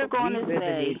 And if we're going to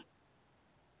say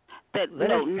that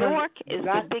Newark is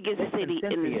the biggest city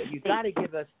in the state. You got to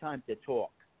give us time to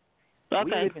talk. Okay,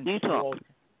 we live in you talk.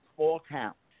 Small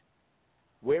towns.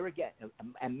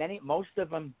 Most of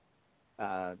them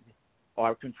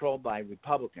are controlled by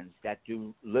Republicans that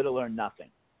do little or nothing.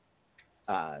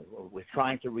 We're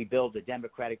trying to rebuild the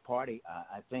Democratic Party.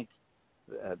 I think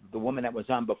the woman that was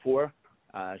on before,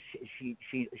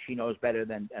 she knows better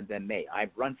than me.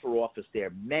 I've run for office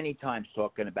there many times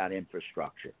talking about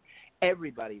infrastructure.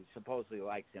 Everybody supposedly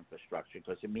likes infrastructure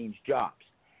because it means jobs.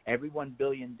 Every $1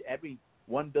 billion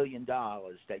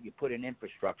that you put in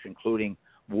infrastructure, including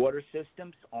water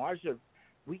systems,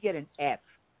 we get an F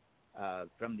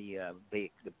from the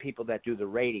people that do the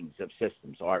ratings of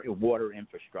systems, our water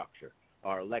infrastructure,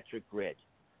 our electric grid.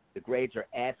 The grades are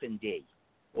F and D,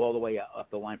 all the way up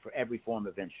the line for every form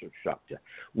of infrastructure.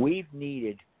 We've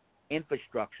needed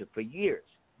infrastructure for years.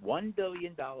 $1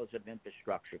 billion of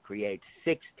infrastructure creates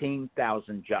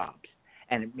 16,000 jobs,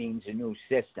 and it means a new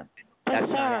system. That's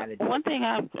not added. One thing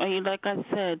like I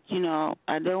said,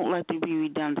 I don't like to be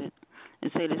redundant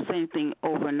and say the same thing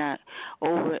over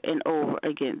and over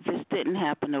again. This didn't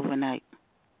happen overnight.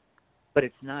 But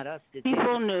it's not us.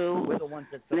 People knew. We're the ones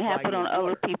that and it happened on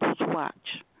water. other people's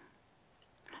watch.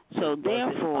 So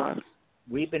therefore,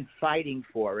 we've been fighting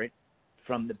for it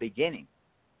from the beginning.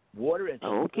 Water is.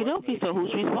 Okie dokie. So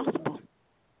who's responsible?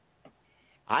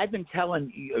 I've been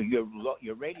telling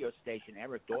your radio station,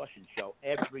 Eric Dawson show,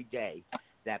 every day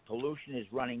that pollution is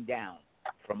running down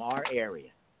from our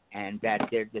area, and that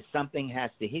there's something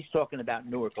he's talking about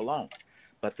Newark alone,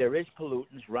 but there is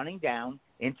pollutants running down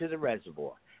into the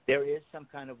reservoir. There is some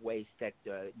kind of waste that,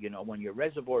 when your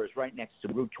reservoir is right next to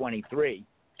Route 23,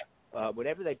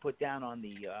 whatever they put down on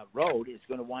the road is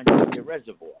going to wind up in your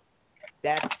reservoir.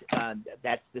 That's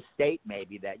the state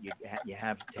maybe that you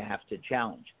have to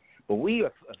challenge. But we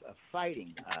are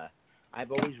fighting.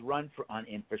 I've always run on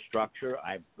infrastructure.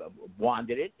 I've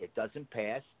wanted it. It doesn't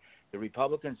pass. The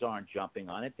Republicans aren't jumping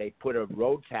on it. They put a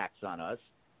road tax on us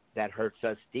that hurts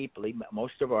us deeply.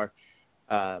 Most of our,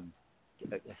 I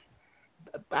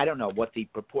don't know what the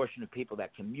proportion of people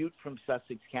that commute from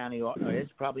Sussex County is,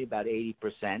 probably about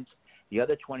 80%. The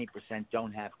other 20%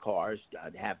 don't have cars.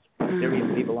 There are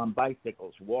even people on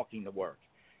bicycles walking to work.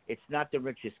 It's not the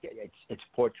richest. It's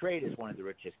portrayed as one of the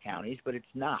richest counties, but it's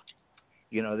not.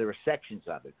 There are sections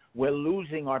of it. We're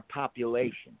losing our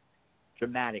population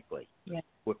dramatically. Yeah.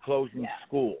 We're closing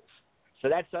schools. So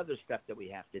that's other stuff that we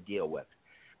have to deal with.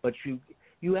 But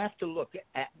you have to look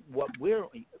at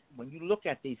when you look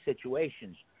at these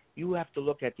situations, you have to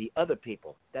look at the other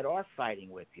people that are fighting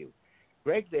with you.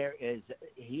 Greg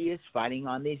he is fighting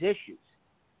on these issues.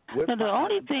 So the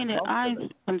only thing that I'm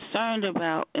concerned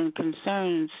about and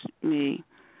concerns me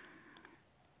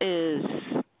is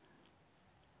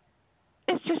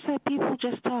it's just that people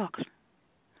just talk.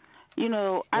 We're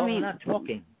not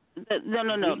talking.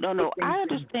 No. I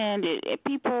understand it.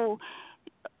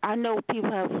 I know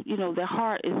people have, their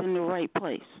heart is in the right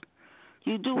place.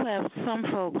 You do have some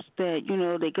folks that,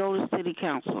 they go to city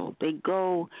council. They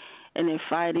go and they're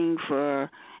fighting for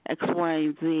X, Y,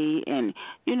 and Z. And,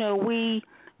 we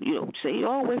say,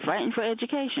 we're fighting for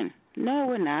education. No,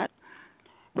 we're not.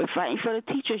 We're fighting for the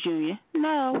teachers union.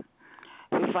 No.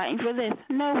 We're fighting for this.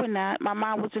 No, we're not. My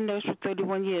mom was a nurse for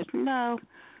 31 years. No.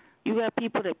 You got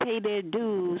people that pay their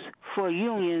dues for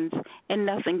unions and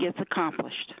nothing gets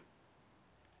accomplished.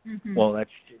 Mm-hmm. Well,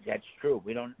 that's true.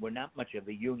 We're not much of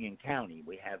a union county.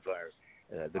 We have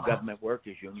the Government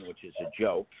Workers Union, which is a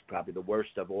joke, probably the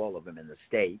worst of all of them in the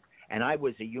state. And I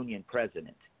was a union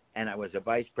president, and I was a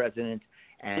vice president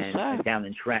and down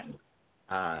in Trenton.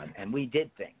 And we did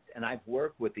things. And I've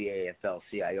worked with the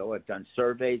AFL-CIO. I've done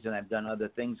surveys, and I've done other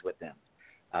things with them.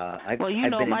 I've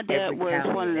been my dad was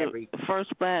one of the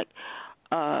first black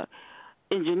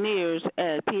engineers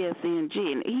at PSC&G,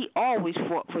 and he always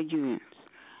fought for unions,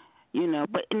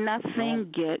 but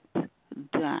nothing gets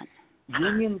done.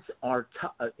 Unions are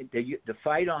the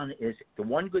fight on is the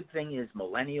one good thing is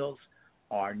millennials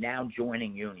are now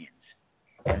joining unions,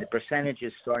 and the percentage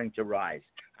is starting to rise.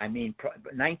 I mean,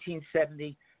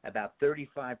 1970, about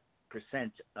 35%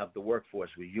 of the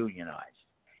workforce was unionized,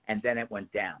 and then it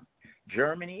went down.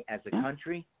 Germany, as a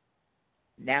country,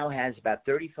 now has about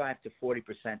 35 to 40%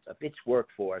 of its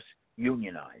workforce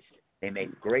unionized. They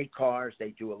make great cars.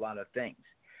 They do a lot of things.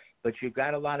 But you've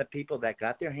got a lot of people that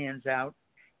got their hands out,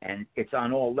 and it's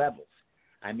on all levels.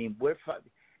 I mean,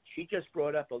 she just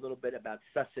brought up a little bit about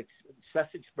Sussex.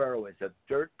 Sussex Borough is a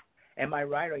dirt. Am I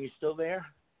right? Are you still there?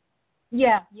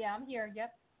 Yeah, I'm here.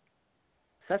 Yep.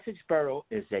 Sussex Borough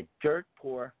is a dirt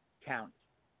poor county.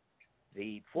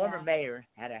 The former mayor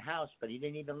had a house, but he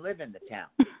didn't even live in the town.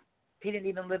 He didn't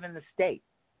even live in the state.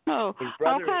 Oh,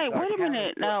 okay. Wait a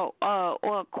minute. Now,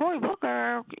 Cory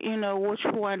Booker, which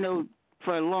who I know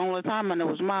for a long time, I know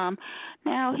his mom.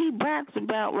 Now he brags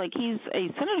about like he's a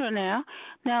senator now.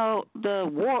 Now the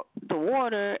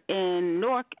water in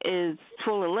Newark is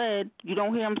full of lead. You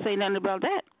don't hear him say nothing about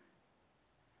that.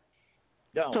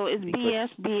 No. So it's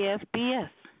BS.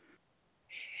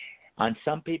 On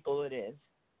some people it is.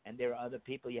 And there are other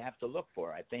people you have to look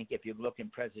for. I think if you look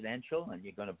in presidential and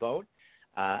you're going to vote,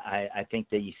 I think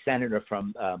the senator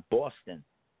from Boston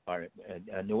or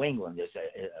New England,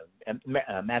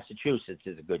 Massachusetts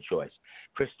is a good choice.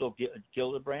 Crystal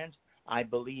Gillibrand, I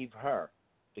believe her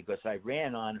because I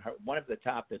ran on her. One of the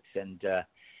topics, and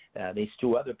these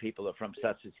two other people are from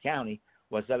Sussex County,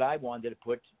 was that I wanted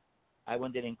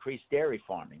to increase dairy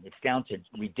farming. It's down to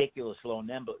ridiculous low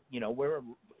number. We're a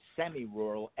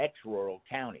semi-rural, ex-rural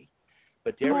county,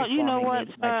 but dairy farming is my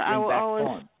bring back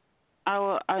farm.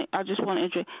 I just want to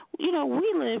interrupt.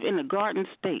 We live in a garden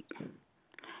state,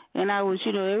 and I was,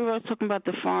 everybody's talking about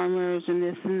the farmers and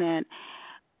this and that.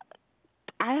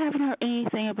 I haven't heard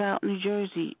anything about New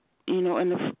Jersey, and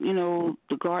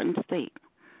the garden state.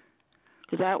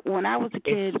 Because when I was a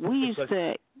kid, we used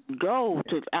to go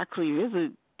to actually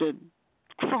visit the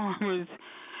farmers,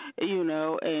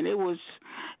 and it was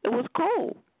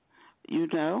cool,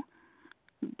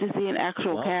 to see an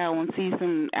actual cow and see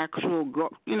some actual,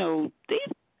 they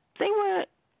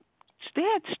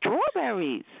had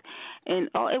strawberries, and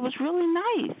it was really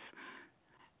nice,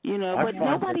 but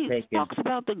nobody talks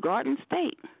about the garden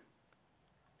state.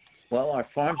 Well, our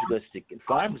farms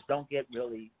don't get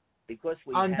really, because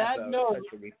we on have that note.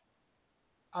 such a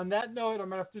On that note, I'm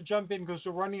going to have to jump in because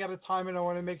we're running out of time, and I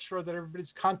want to make sure that everybody's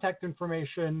contact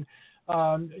information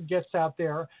gets out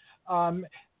there.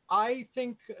 I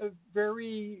think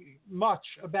very much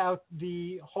about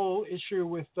the whole issue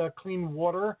with clean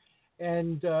water,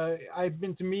 and I've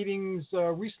been to meetings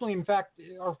recently. In fact,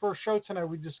 our first show tonight,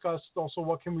 we discussed also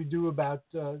what can we do about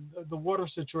the water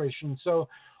situation. So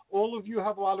all of you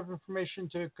have a lot of information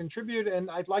to contribute, and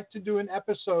I'd like to do an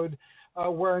episode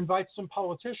where I invite some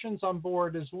politicians on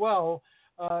board as well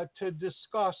to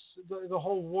discuss the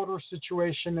whole water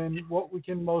situation and what we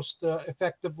can most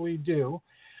effectively do.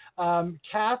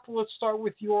 Kath, let's start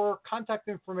with your contact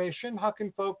information. How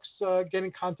can folks get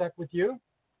in contact with you?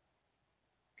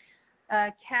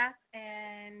 Kath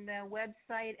and the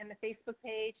website and the Facebook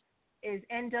page is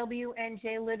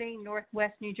NWNJ Living,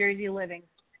 Northwest New Jersey Living.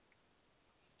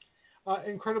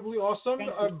 Incredibly awesome.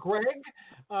 Greg,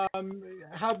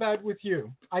 how about with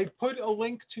you? I put a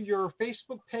link to your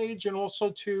Facebook page and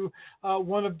also to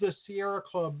one of the Sierra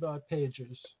Club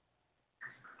pages.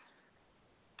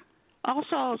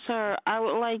 Also, sir, I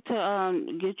would like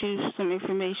to get you some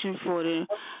information for the.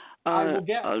 I will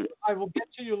get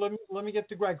to you. Let me get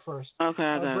to Greg first. Okay,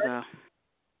 I gotta go.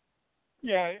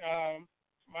 Yeah,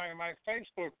 my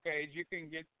Facebook page, you can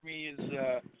get me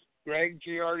as Greg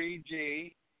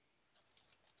GREG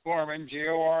Gorman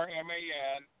GORMAN,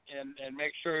 and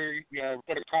make sure you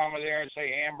put a comma there and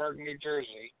say Hamburg, New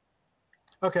Jersey.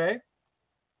 Okay.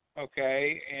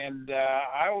 Okay, and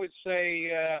I would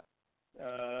say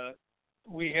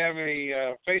we have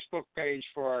a Facebook page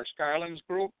for our Skylands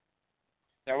group.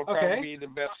 That would probably be the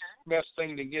best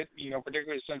thing to get,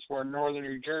 particularly since we're in northern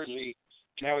New Jersey,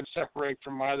 and that would separate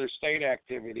from my other state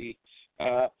activity.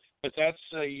 But that's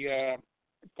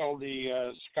called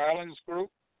the Skylands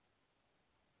group.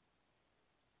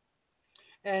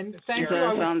 And thank you. you.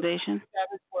 I Foundation. That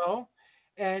as well.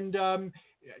 And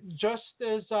just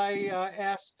as I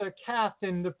asked Kath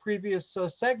in the previous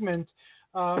segment,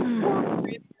 we're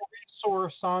creating a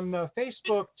resource on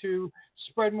Facebook to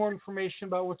spread more information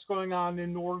about what's going on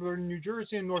in northern New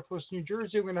Jersey and northwest New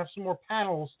Jersey. We're going to have some more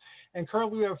panels. And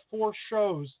currently we have 4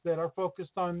 shows that are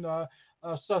focused on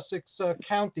Sussex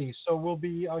County. So we'll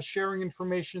be sharing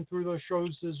information through those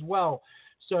shows as well.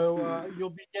 So you'll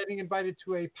be getting invited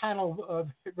to a panel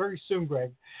very soon,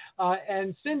 Greg.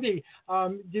 And Cindy,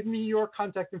 give me your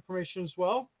contact information as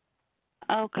well.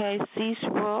 Okay,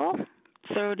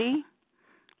 csproul30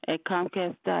 at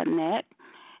Comcast.net.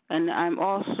 And I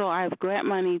have grant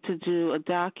money to do a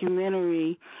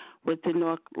documentary with the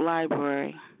North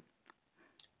Library.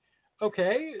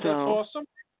 Okay, that's awesome.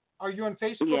 Are you on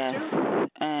Facebook too? Yes,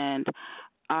 and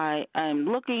I'm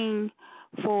looking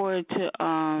forward to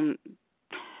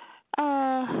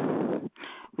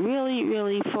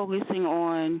really focusing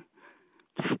on,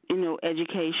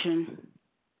 education.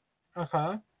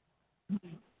 Uh-huh.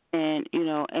 And,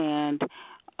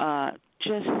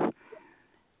 just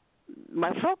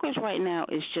my focus right now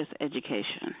is just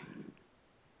education.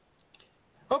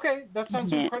 Okay, that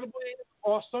sounds incredibly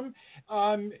awesome.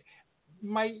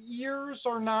 My ears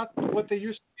are not what they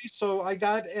used to be, so I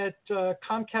got at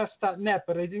Comcast.net,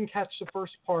 but I didn't catch the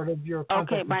first part of your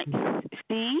contact. Okay, my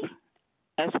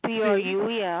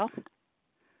SPRUEL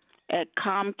at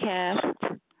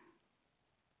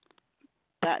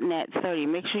Comcast.net 30.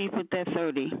 Make sure you put that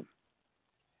 30.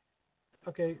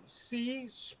 Okay,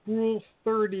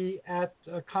 csproul30 at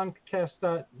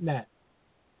Comcast.net.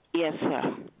 Yes,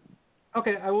 sir.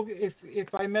 Okay, I will.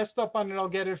 If I messed up on it, I'll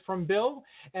get it from Bill.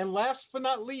 And last but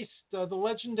not least, the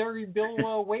legendary Bill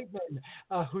Waitman,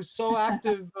 who's so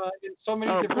active in so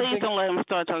many different things. Please don't let him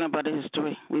start talking about the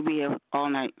history. We'll be here all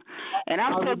night. And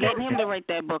I'm still getting him to write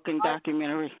that book and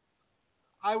documentary.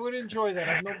 I would enjoy that.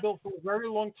 I've known Bill for a very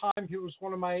long time. He was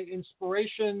one of my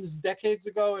inspirations decades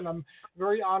ago, and I'm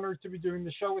very honored to be doing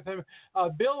the show with him.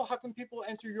 Bill, how can people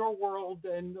enter your world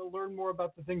and learn more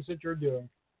about the things that you're doing?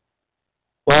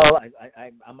 Well,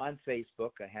 I'm on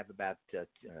Facebook. I have about,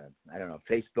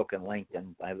 Facebook and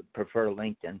LinkedIn. I prefer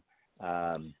LinkedIn.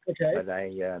 Okay. But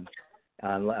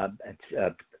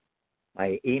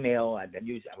my email, I've been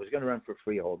using. I was going to run for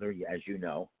freeholder, as you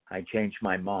know. I changed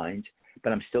my mind,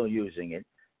 but I'm still using it.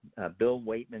 Bill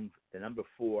Waitman, the number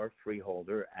 4,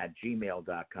 freeholder at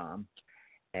gmail.com.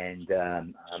 And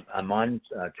I'm on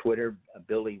Twitter,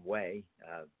 Billy Way,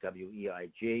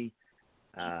 WEIG.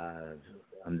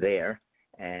 I'm there.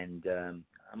 And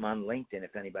I'm on LinkedIn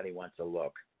if anybody wants to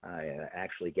look. I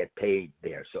actually get paid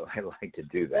there, so I like to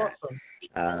do that.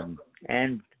 Awesome.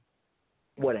 And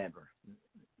whatever.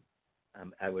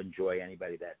 I would enjoy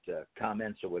anybody that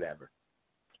comments or whatever.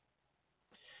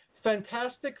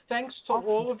 Fantastic. Thanks to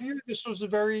all of you. This was a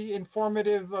very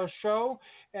informative show,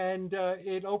 and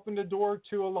it opened the door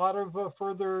to a lot of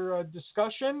further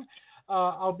discussion.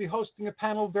 I'll be hosting a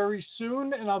panel very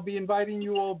soon, and I'll be inviting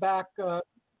you all back so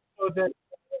that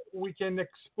we can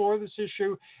explore this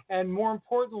issue and, more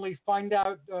importantly, find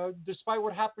out, despite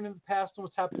what happened in the past and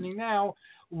what's happening now,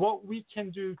 what we can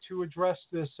do to address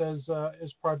this as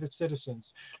private citizens.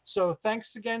 So thanks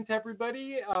again to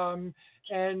everybody, and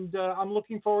I'm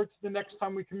looking forward to the next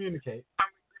time we communicate.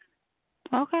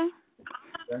 Okay.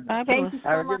 Thank you so much.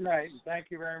 Have a good night.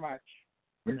 Thank you very much.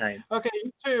 Good night. Okay,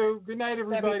 you too. Good night,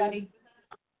 everybody.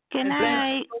 Good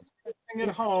night. At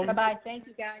home. Bye-bye. Thank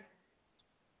you, guys.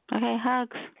 Okay,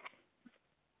 hugs.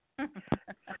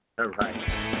 All right.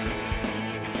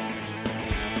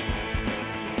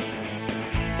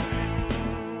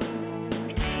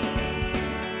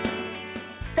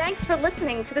 Thanks for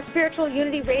listening to the Spiritual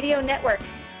Unity Radio Network.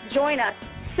 Join us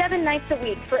 7 nights a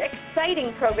week for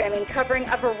exciting programming covering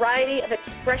a variety of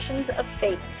expressions of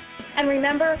faith. And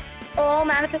remember, all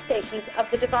manifestations of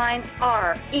the divine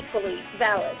are equally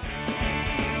valid.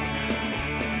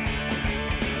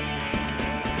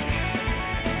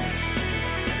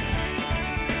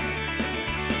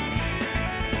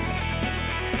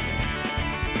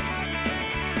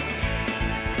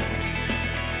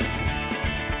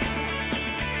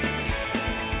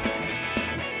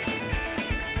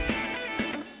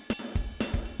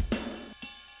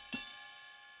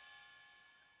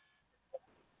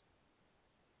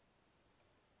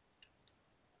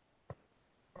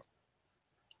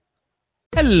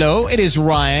 Hello, it is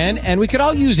Ryan, and we could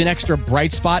all use an extra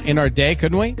bright spot in our day,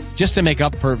 couldn't we? Just to make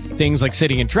up for things like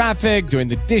sitting in traffic, doing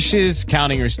the dishes,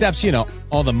 counting your steps, you know,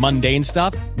 all the mundane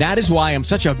stuff. That is why I'm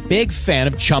such a big fan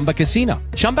of Chumba Casino.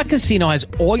 Chumba Casino has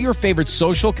all your favorite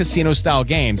social casino-style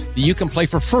games that you can play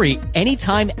for free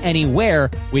anytime, anywhere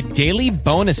with daily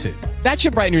bonuses. That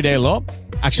should brighten your day a little.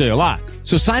 Actually, a lot.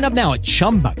 So sign up now at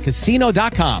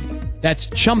ChumbaCasino.com. That's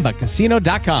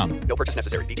ChumbaCasino.com. No purchase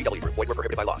necessary. VGW Group. Void where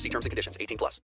prohibited by law. See terms and conditions. 18+.